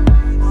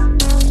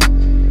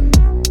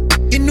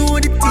 You know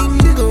the thing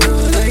go.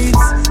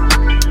 Vibes.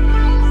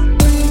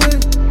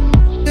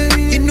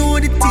 You know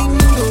the thing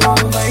go.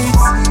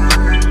 Vibes.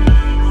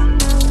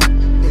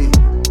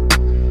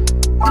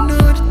 You know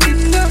the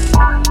thing go.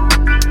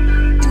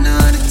 You know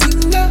the thing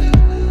go.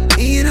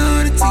 You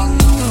know the thing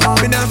go.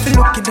 When I feel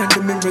looking at the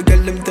mirror,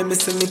 girl, them tell me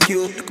say me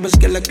cute. Look much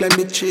girl like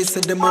climate tree, so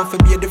them off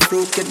be the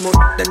fruit. Get more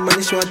than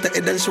money, short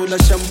head and shoulder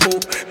shampoo.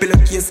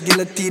 Pillowcase,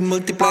 guillotine,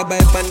 multiply by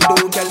pando,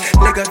 girl.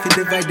 Leg off the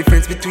divide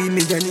difference between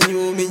me and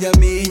you. Me and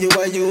me, you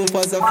are you.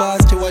 Fast and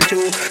fast, you are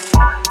you.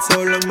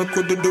 So long me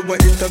could do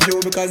an interview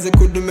because I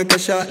could do make a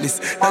short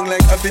list. Long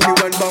like a video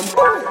and bamboo.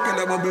 Can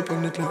I bubble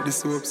on it like the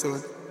soap, so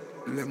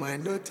my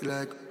mind dirty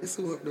like the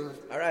soap, though.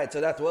 Alright, so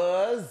that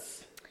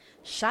was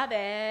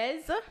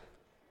Chavez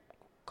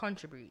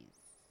Country Breeze.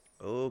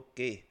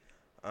 okay.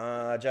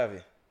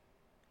 Javi.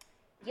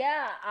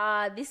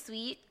 Yeah, this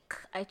week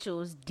I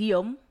chose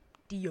Diom.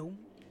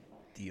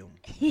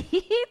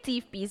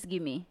 Thief piece,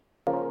 gimme.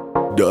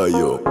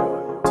 Dio.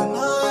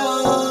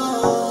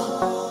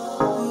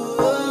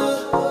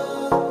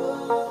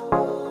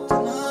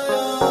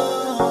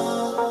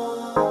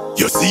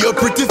 You see your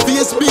pretty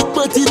face, big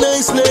body,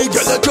 nice legs.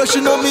 Girl, you're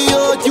crushing on me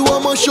heart, you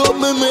are my shop,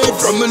 me mate.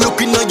 From me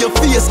looking at your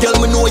face, girl,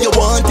 me know you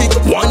want it.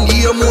 One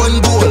aim, one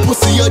goal,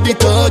 pussy at the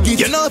target.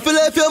 You know if you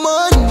left your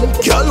man,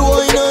 girl,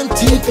 wine and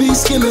TP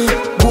skimmy.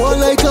 Go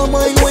like a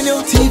mine when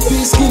your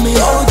TP skimmy.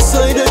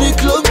 Outside of the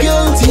club,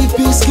 girl,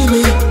 TP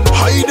skimmy.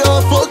 Hide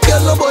off, fuck,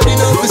 girl, nobody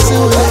know for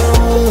sure.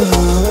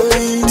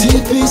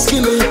 TP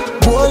skimmy.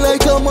 Go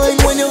like a mine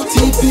when your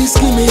TP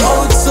skimmy.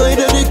 Outside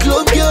of the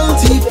club, girl,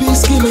 TP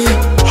skimmy.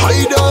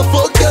 Hide off,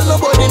 fuck, girl,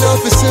 nobody know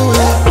for sure.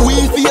 We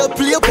for your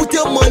play, put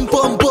your man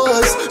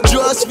pampas.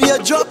 Just for your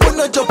drop and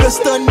not drop your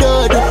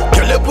standard.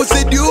 Girl, your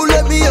pussy due,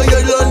 let me hear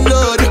your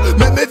landlord.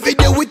 Make me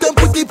video with and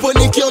put it on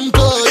the cam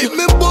card. If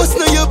me bust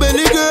now your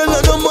belly, girl,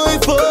 and not my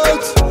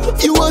fault.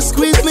 You a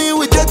squeeze me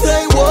with your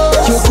tight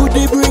walls. You could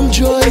bring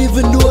joy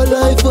even though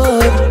life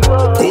hard.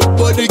 Good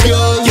body,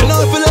 girl, you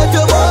know if you like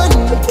your man.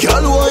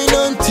 Girl, wine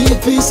and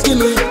TP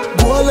skimmy.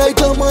 Go like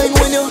a mine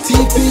when your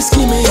TP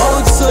skimmy.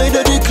 Outside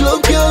of the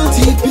club, girl,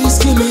 TP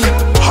skimmy.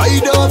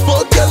 Hide off,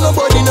 fuck, girl,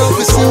 nobody know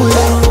for sure.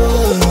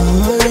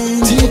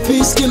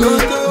 TP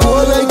skimmy.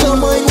 Go like a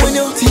mine when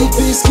your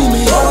TP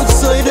skimmy.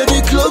 Outside of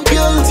the club,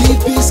 girl,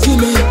 TP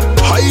skimmy.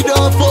 Hide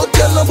off, fuck,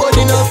 girl,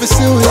 nobody know for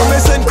sure.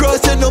 Promise and cross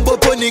your number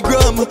on the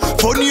gram.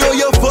 Funny how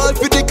you fall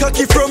for the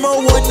cocky from a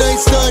one night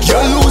stand. You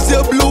lose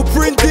your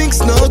blueprint, things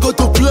now go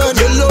to plan.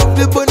 You love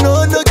the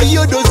banana, give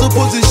you those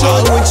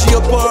opposition. When she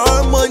up her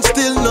arm and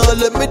still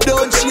not let me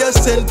down. She a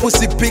send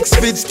pussy pics,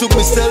 vids to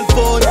my cell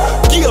phone.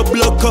 Give a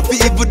black coffee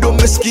even though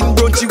my skin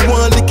brown. She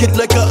want lick it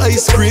like a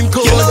ice cream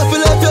cone. You love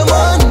it like your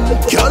man.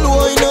 Girl,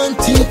 wine and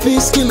TP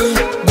skimmy.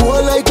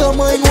 Go like a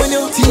mine when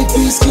your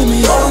TP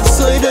skimmy.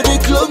 Outside of the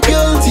club,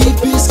 girl,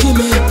 TP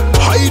skimmy.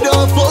 Hide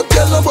off, fuck,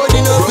 girl,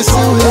 nobody know for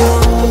sure.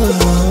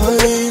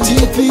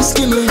 TP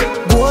skimmy.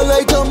 Go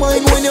like a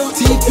mine when your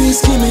TP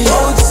skimmy.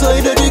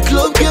 Outside of the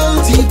club, girl,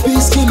 TP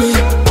skimmy.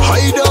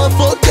 Hide off,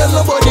 fuck, girl,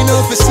 nobody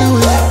know for sure.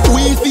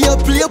 We for your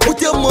play,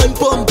 put your man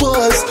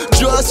pampas.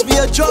 Just for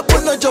your drop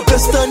and not drop your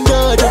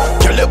standard.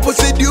 Girl, your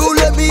pussy due,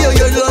 let me hear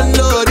your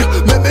landlord.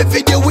 Make me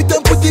video with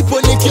and put it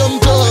on the cam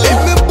card. If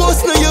me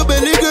bust now your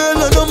belly,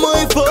 girl, and not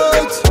my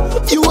fault.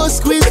 You a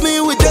squeeze me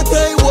with your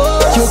tight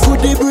walls. You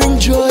could bring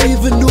joy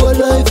even though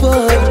life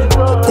hard.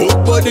 Good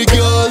body,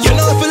 girl, you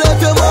know if you like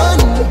your man.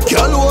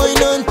 Girl,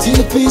 wine and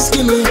TP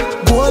skimmy.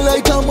 Go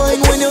like a mine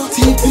when your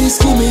TP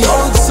skimmy.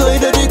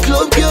 Outside of the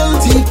club, girl,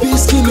 TP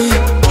skimmy.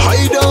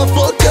 Hide off,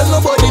 fuck, girl,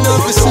 nobody know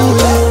for sure.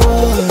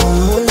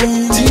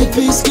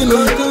 TP skimmy.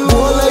 Go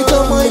like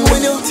a mine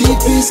when your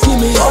TP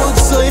skimmy.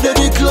 Outside of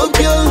the club,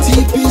 girl,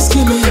 TP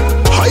skimmy.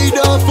 Hide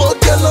off,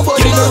 fuck, girl,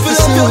 nobody know for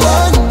sure.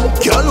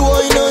 Girl,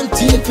 wine and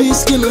TP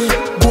skimmy.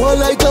 Go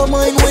like a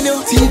mine when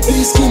your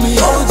TP skimmy.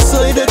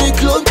 Outside of the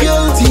club,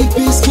 girl,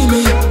 TP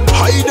skimmy.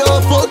 Hide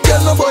off, fuck, girl,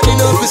 nobody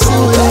know for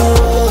sure.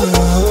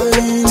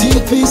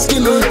 TP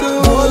skimmy.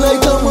 Go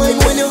like a mine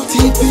when your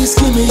TP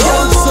skimmy.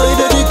 Outside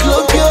of the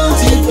club, girl,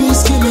 TP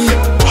skimmy.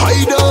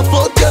 Hide off,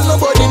 fuck, girl,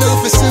 nobody know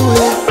for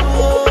sure.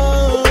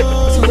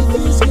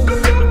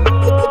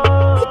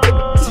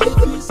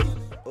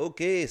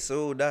 Okay,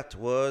 so that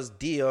was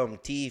Diom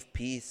Thief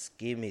Piece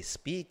Gimme.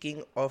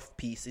 Speaking of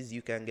pieces,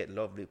 you can get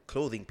lovely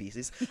clothing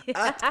pieces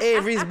at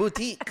Avery's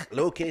Boutique,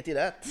 located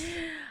at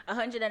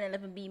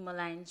 111B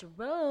Malines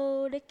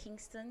Road,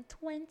 Kingston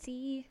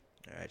 20.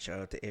 Alright, shout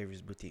out to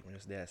Avery's Boutique. I'm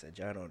just there. I said,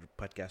 John, the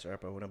podcast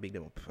rapper, I want to big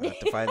them up. I have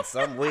to find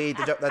some way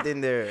to drop that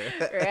in there.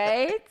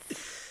 Right?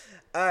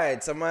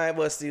 Alright, so my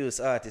Bust Use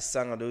artist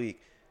song of the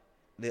week.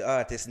 The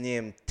artist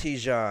named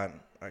Tijan.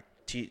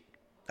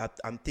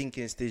 I'm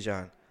thinking it's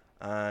Tijan.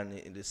 And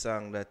the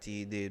song that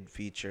he did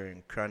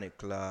featuring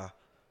Chronic Law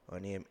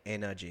on name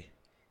Energy.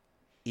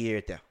 Hear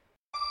it.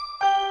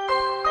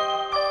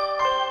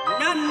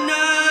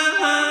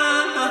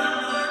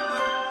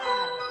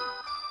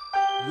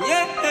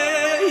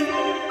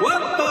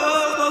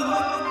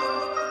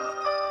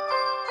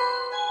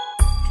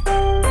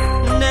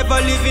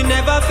 Never living,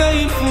 never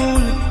faithful,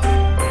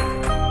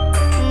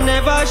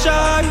 never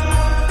shy.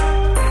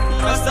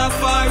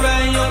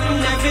 Rastafari, you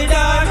never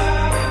die.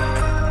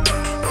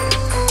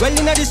 Well,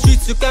 in the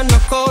streets, you can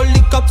knock all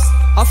the cops.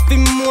 I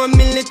feel more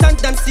militant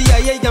than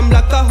CIA and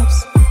Black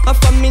Ops. A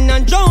famine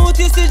and drought,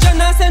 you see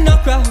Jonas and no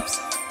crops.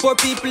 Poor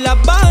people a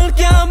ball,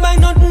 can't buy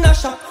nothing a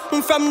shop.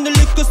 From the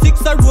little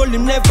six I roll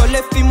him, never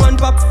left him one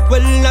pop.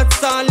 Well,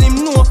 that's all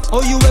him know, how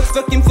you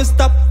expect him to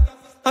stop?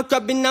 A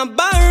crab in a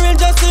barrel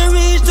just to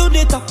reach to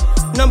the top.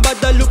 No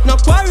bother look, no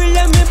quarrel,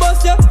 let me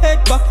bust your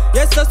head back.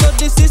 Yes, that's what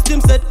the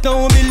system said,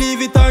 don't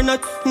believe it or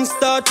not.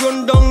 Start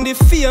run down the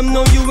fame,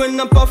 now you in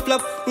a puff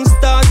flop.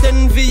 Start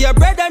envy your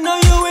brother, now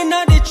you in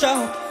a the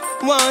trap.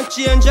 Want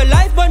change your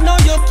life, but now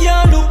you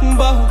can't look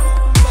back.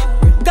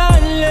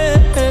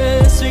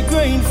 Regardless, we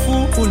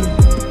grateful.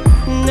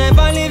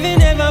 Never living,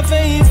 never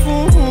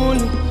faithful.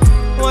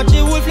 Watch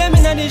the wolf, let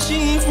me know the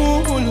sheep.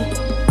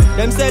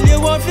 tell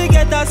you what,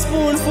 forget a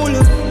spoonful.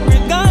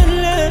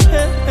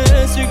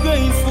 Regardless, you're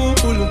grateful.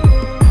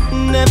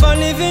 Never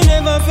living,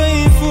 never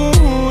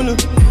faithful.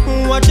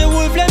 Watch a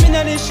wolf, let me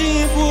know the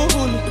sheep.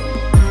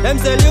 Them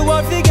tell you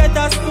what, forget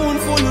a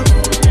spoonful.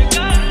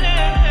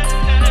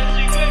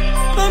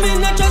 I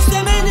mean, not just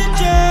them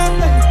energy.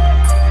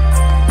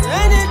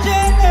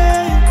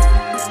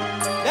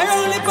 They're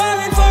only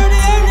parent for the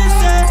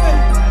innocent.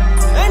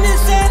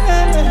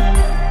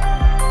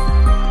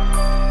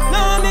 No,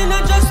 I mean,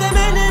 not just them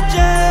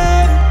energy.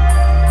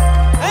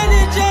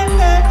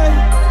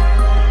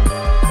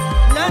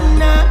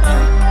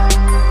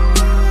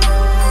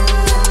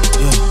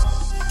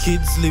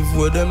 Kids live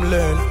where them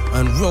learn,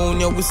 and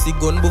round ya we see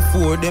gun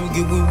before them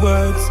give we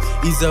words.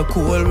 It's a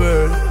cool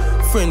world.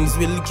 Friends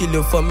will kill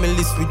your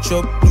family, switch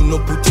up. Do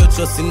not put your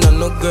trust in a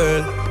no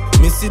girl.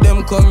 Me see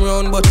them come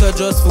round, but I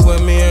just for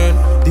when me earn.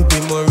 The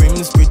beam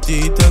rims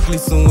pretty, it a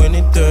glisten when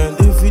it turn.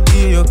 Every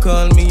day you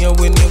call me, and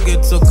when you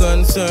get so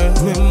concerned.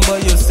 Remember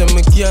you say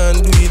me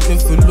can't do it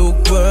if you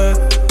look work.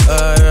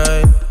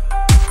 Alright,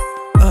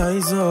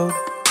 eyes out,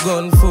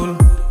 gun full.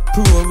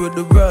 Pro with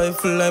the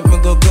rifle like me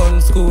go gun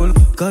school.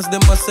 Cause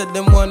them a said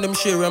them want them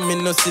share and me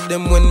no see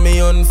them when me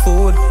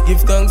unfold. Give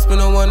thanks me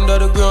no wonder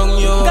the ground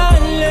yo.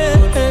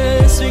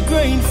 Godless, we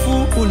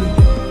grateful.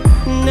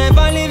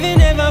 Never living,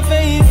 never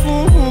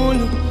faithful.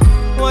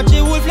 Watch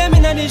a wolf, let me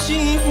know the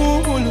sheep.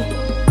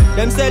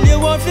 Them sell you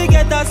what,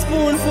 forget a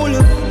spoonful.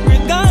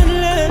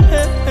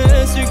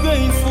 Regardless, we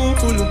grateful.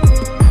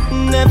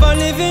 Never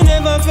living,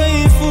 never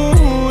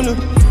faithful.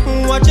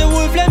 Watch a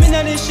wolf, let me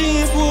know the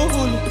sheep.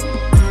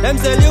 Them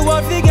tell you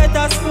what, forget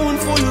a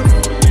spoonful.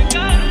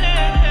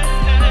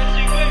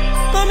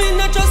 I mean,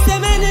 not just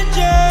them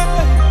energy.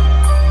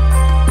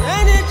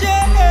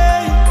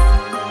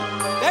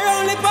 They're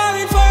only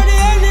parent for the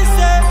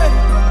innocent.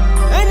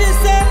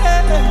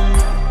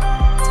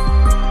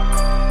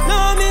 No,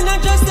 I mean,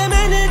 not just them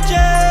energy.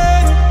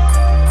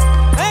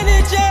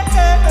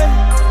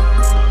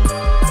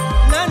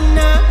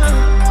 Nah.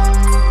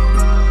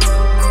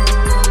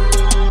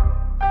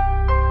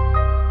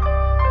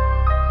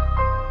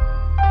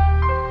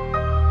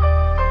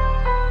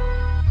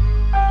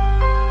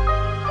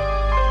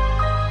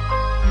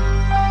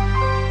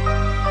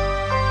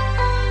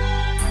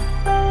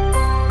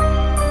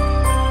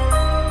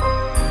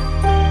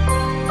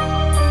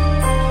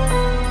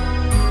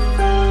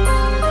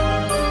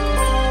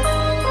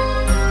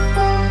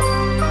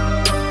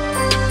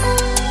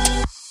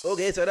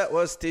 Okay, so that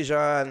was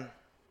Tijan.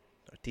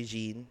 Or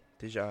Tijan.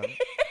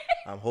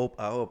 I hope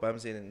I'm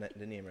saying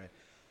the name right.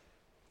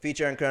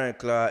 Featuring Current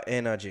Claw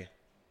Energy.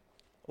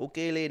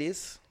 Okay,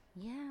 ladies.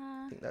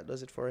 Yeah. I think that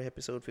does it for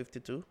episode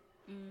 52.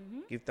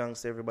 Give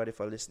thanks to everybody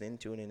for listening,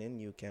 tuning in.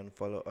 You can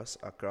follow us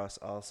across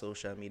all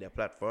social media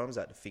platforms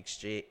at the Fix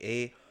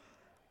JA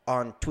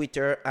on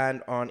Twitter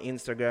and on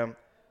Instagram.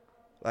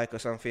 Like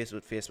us on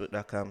Facebook,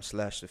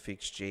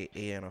 facebook.com/thefixja.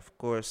 And of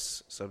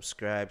course,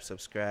 subscribe to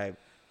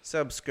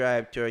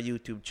our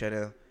YouTube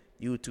channel,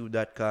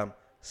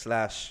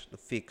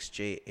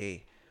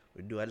 youtube.com/thefixja.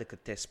 We do a little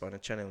test on the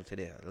channel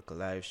today, a little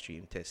live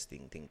stream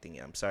testing thing.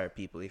 I'm sorry,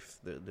 people, if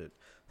the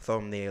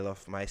thumbnail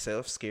of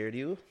myself scared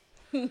you,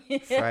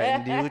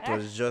 frightened you. It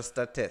was just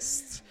a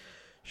test.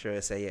 Sure,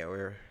 I say, yeah,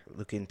 we're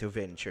looking to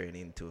venturing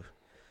into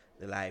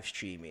the live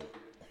streaming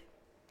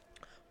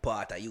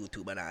part of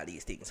YouTube and all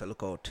these things. So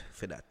look out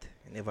for that.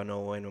 You never know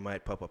when we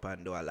might pop up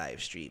and do a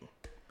live stream.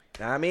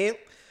 Know what I mean?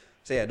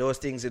 So yeah, those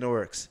things in the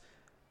works.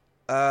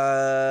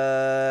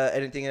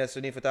 Anything else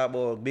we need to talk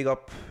about? Big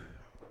up.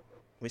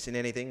 Missing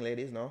anything,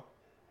 ladies? No?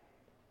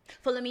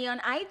 Follow me on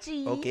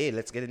IG. Okay,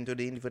 let's get into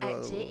the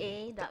individual.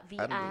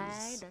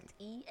 ja.vi.elle.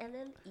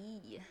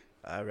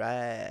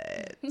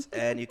 Alright.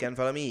 And you can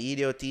follow me,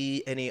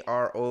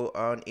 EDOTNERO,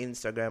 on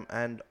Instagram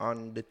and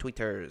on the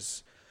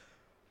Twitters.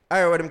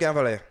 Alright, what them can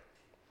follow you?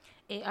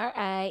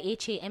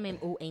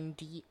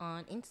 ARIHAMMOND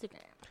on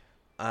Instagram.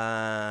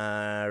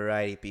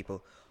 Alrighty,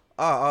 people.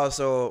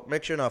 Also,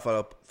 make sure to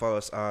follow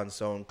us on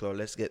SoundCloud.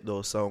 Let's get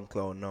those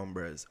SoundCloud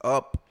numbers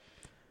up.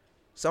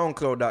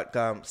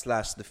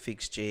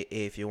 SoundCloud.com/thefixja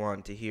if you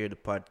want to hear the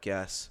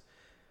podcast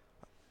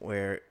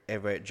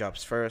wherever it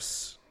drops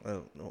first.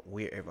 Well, no,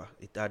 wherever.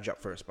 It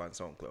drop first on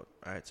SoundCloud.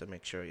 Alright, so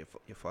make sure you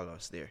follow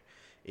us there.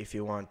 If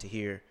you want to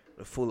hear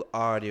the full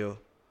audio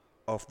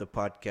of the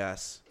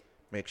podcast,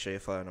 make sure you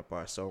follow up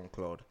our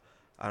SoundCloud.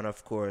 And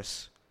of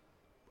course,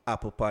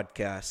 Apple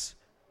Podcasts.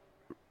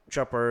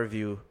 Drop a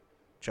review,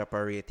 drop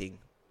a rating,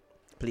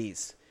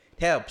 please.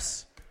 It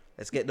helps.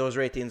 Let's get those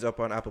ratings up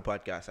on Apple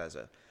Podcasts as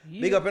well.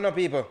 Yeah. Big up enough,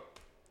 people.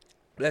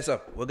 Bless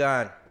up. We're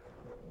gone.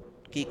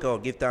 Keep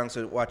out. Give thanks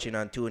for watching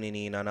and tuning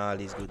in and all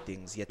these good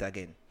things yet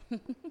again.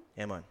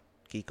 Yeah, man.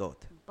 Keep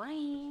out.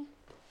 Bye.